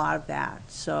been a lot of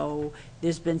that. So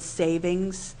there's been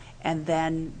savings, and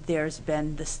then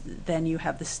then you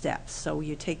have the steps. So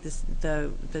you take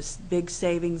the big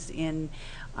savings in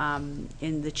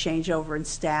the changeover in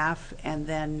staff, and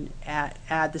then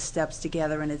add the steps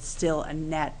together, and it's still a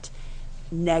net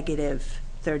negative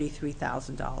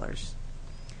 $33,000.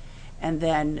 And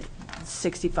then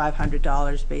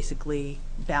 $6,500 basically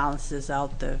balances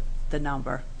out the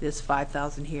number. There's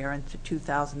 $5,000 here and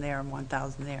 $2,000 there and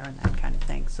 $1,000 there and that kind of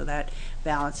thing. So that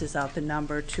balances out the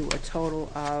number to a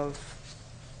total of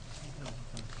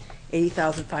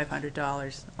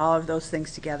 $80,500. All of those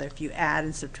things together, if you add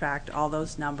and subtract all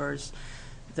those numbers,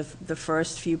 the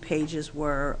first few pages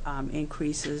were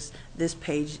increases. This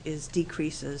page is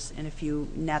decreases, and if you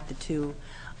net the two,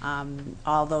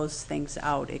 all those things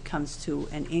out, it comes to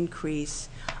an increase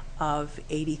of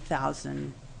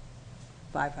 $80,500.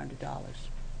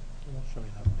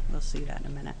 We'll see that in a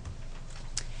minute.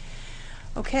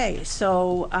 Okay,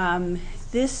 so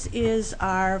this is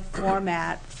our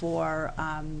format for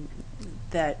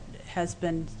that has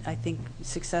been, I think,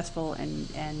 successful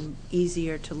and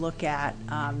easier to look at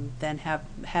than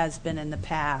has been in the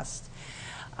past.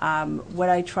 What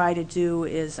I try to do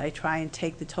is I try and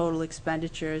take the total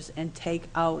expenditures and take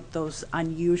out those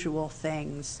unusual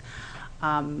things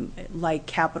like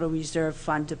capital reserve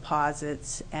fund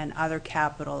deposits and other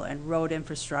capital and road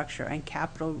infrastructure and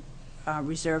capital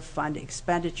reserve fund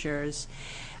expenditures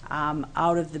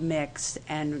out of the mix,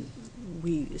 and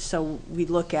we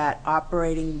look at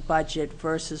operating budget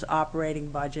versus operating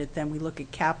budget, then we look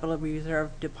at capital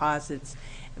reserve deposits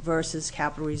versus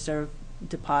capital reserve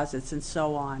deposits, and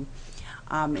so on.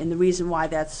 And the reason why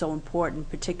that's so important,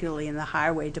 particularly in the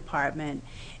highway department,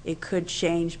 it could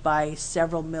change by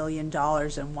several $1 million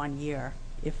in 1 year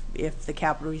if the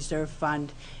capital reserve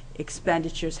fund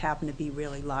expenditures happen to be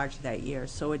really large that year.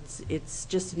 So it's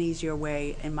just an easier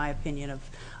way, in my opinion,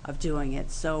 of doing it.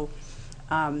 So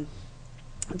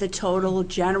the total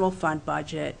general fund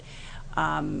budget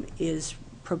is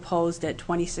proposed at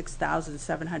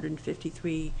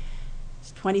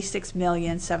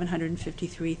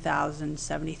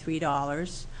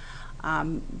 $26,753,073.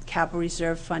 Capital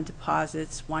Reserve Fund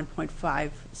deposits,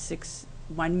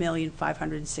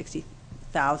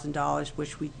 $1,560,000,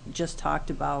 which we just talked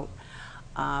about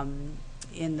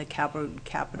in the capital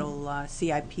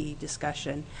CIP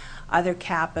discussion. Other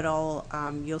capital,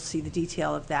 you'll see the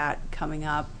detail of that coming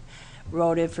up.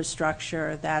 Road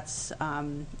infrastructure, that's,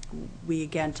 we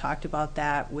again talked about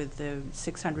that with the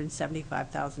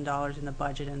 $675,000 in the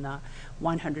budget and the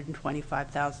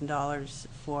 $125,000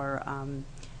 for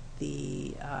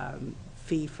the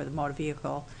fee for the motor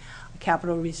vehicle.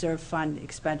 Capital Reserve Fund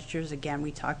expenditures, again,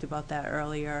 we talked about that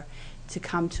earlier, to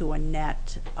come to a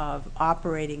net of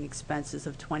operating expenses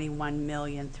of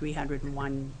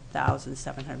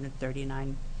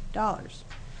 $21,301,739.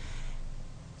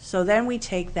 So then we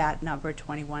take that number,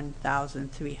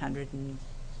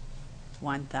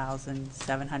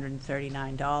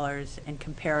 $21,301,739, and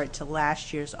compare it to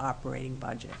last year's operating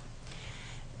budget.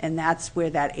 And that's where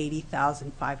that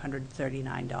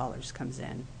 $80,539 comes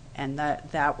in. And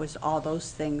that was all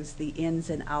those things, the ins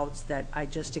and outs that I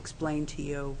just explained to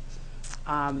you,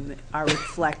 are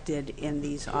reflected in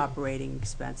these operating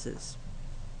expenses.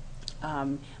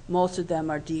 Most of them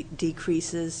are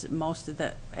decreases. Most of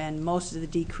the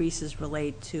decreases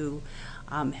relate to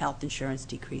health insurance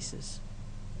decreases.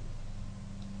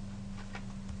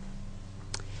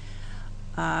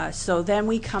 So then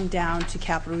we come down to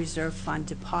Capital Reserve Fund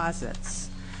deposits.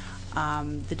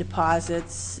 The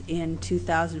deposits in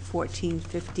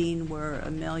 2014-15 were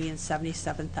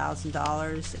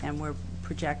 $1,077,000, and we're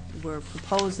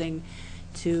proposing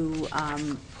to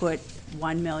put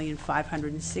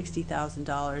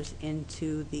 $1,560,000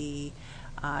 into the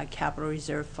capital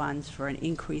reserve funds for an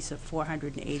increase of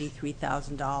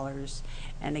 $483,000.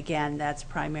 And again, that's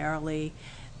primarily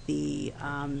the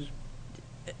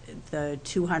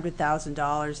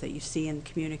 $200,000 that you see in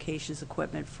communications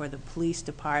equipment for the police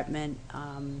department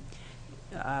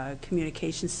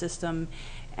communication system,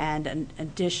 and an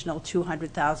additional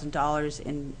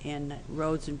 $200,000 in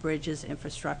roads and bridges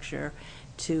infrastructure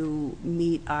to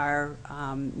meet our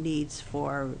needs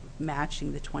for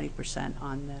matching the 20%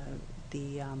 on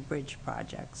the bridge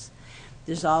projects.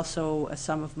 There's also a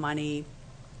sum of money.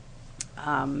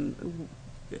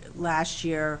 Last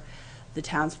year, the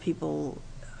townspeople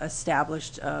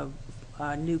established a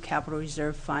new capital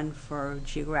reserve fund for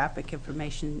geographic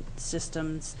information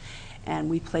systems,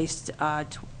 and we placed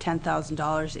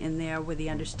 $10,000 in there with the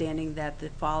understanding that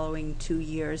the following 2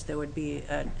 years there would be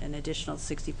an additional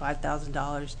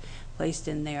 $65,000 placed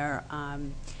in there.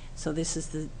 So this is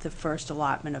the first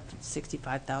allotment of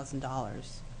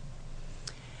 $65,000.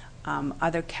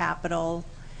 Other capital,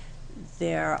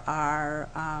 there are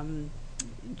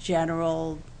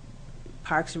general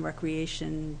Parks and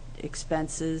Recreation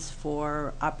expenses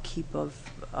for upkeep of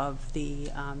the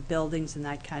buildings and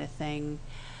that kind of thing.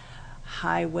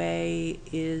 Highway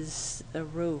is a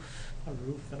roof. A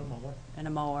roof and a mower. And a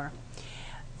mower.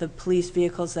 The police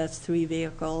vehicles, that's 3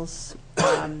 vehicles.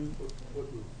 The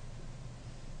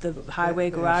highway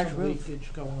garage roof.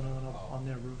 Leakage going on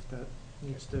their roof that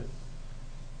needs to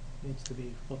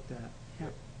be looked at,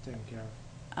 Yep. taken care of.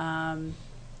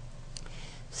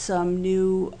 Some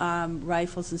new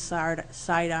rifles and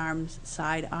sidearms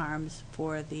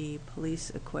for the police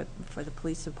equipment, for the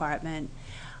police department.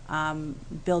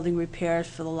 Building repairs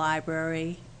for the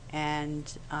library,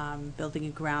 and building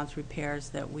and grounds repairs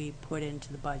that we put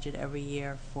into the budget every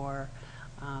year for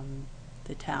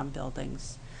the town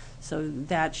buildings. So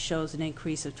that shows an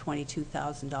increase of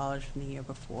 $22,000 from the year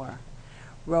before.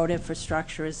 Road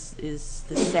infrastructure is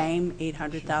the same,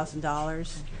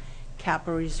 $800,000.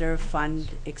 Capital Reserve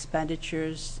Fund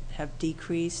expenditures have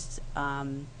decreased,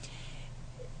 and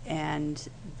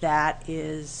that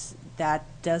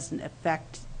doesn't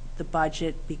affect the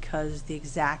budget because the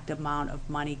exact amount of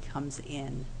money comes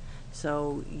in.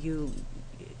 So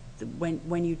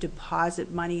when you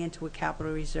deposit money into a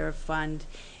capital reserve fund,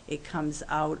 it comes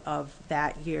out of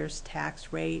that year's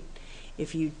tax rate.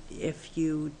 If you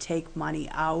take money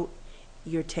out,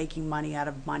 you're taking money out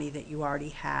of money that you already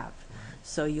have.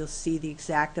 So you'll see the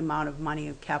exact amount of money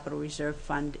of capital reserve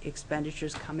fund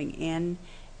expenditures coming in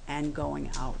and going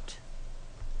out.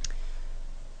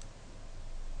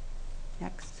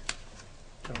 Next.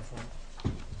 General fund.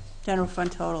 General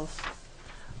fund totals.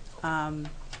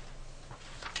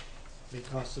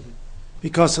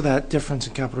 Because of that difference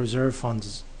in capital reserve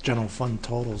funds, general fund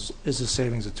totals is a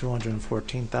savings of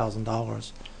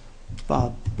 $214,000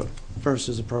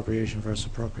 versus appropriation versus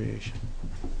appropriation.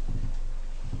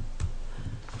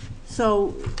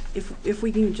 So if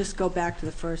we can just go back to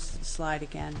the first slide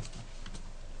again.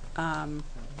 No.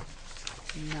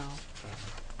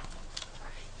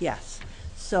 Yes.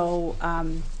 So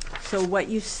So what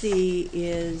you see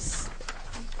is,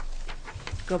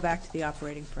 go back to the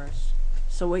operating first.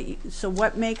 So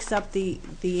what makes up the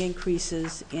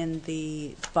increases in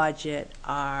the budget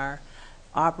are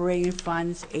operating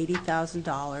funds,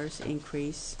 $80,000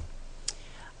 increase.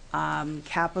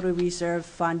 Capital reserve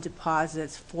fund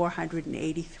deposits,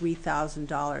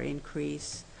 $483,000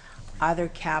 increase. Other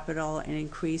capital, an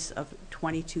increase of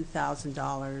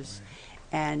 $22,000,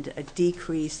 and a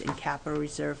decrease in capital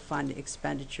reserve fund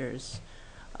expenditures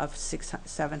of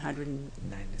 $790.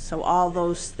 So all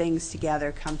those things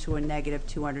together come to a negative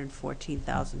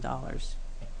 $214,000.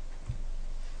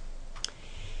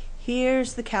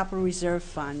 Here's the capital reserve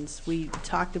funds. We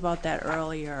talked about that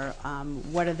earlier.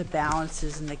 What are the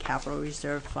balances in the capital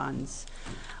reserve funds?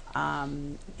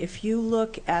 If you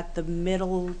look at the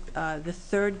middle, the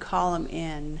third column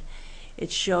in, it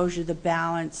shows you the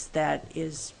balance that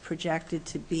is projected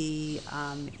to be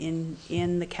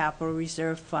in the capital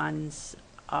reserve funds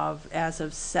as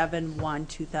of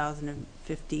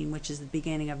 7/1/2015, which is the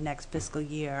beginning of next fiscal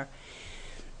year.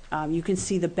 You can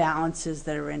see the balances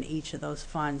that are in each of those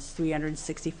funds,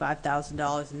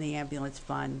 $365,000 in the ambulance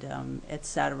fund, et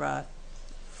cetera.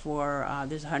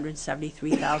 There's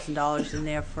 $173,000 in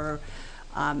there for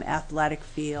athletic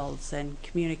fields and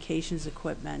communications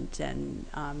equipment, and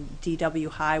DW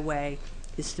Highway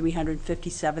is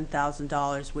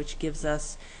 $357,000, which gives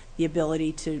us the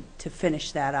ability to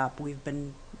finish that up. We've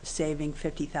been saving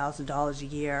 $50,000 a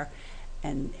year,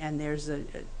 and there's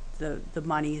the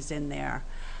money is in there.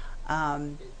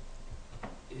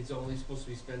 It's only supposed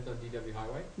to be spent on DW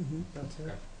Highway? Mm-hmm. That's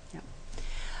it. Okay.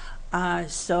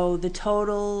 So the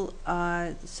total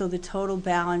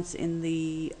balance in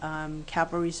the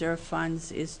capital reserve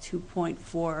funds is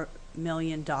 $2.4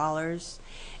 million,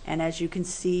 and as you can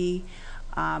see,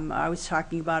 I was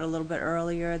talking about a little bit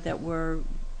earlier that we're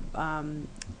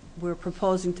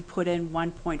proposing to put in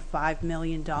 $1.5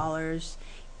 million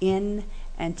in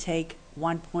and take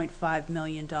 $1.5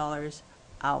 million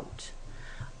out.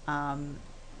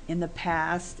 In the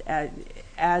past,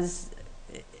 as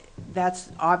that's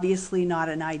obviously not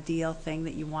an ideal thing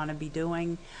that you want to be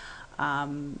doing,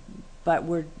 but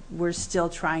we're still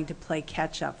trying to play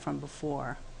catch up from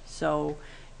before. So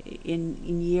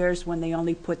in years when they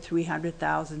only put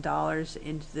 $300,000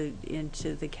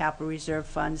 into the capital reserve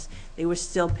funds, they were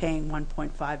still paying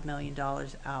 $1.5 million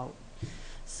out.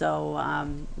 So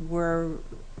we're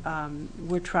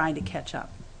trying to catch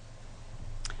up.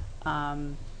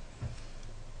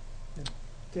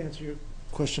 To answer your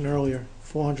question earlier,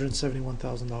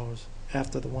 $471,000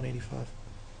 after the 185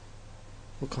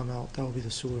 will come out. That will be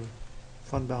the sewer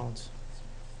fund balance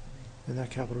in that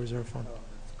capital reserve fund.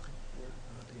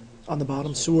 On the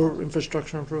bottom, sewer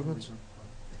infrastructure improvements.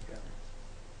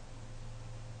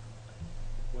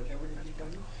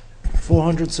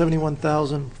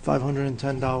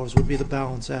 $471,510 would be the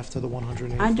balance after the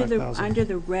 $185,000. Under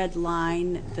the red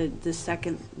line, the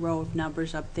second row of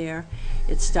numbers up there,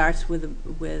 it starts with a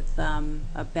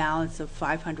balance of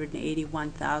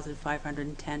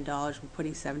 $581,510. We're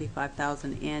putting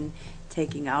 $75,000 in,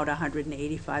 taking out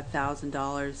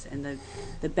 $185,000, and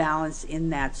the balance in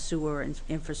that sewer and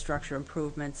infrastructure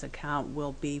improvements account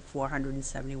will be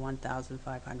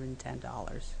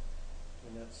 $471,510.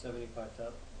 And that's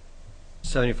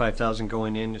 $75,000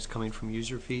 going in is coming from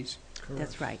user fees?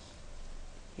 That's right.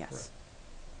 Yes.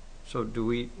 So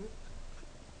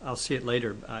I'll see it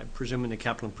later. I presume in the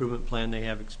capital improvement plan, they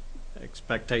have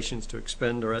expectations to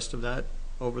expend the rest of that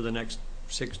over the next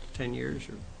 6 to 10 years?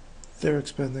 Or? They're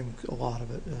expending a lot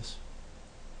of it, yes.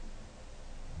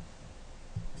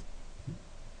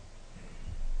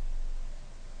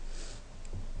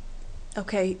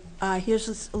 Okay,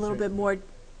 here's a little bit more.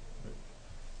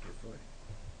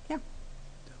 Yeah.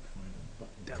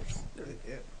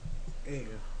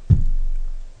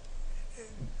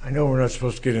 I know we're not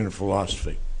supposed to get into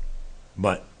philosophy,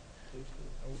 but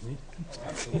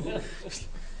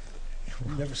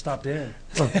Never stopped in.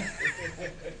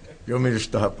 you want me to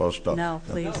stop? I'll stop. No,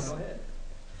 please. Go ahead.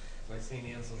 My St.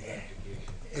 Anselm's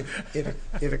education.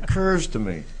 It occurs to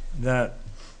me that,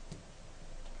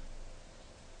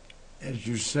 as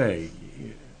you say,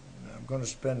 I'm going to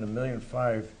spend $1.5 million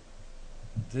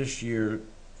this year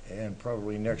and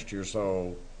probably next year,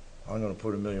 so I'm going to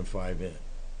put $1.5 million in.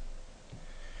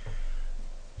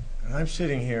 And I'm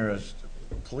sitting here as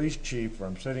police chief, or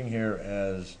I'm sitting here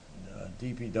as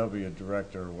DPW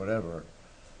director or whatever,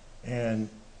 and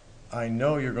I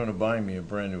know you're going to buy me a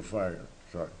brand new fire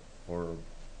truck or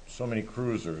so many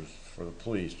cruisers for the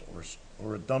police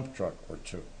or a dump truck or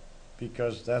two,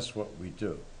 because that's what we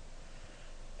do.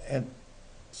 And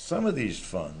some of these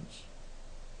funds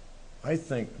I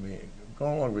think,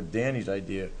 going along with Danny's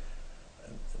idea,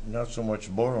 not so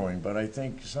much borrowing, but I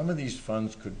think some of these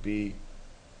funds could be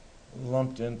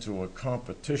lumped into a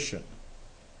competition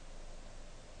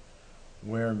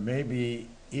where maybe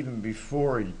even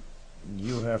before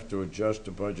you have to adjust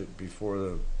the budget, before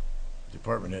the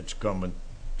department heads come and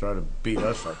try to beat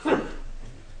us up for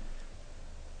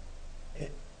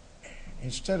it.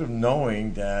 Instead of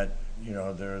knowing that,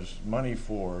 there's money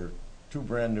for 2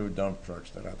 brand-new dump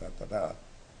trucks,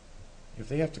 if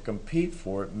they have to compete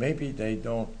for it, maybe they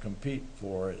don't compete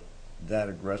for it that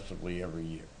aggressively every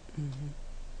year. Mm-hmm.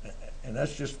 And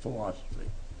that's just philosophy.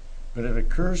 But it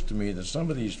occurs to me that some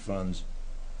of these funds,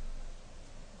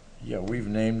 we've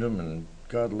named them, and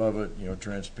God love it,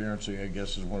 transparency, I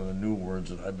guess, is one of the new words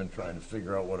that I've been trying to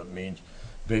figure out what it means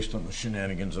based on the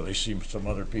shenanigans that I see some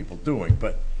other people doing.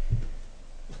 But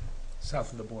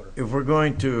South of the border. if we're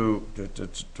going to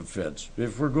feds,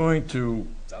 if we're going to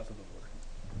South of the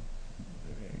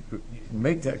border.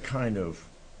 make that kind of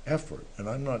effort, and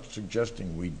I'm not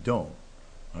suggesting we don't,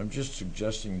 I'm just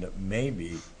suggesting that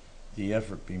maybe the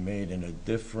effort be made in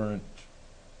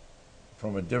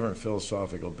from a different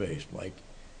philosophical base, like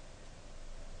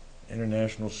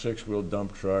international 6-wheel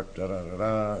dump truck,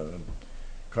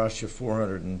 costs you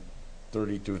 $432,000. I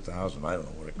don't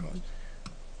know what it costs,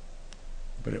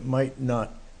 but it might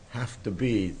not have to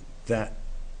be that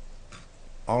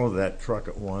all of that truck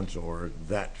at once, or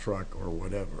that truck, or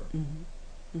whatever.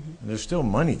 Mm-hmm. Mm-hmm. And there's still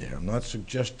money there. I'm not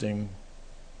suggesting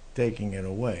taking it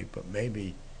away, but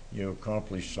maybe you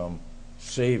accomplish some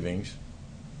savings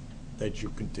that you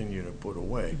continue to put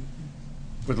away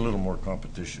with a little more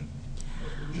competition.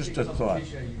 Just a thought.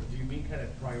 Do you mean kind of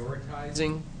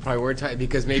prioritizing? Prioritize,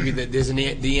 because maybe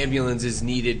the ambulance is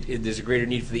needed, there's a greater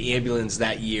need for the ambulance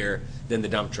that year than the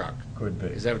dump truck. Could be.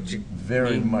 Is that what you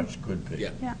Very mean? much could be.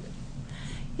 Yeah.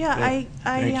 Yeah,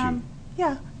 Thank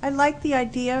you. I like the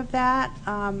idea of that,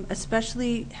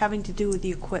 especially having to do with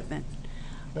the equipment.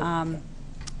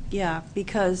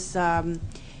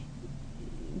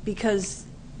 Because,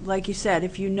 like you said,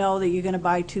 if you know that you're going to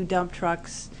buy 2 dump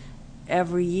trucks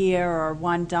every year, or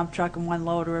 1 dump truck and 1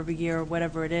 loader every year, or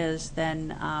whatever it is,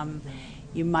 then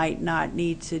you might not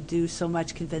need to do so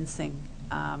much convincing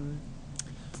to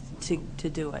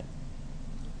do it.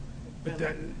 But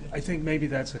I think maybe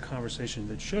that's a conversation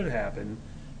that should happen,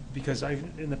 because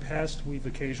in the past, we've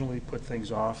occasionally put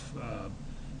things off.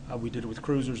 We did it with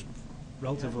cruisers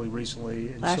relatively recently.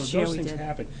 And Last so year those we things did.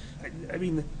 happen. I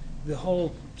mean, the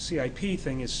whole CIP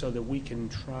thing is so that we can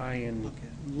try and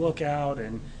look out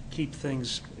and keep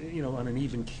things, on an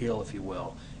even keel, if you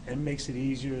will. And it makes it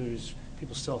easier.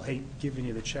 People still hate giving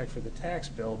you the check for the tax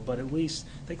bill, but at least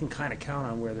they can kind of count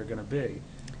on where they're going to be.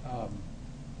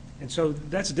 And so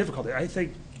that's a difficulty. I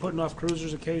think putting off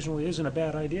cruisers occasionally isn't a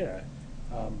bad idea.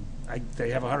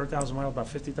 They have 100,000 miles, about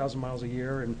 50,000 miles a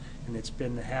year, and it's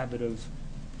been the habit of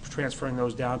transferring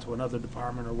those down to another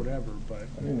department or whatever. But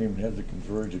I didn't even have the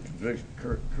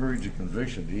courage of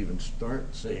conviction to even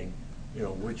start saying,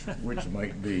 which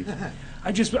might be.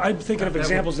 I'm thinking of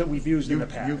examples that we've used in the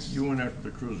past. You went after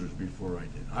the cruisers before I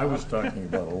did. I was talking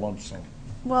about a lump sum.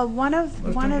 Well, one of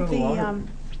the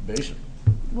Basic.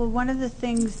 Well, one of the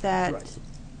things that Right.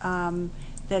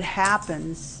 that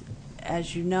happens,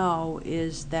 as you know,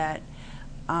 is that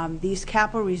these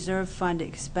capital reserve fund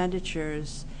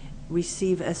expenditures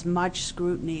receive as much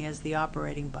scrutiny as the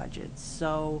operating budgets.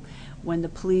 So when the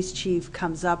police chief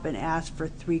comes up and asks for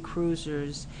 3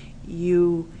 cruisers,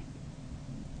 you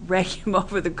rake him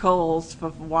over the coals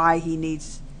for why he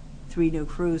needs 3 new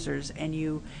cruisers, and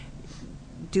you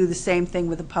do the same thing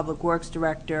with the public works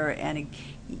director, and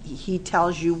he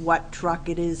tells you what truck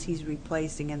it is he's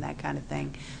replacing and that kind of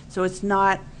thing. So it's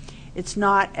not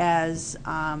as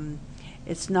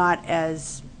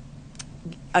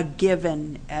a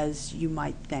given as you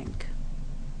might think.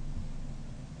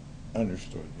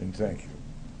 Understood, and thank you.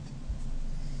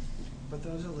 But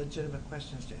those are legitimate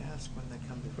questions to ask when they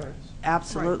come before us.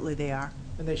 Absolutely, they are.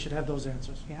 And they should have those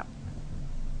answers. Yep.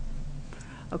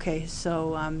 Okay,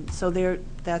 so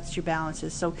that's your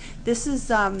balances. So this is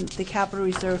the capital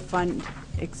reserve fund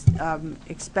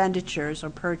expenditures or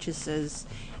purchases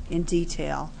in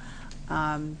detail.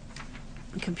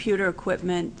 Computer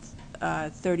equipment,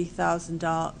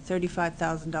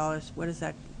 $35,000. What is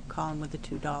that column with the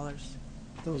 $2?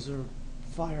 Those are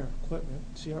fire equipment.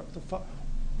 See,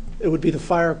 it would be the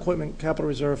fire equipment capital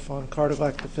reserve fund,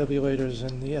 cardiac defibrillators,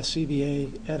 and the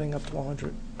SCBA adding up to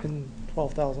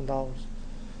 $112,000.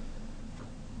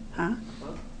 Huh?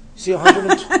 See,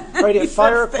 right here,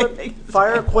 fire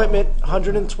equipment,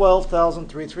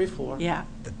 $112,334. Yeah.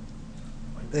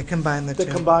 They combine the to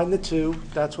two. combine the two.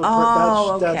 That's what,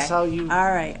 Oh, okay. that's how you, All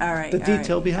right, all right. the all right.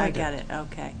 detail behind I it. get it,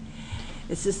 okay.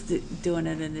 It's just doing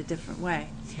it in a different way.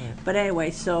 Right. But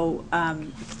anyway, so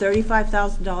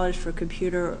 $35,000 for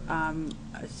computer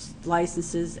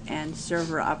licenses and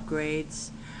server upgrades,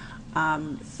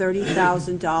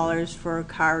 $30,000 for a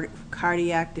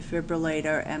cardiac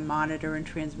defibrillator and monitor and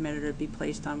transmitter to be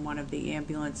placed on one of the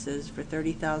ambulances for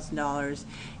 $30,000,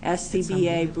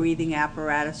 SCBA breathing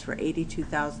apparatus for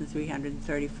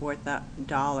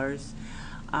 $82,334,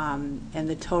 and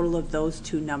the total of those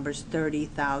two numbers,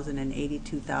 30,000 and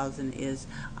 82,000, is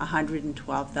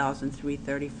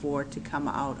 $112,334 to come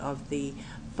out of the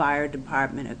fire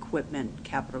department equipment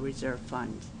capital reserve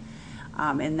fund.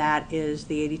 And that is,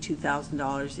 the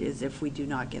 $82,000 is if we do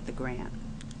not get the grant.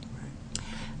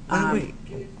 When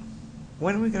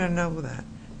are we going to know that?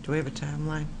 Do we have a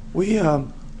timeline? We,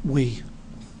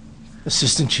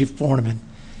 Assistant Chief Borneman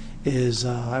is,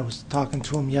 I was talking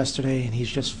to him yesterday, and he's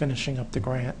just finishing up the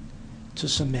grant to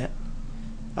submit.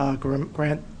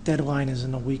 Grant deadline is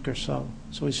in a week or so.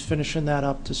 So he's finishing that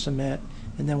up to submit,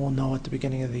 and then we'll know at the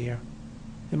beginning of the year.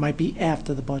 It might be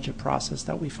after the budget process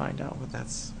that we find out. Well,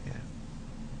 that's, yeah.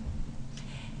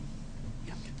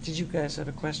 Did you guys have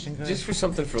a question? Go Just ahead. for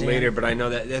something for Dan? later, but I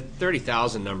know that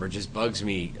 30,000 number just bugs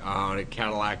me on a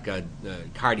Cadillac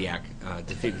cardiac.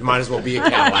 Might as well be a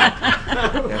Cadillac.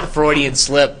 Yeah, Freudian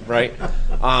slip, right?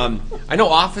 I know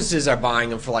offices are buying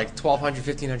them for like $1,200,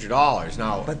 $1,500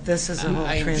 now. But this is a whole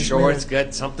I'm transmitter. sure it's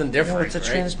got something different. No, it's a right?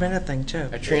 transmitter thing, too.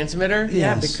 A transmitter?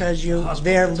 Yeah, Yes. because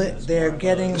they're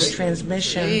getting the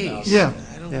transmission. Jeez, Yeah.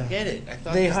 I don't Yeah. get it. I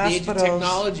thought The this the age of hospitals-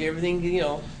 technology, everything,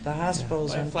 The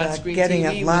hospitals, buy a in flat fact, screen getting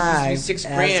TV it was live used to be $6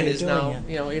 as grand they're is doing now,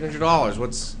 it. $800.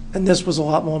 What's And this was a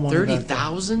lot more money. back then.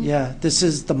 30,000? Yeah, this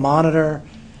is the monitor,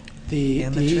 the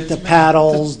And the the transmitter.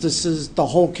 paddles, this is the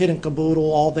whole kit and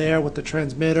caboodle all there with the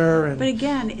transmitter But and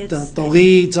again, it's. the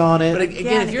leads on But it.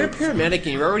 again, if you're a it's- paramedic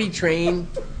and you're already trained,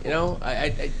 you're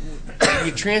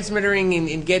transmitting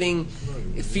and getting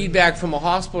feedback from a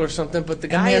hospital or something. But the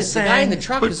guy in they're the saying-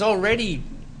 truck is already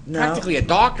No. practically a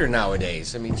doctor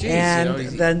nowadays. I mean, geez, And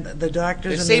he's- then the they're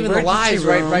doctors in the saving the emergency lives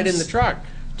right in the rooms- truck.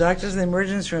 Doctors in the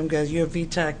emergency room goes, you have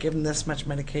VTAC, give them this much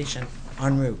medication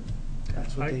en route.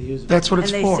 That's what they use. That's what And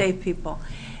it's they for. save people.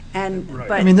 And,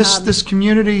 but. I mean, this um, this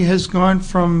community has gone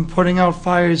from putting out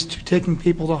fires to taking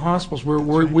people to hospitals.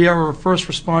 We are a first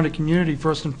responder community,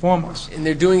 first and foremost. And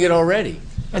they're doing it already.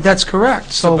 And that's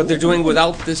correct, so. But they're doing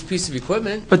without this piece of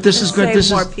equipment. But this is good, Save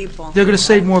this more is, people. they're gonna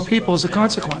save more people as a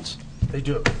consequence. They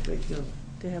do.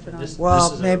 They have it on.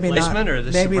 Well, is a maybe not, replacement, or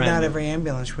this is maybe brand not new? every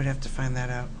ambulance, we'd have to find that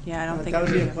out. Yeah, I don't think. That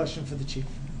would it be a is. question for the chief.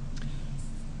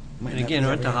 Might And not again, be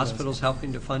aren't the every ambulance. hospitals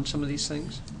helping to fund some of these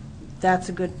things? That's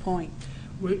a good point.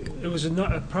 It was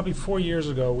probably 4 years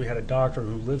ago, we had a doctor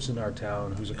who lives in our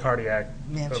town, who's a cardiac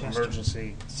Manchester.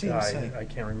 emergency guy. CMC. I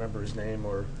can't remember his name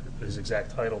or his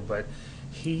exact title, but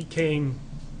he came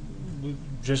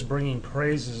just bringing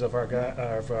praises of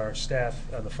our staff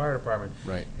on the fire department.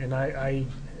 Right. And I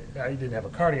didn't have a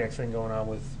cardiac thing going on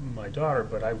with my daughter,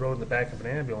 but I rode in the back of an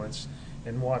ambulance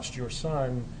and watched your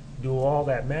son do all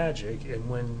that magic, and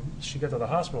when she got to the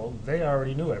hospital, they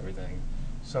already knew everything.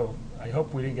 So I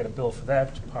hope we didn't get a bill for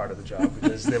that part of the job,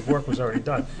 because their work was already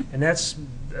done. And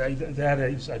that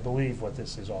is, I believe, what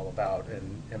this is all about.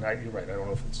 And you're right, I don't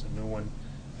know if it's a new one,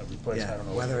 a replacement, I don't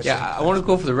know. whether it's Yeah, I want to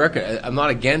go for the record. I'm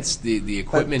not against the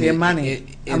equipment the in money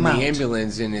the amount.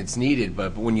 ambulance, and it's needed,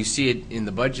 but when you see it in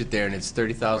the budget there and it's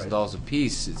 $30,000 a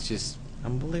piece, it's just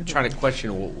Unbelievable. trying to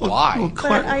question Well, why.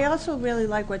 But I also really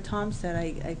like what Tom said.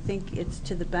 I think it's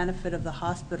to the benefit of the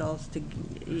hospitals to,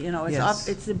 Yes.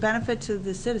 it's a benefit to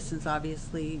the citizens,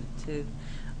 obviously, to,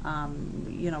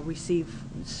 receive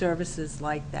services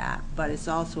like that. But it's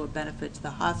also a benefit to the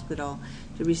hospital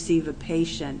to receive a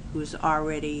patient who's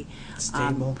already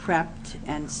Stable. prepped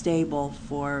and stable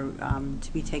for,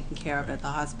 to be taken care of at the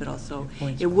hospital. So Good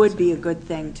point, it would be a good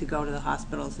thing to go to the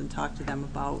hospitals and talk to them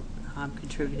about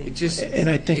contributing. It just And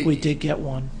I think we did get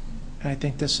one. And I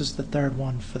think this is the third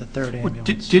one for the third Well,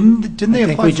 ambulance. Didn't they I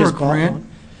think apply we for a just bought grant one.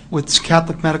 with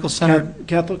Catholic Medical Center?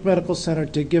 Catholic Medical Center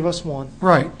did give us one.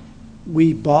 Right.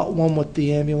 We bought one with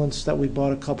the ambulance that we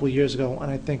bought a couple of years ago, and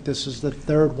I think this is the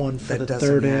third one for That the doesn't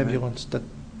third have it. ambulance,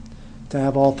 to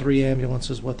have all three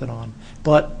ambulances with it on.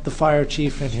 But the fire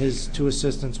chief and his two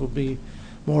assistants will be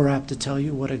more apt to tell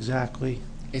you what exactly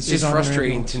It's is just on an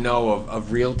frustrating ambulance. to know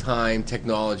of real-time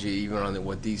technology, even on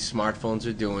what these smartphones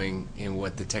are doing, and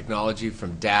what the technology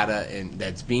from data and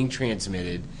that's being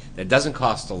transmitted that doesn't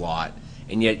cost a lot,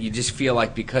 and yet you just feel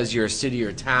like because you're a city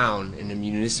or town in a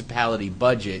municipality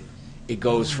budget, it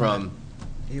goes from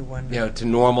You wonder. to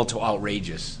normal to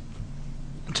outrageous.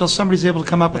 Until somebody's able to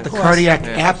come up with the Of course. cardiac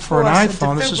Yeah. app for an Of course,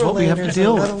 iPhone, this is what we have to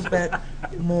deal A with. little bit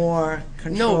more No,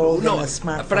 control than no, a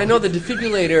smartphone. but I know the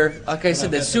defibrillator, like I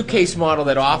said, the suitcase model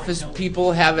that office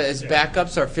people have as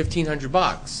backups are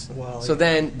 $1,500. Well, So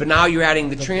then, but now you're adding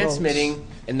the the transmitting,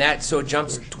 and that, so it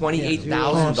jumps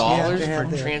 $28,000 You have for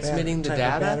to have transmitting the type of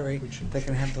data? battery that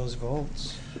can have those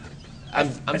volts. I'm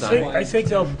I done. think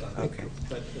they'll, Okay.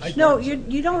 No,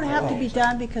 you don't have to be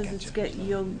done because it's good,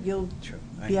 you'll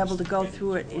be able to go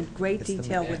through it in great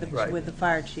detail with the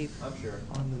fire chief. On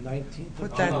the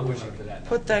 19th.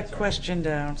 Put that question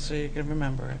down so you can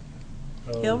remember it.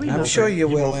 He'll remember. I'm sure you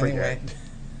will forget.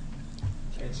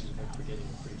 anyway.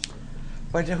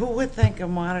 But who would think a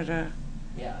monitor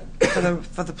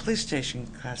for the police station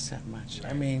costs that much?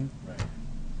 I mean,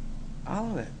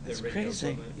 all of it. It's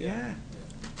crazy. Yeah.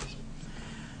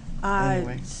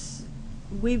 Anyway.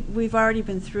 We've already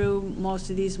been through most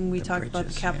of these when we The talked about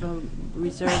the bridges, capital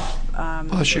reserve,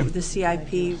 Bless you. the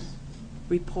CIP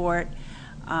report,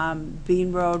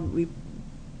 Bean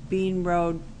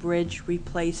Road Bridge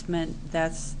replacement,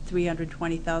 that's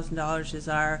 $320,000 is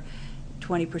our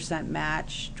 20%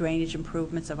 match. Drainage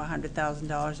improvements of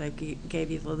 $100,000, I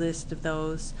gave you the list of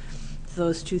those.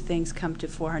 Those two things come to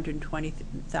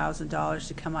 $420,000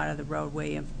 to come out of the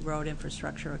road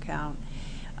infrastructure account.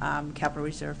 Capital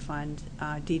Reserve Fund,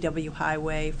 DW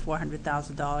Highway,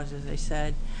 $400,000, as I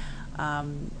said,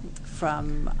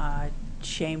 from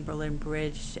Chamberlain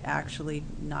Bridge, actually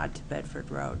not to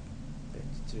Bedford Road.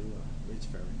 to Reed's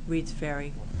Ferry. Reed's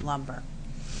Ferry lumber.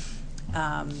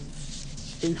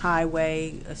 In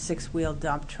Highway, a 6-wheel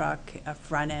dump truck, a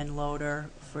front-end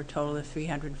loader for a total of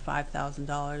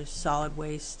 $305,000. Solid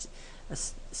waste, a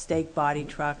stake body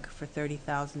truck for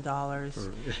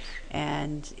 $30,000,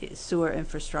 and sewer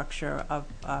infrastructure of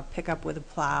pickup with a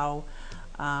plow,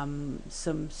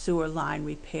 some sewer line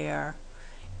repair,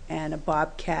 and a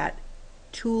Bobcat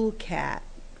tool cat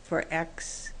for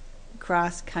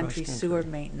cross-country sewer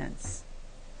maintenance.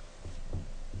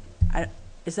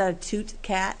 Is that a toot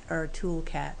cat or a tool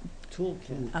cat? Tool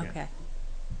cat. Okay.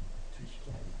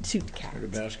 Toot cat. Got a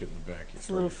basket in the back. It's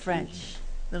a little French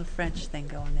thing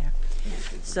going there.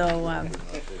 So,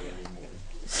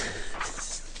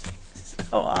 so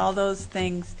all those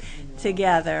things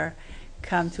together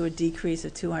come to a decrease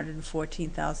of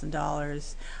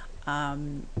 $214,000.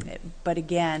 But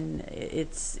again,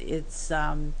 it's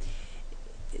the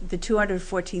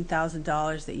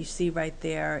 $214,000 that you see right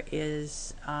there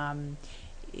isn't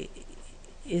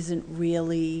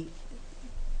really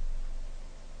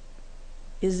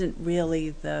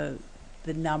the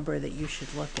number that you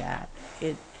should look at.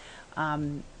 It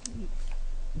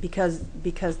because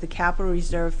the capital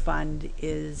reserve fund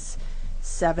is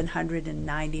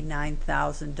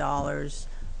 $799,000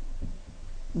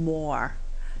 more.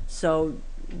 So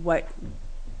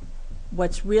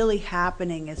what's really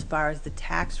happening as far as the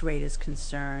tax rate is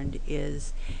concerned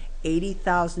is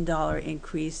 $80,000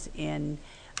 increase in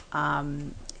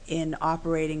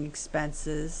operating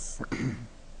expenses.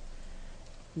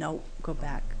 No, go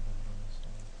back.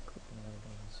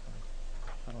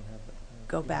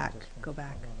 Go back.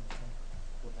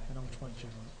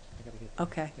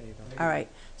 Okay, all right.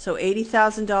 So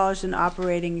 $80,000 in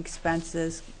operating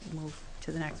expenses, move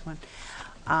to the next one.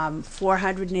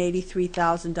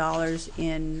 $483,000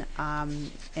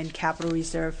 in capital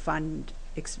reserve fund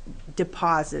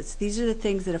deposits. These are the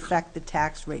things that affect the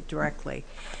tax rate directly.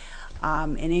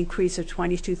 An increase of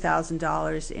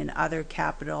 $22,000 in other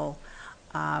capital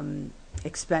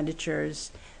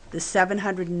expenditures. The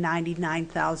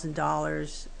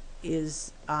 $799,000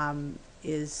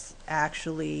 is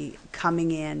actually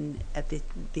coming in at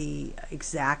the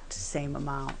exact same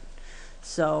amount.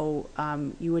 So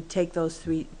you would take those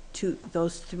three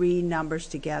numbers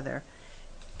together.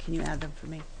 Can you add them for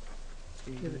me?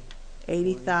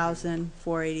 80,000,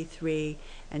 483,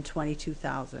 and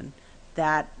 22,000.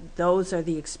 Those are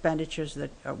the expenditures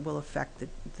that will affect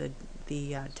the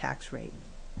tax rate.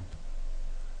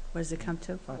 What does it come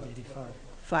to? 585.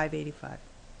 585.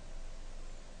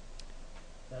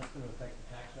 That's going to affect the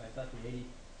tax rate.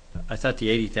 I thought the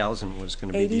 80,000 was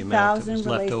going to be the amount that was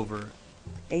left over.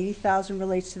 80,000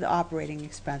 relates to the operating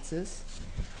expenses.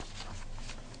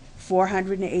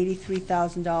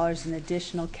 $483,000 in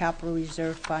additional capital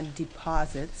reserve fund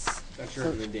deposits. That's your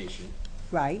recommendation.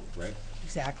 Right. Right.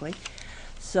 Exactly.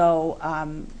 So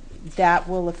that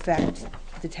will affect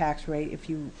the tax rate if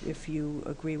you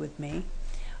agree with me.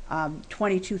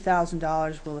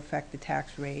 $22,000 will affect the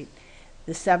tax rate.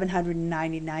 The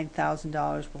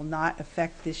 $799,000 will not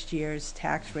affect this year's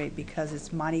tax rate because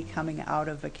it's money coming out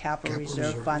of a capital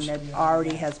reserve fund that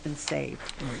already has been saved.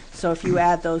 So if you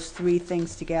add those three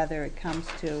things together, it comes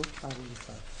to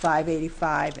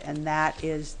 585, and that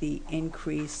is the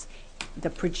increase,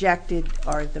 the projected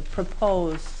or the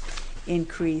proposed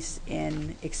increase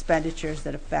in expenditures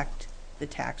that affect the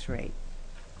tax rate.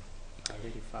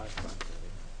 585.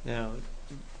 Now,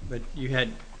 but you had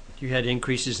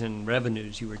increases in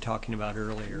revenues you were talking about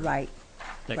earlier. Right.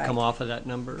 That right. come off of that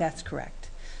number? That's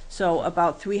correct. So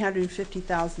about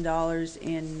 $350,000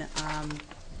 in,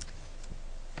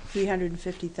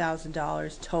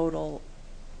 $350,000 total.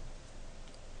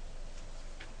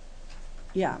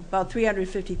 Yeah, about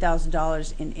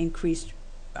 $350,000 in increased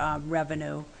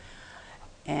revenue,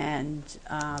 and it's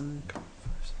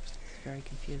very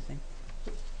confusing.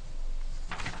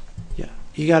 Yeah,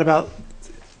 you got about,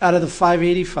 out of the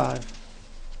 585,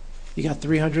 you got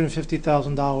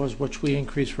 $350,000, which we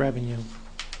increased revenue.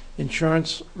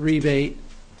 Insurance rebate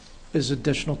is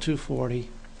additional 240.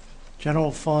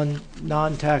 General fund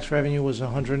non-tax revenue was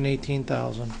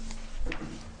 118,000.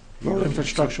 Road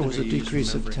infrastructure was a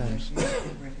decrease of 10.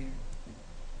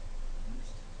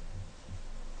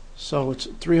 So it's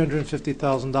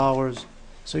 $350,000.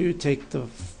 So you take the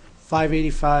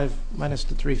 585 minus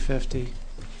the 350,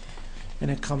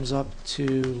 and it comes up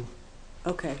to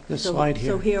Okay. this slide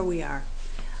here. So here we are.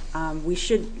 We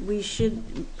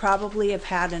should probably have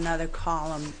had another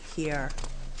column here,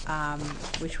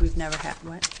 which we've never had.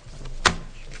 What?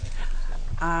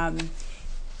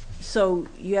 So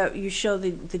you show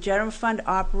the general fund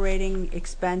operating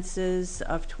expenses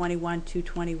of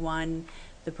 21,221,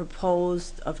 the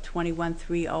proposed of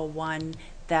 21,301.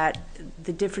 That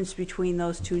the difference between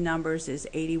those two numbers is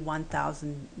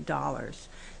 $81,000.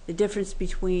 The difference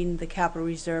between the capital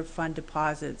reserve fund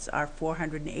deposits are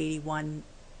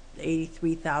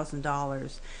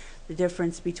 $483,000. The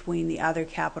difference between the other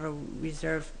capital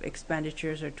reserve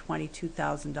expenditures are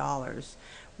 $22,000.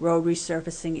 Road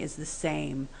resurfacing is the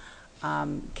same.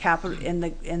 Capital in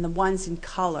the ones in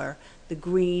color, the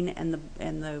green and the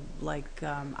like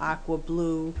aqua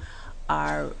blue,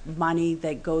 are money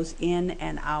that goes in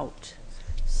and out.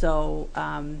 So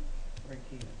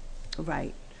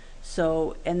right.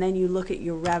 So, and then you look at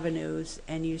your revenues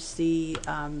and you see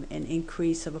an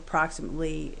increase of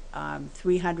approximately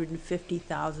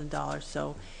 $350,000.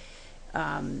 So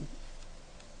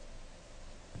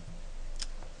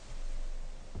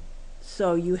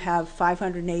so you have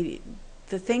 580.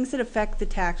 The things that affect the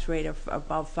tax rate are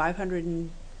about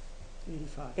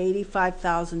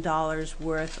 $585,000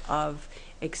 worth of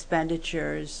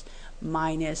expenditures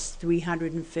minus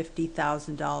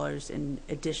 $350,000 in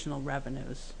additional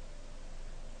revenues,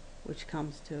 which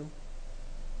comes to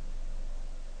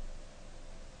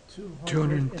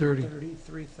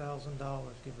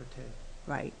 $233,000, give or take.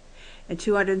 right. And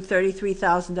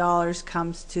 $233,000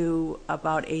 comes to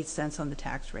about 8 cents on the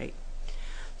tax rate.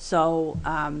 So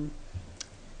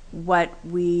what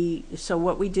we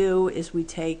do is we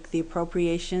take the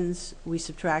appropriations, we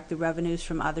subtract the revenues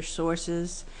from other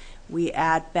sources, we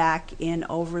add back in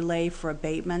overlay for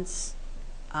abatements,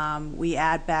 we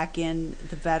add back in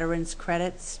the veterans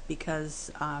credits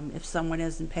because if someone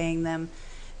isn't paying them,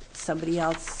 somebody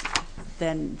else,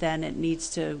 then it needs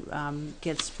to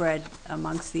get spread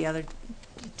amongst the other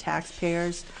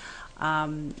taxpayers.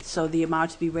 So the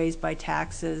amount to be raised by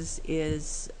taxes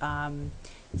is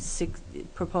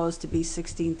proposed to be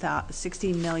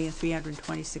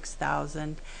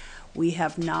 $16,326,000. We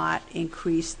have not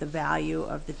increased the value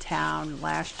of the town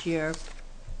last year.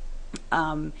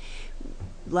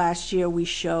 Last year we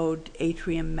showed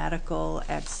Atrium Medical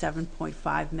at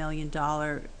 $7.5 million, a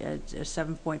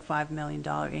 $7.5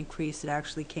 million increase. It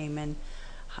actually came in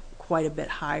quite a bit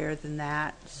higher than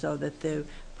that, so that the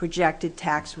projected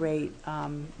tax rate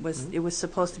was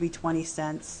supposed to be 20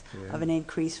 cents of an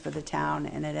increase for the town,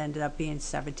 and it ended up being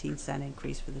 17-cent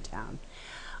increase for the town.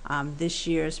 This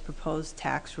year's proposed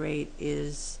tax rate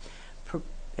is a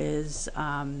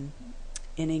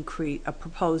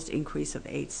proposed increase of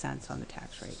 8 cents on the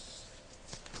tax rate.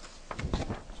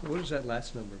 So what does that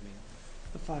last number mean?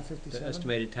 The 557. The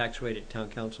estimated tax rate at town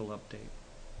council update.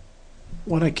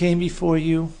 When I came before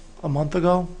you a month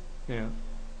ago, Yeah.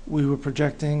 we were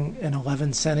projecting an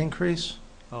 11-cent increase,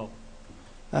 Oh.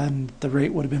 and the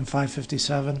rate would have been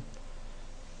 557.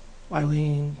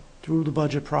 Eileen, through the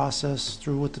budget process,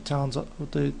 through what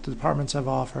the departments have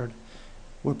offered,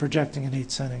 we're projecting an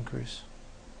 8-cent increase.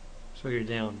 So you're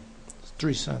down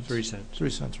 3 cents. 3 cents. 3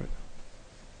 cents right now.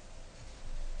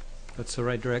 That's the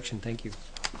right direction. Thank you.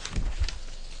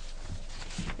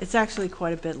 It's actually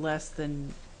quite a bit less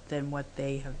than than what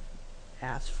they have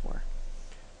asked for.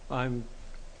 I'm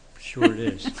sure it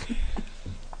is.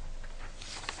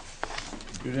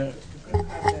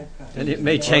 And it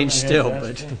may change still,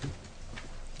 but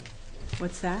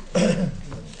What's that?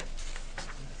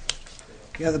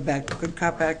 You're the good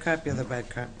cop, bad cop, you're the bad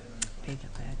cop.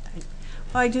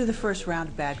 Well, I do the first round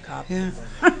of bad cop. Yeah,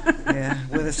 yeah,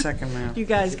 with a second round. You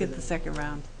guys get the second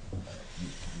round.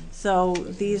 So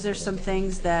these are some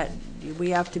things that we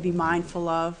have to be mindful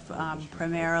of,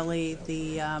 primarily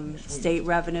the state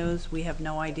revenues. We have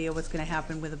no idea what's going to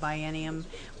happen with the biennium.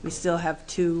 We still have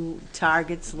 2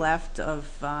 targets left of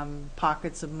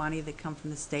pockets of money that come from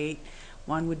the state.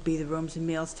 One would be the rooms and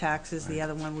meals taxes. The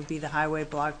other one would be the highway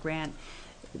block grant.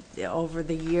 Over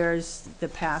the years, the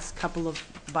past couple of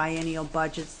biennial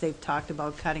budgets, they've talked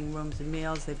about cutting rooms and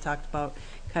meals. They've talked about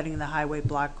cutting the highway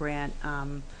block grant.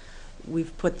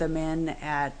 We've put them in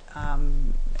at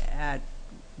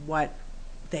what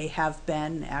they have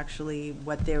been, actually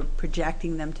what they're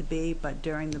projecting them to be, but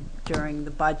during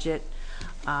the budget,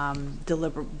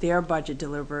 their budget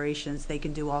deliberations, they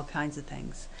can do all kinds of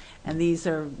things. And these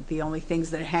are the only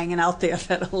things that are hanging out there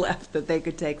that are left that they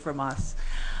could take from us.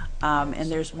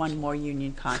 And there's one more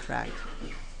union contract.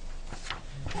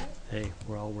 hey,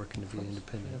 we're all working to be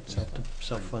independent,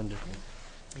 self-funded.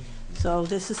 So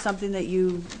this is something that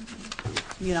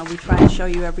we try and show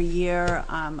you every year.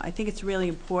 I think it's really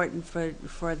important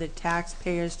for the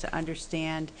taxpayers to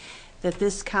understand that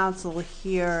this council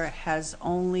here has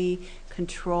only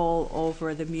control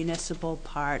over the municipal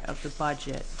part of the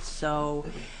budget. So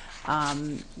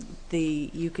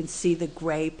you can see the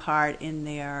gray part in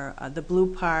there. The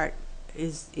blue part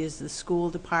is the school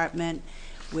department,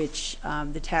 which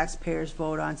the taxpayers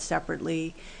vote on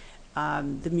separately.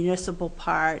 The municipal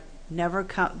part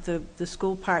the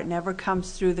school part never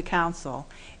comes through the council.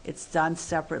 It's done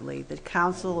separately. The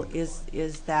council is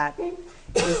the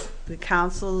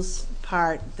council's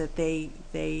part that they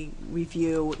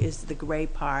review is the gray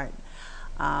part,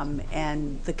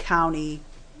 and the county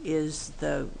is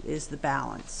the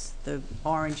balance, the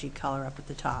orangey color up at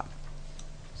the top.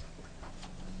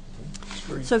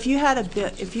 So if you had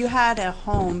a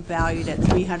home valued at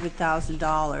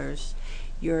 $300,000,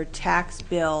 your tax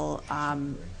bill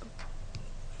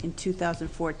in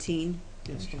 2014,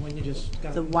 Yes, the one you just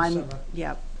got. the one,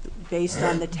 yeah, based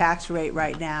on the tax rate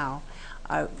right now,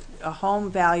 a home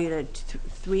valued at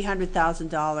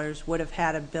 $300,000 would have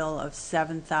had a bill of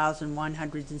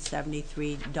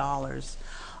 $7,173.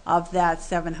 Of that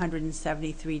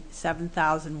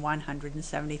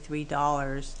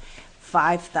 $7,173,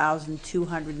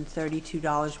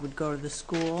 $5,232 would go to the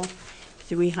school,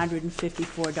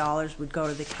 $354 would go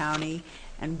to the county,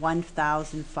 and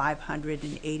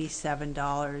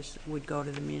 $1,587 would go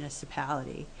to the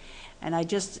municipality. And I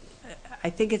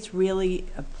think it's really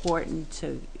important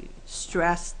to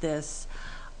stress this,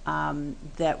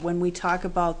 that when we talk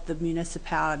about the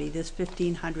municipality, this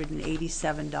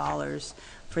 $1,587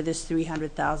 for this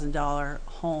 $300,000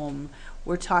 home,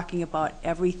 we're talking about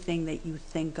everything that you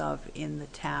think of in the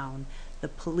town: the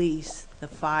police, the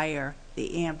fire,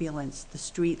 the ambulance, the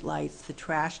street lights, the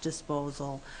trash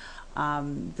disposal,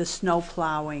 the snow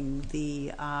plowing,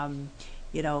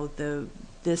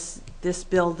 this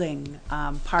building,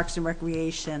 Parks and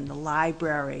Recreation, the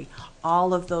library.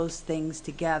 All of those things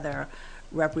together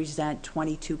represent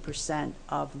 22%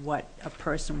 of what a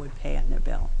person would pay on their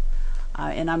bill.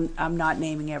 And I'm not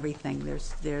naming everything.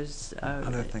 There's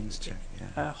Other things too,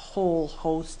 yeah. a whole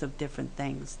host of different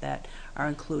things that are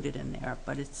included in there,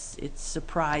 but it's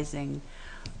surprising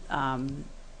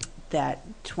that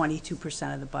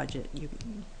 22% of the budget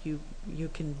you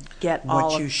can get all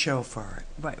What of, you show for it.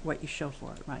 right, what you show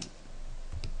for it, right.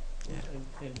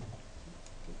 And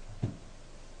I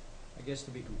guess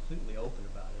to be completely open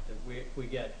about it, that we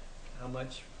get how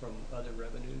much from other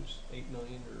revenues, 8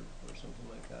 million or something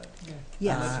like that?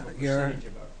 Yes. How much of a percentage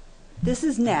of our? This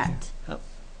is net. How-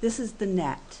 This is the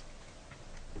net.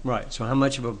 Right, so how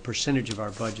much of a percentage of our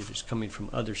budget is coming from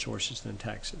other sources than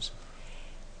taxes?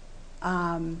 Or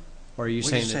are you What'd you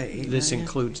saying say, that 8 this million?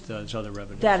 includes those other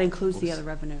revenues? That includes the other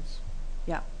revenues.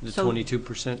 Yeah. The So-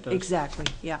 22% does? Exactly,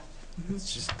 yeah.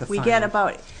 It's just the We get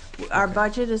final. our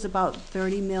budget is about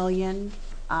 30 million.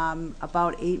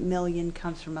 About 8 million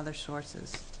comes from other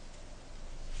sources.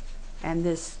 And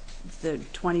the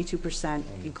 22%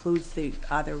 includes the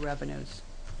other revenues,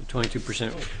 The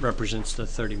 22% represents the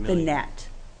 30 the million? net.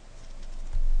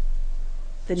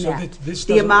 The So net. this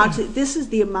The doesn't- amount, this is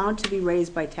the amount to be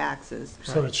raised by taxes.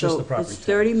 So it's just the property So it's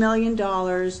tax. $30 million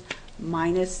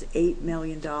minus $8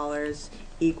 million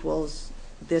equals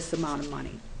this amount of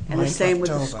money. And the Right. same with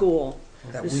the Left over. school.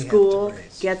 That The we have to school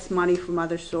raise. gets money from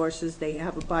other sources, they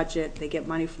have a budget, they get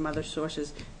money from other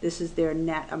sources. This is their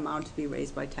net amount to be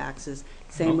raised by taxes.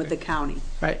 Same with the county.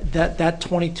 Right, that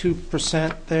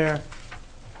 22% there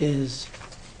is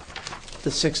the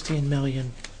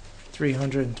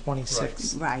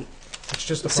 16,326,000. Right. It's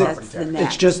just the Six- property That's the tax. net.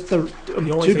 It's just the,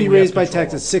 only to thing be we have raised by control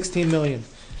taxes, over. 16 million.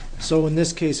 So in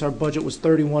this case, our budget was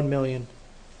 31 million.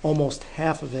 Almost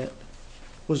half of it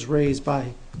was raised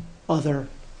by other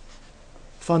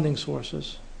funding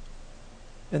sources.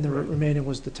 And the remaining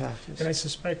was the taxes. And I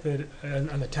suspect that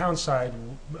on the town side,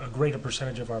 a greater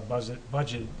percentage of our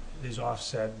budget is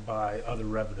offset by other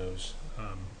revenues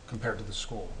compared to the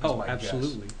school, is Oh, my guess.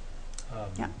 absolutely.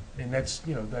 Yeah. And that's,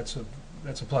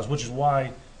 that's a plus, which is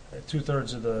why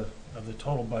 2/3 of the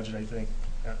total budget, I think,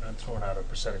 I'm throwing out a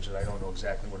percentage that I don't know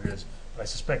exactly what it is, but I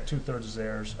suspect 2/3 is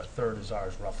theirs, 1/3 is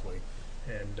ours roughly.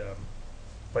 And,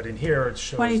 but in here, it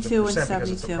shows the 22 and percent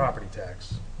because it's the 72. property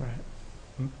tax. Right.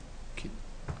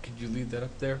 Could you leave that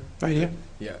up there? Right here?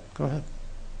 Yeah. Go ahead.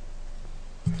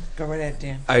 Go right ahead,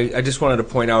 Dan. I just wanted to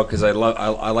point out, because I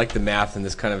like the math in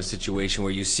this kind of a situation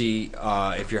where you see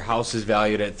if your house is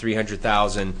valued at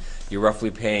 $300,000, you're roughly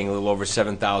paying a little over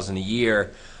 $7,000 a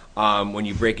year. When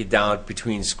you break it down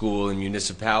between school and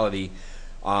municipality,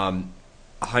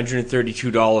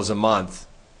 $132 a month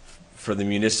for the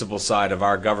municipal side of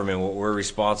our government, what we're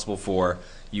responsible for.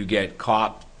 You get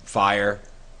cop, fire,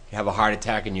 you have a heart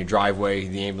attack in your driveway,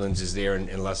 the ambulance is there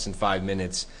in less than 5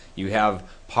 minutes. You have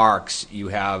parks, you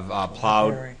have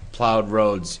plowed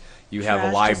roads, you have a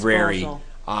Trash library. disposal.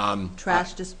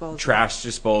 Trash disposal. Trash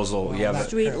disposal, you have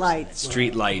Street lights.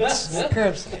 street lights.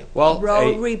 Curbside. Well,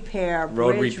 Road repair,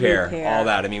 road bridge repair, repair. all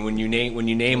that. I mean, when you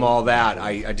name all that,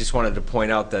 I just wanted to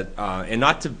point out that, and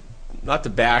not to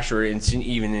bash or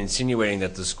even insinuating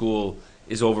that the school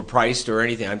is overpriced or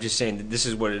anything. I'm just saying that this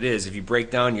is what it is. If you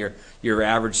break down your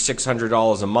average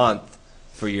 $600 a month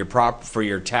for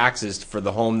your taxes for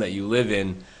the home that you live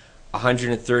in,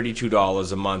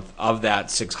 $132 a month of that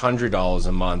 $600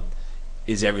 a month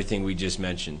is everything we just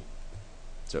mentioned.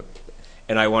 So,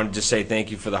 and I wanted to say thank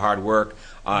you for the hard work.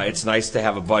 It's nice to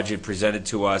have a budget presented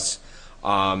to us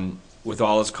with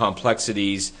all its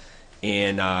complexities,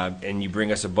 and you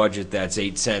bring us a budget that's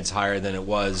 8 cents higher than it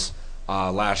was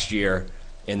last year,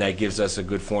 and that gives us a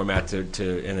good format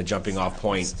and a jumping off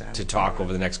point to talk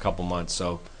over the next couple months.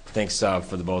 So thanks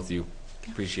for the both of you.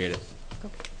 Appreciate it.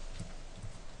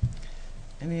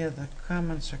 Any other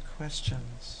comments or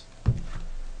questions?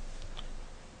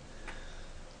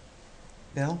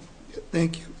 Bill?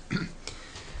 Thank you.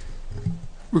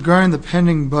 Regarding the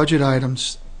pending budget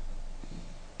items,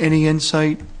 any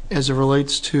insight as it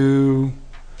relates to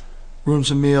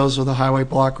rooms and meals or the highway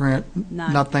block grant?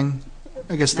 None. Nothing?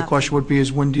 I guess the question would be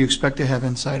is when do you expect to have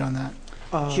insight on that?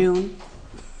 June.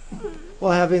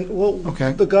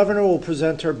 Okay. The governor will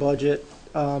present her budget,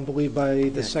 I believe by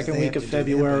the second week of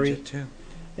February.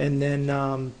 And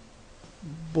then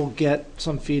we'll get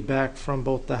some feedback from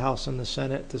both the House and the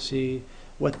Senate to see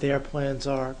what their plans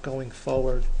are going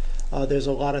forward. There's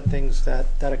a lot of things that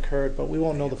occurred, but we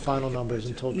won't know the final numbers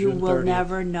until You June 30th. will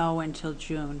never know until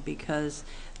June, because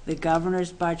the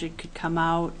governor's budget could come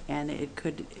out and it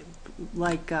could,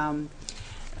 like a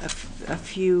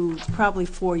few, probably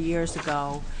 4 years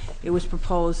ago, it was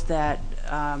proposed that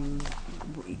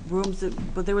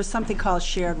but there was something called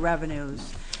shared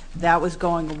revenues. That was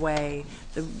going away.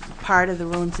 The part of the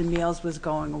rooms and meals was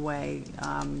going away.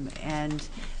 And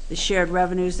the shared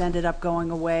revenues ended up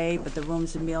going away, but the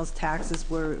rooms and meals taxes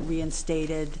were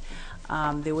reinstated.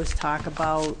 There was talk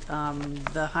about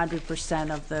the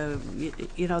 100% of the,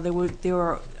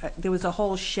 there was a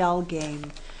whole shell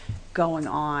game going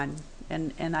on,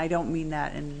 and I don't mean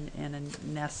that in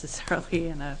necessarily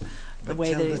in the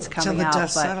way that it's coming out. Till the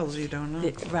dust but settles, you don't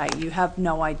know. Right, you have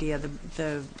no idea.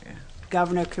 The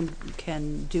governor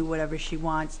can do whatever she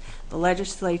wants. The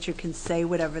legislature can say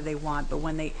whatever they want, but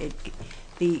when the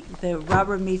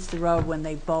rubber meets the road when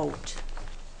they vote,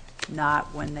 not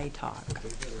when they talk.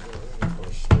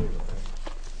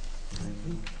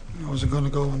 I wasn't going to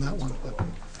go on that one, but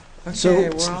Okay, So-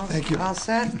 we're all, Thank you. all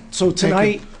set? So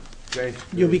tonight, Great.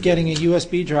 you'll be getting a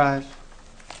USB drive,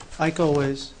 like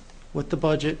always, with the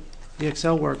budget, the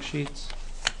Excel worksheets,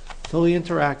 fully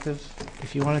interactive.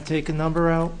 If you want to take a number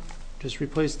out, just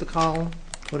replace the column,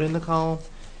 put in the column,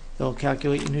 it'll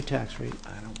calculate your new tax rate.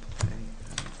 I don't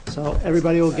pay. So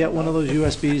everybody will get one of those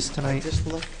USBs tonight. Just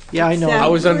look. Yeah, I know. I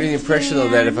was under the impression, though,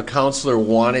 that if a counselor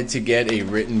wanted to get a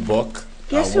written book,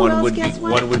 Guess who one else would be gets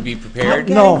one? one would be prepared.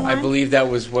 No. I believe that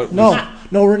was what. No, was-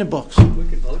 No written books.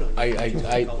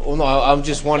 Well, no, I'm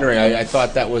just wondering, I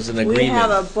thought that was an agreement. We have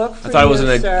a book for I thought it was you,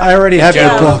 an sir. I already have your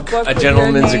General- book. Book A with your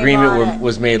gentleman's name agreement on it.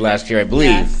 was made last year, I believe.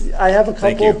 Yes. I have a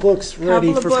Thank couple you. of books ready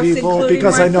Couple of for books, people, including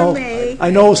because one for me. I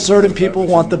know certain people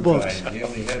want the books. He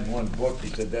only had one book, he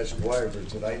said, that's Squire, he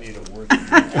said, I need a word.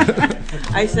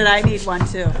 I said I need one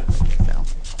too. So,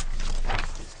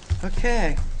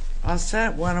 Okay, all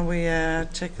set. Why don't we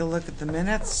take a look at the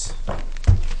minutes?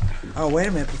 Oh, wait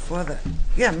a minute, before that.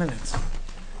 Yeah, minutes.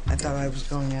 I thought I was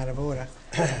going out of order.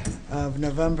 Of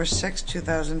November 6,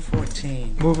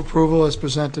 2014. Move approval as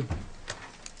presented.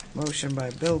 Motion by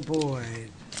Bill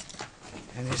Boyd.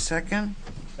 Any second?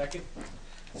 Second?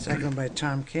 Second by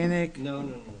Tom Koenig.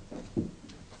 No.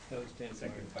 That was Dan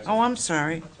second. Oh, I'm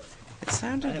sorry. It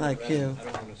sounded like you. I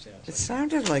don't want to say It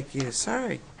sounded like you,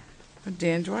 sorry.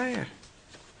 Dan Dwyer.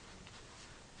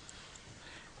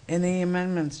 Any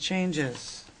amendments,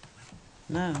 changes?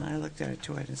 None, I looked at it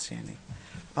too, I didn't see any.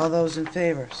 All those in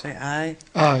favor, say aye.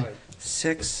 Aye.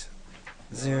 6-0.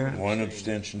 One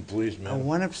abstention, please, Oh, ma'am.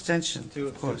 one abstention, Two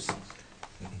of course.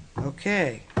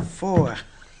 Okay, 4.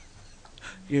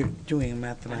 You're doing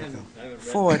mathematical.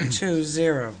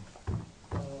 4-2-0.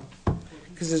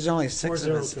 Because there's only 6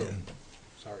 of us.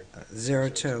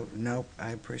 0-2, nope,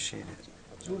 I appreciate it.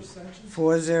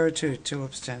 4-0-2, 2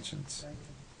 abstentions.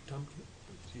 Tom,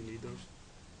 do you need those?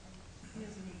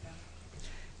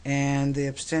 And the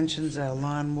abstentions are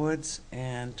Lon Woods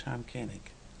and Tom Koenig.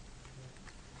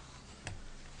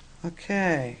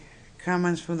 Okay,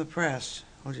 comments from the press.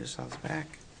 Hold yourselves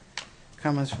back.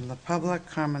 Comments from the public,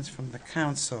 comments from the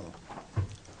council.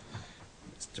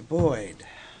 Mr. Boyd.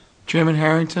 Chairman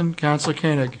Harrington, Councilor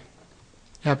Koenig,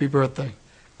 happy birthday.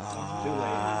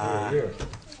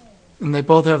 And they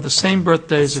both have the same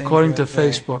birthdays Same according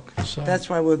birthday. to Facebook, so That's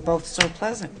why we're both so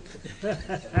pleasant.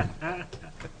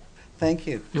 Thank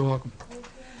you. you're welcome.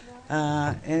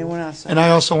 Anyone else? And I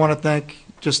also want to thank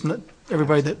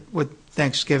everybody that with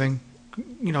Thanksgiving,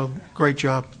 great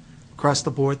job across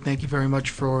the board. Thank you very much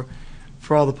for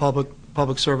all the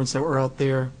public servants that were out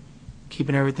there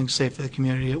keeping everything safe for the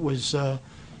community. It was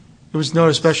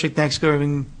noted, especially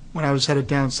Thanksgiving when I was headed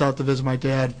down south to visit my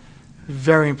dad.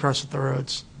 Very impressed with the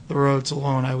roads. The roads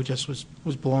alone, I was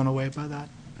blown away by that.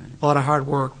 A lot of hard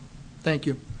work. Thank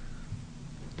you.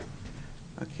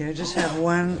 Okay, I just have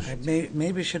one, I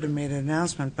maybe should have made an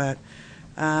announcement, but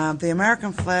the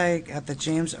American flag at the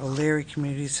James O'Leary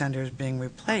Community Center is being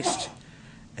replaced.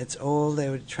 It's old, they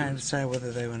were trying to decide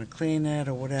whether they want to clean it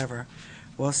or whatever.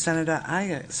 Well, Senator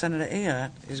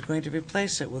Ayotte is going to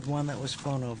replace it with one that was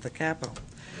flown over the Capitol.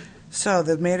 So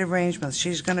they've made arrangements.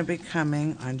 She's going to be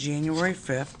coming on January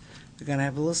 5th. They're going to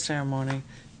have a little ceremony.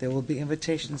 There will be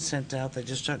invitations sent out. They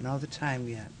just don't know the time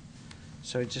yet.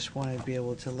 So I just wanted to be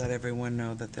able to let everyone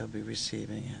know that they'll be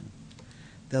receiving it.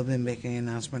 They'll be making an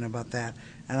announcement about that.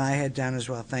 And I had down as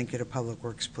well, thank you to Public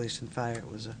Works, Police, and Fire.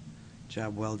 It was a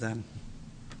job well done.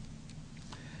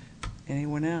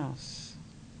 Anyone else?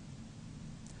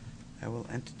 I will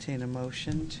entertain a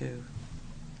motion to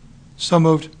So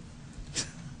moved.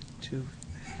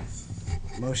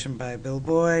 motion by Bill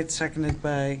Boyd, seconded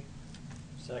by,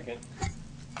 Second.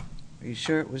 are you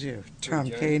sure it was you? Tom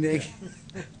adjourn. Koenig.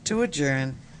 To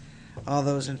adjourn. All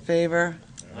those in favor?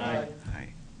 Aye. Aye.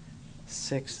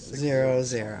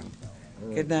 6-0-0.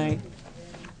 Good night.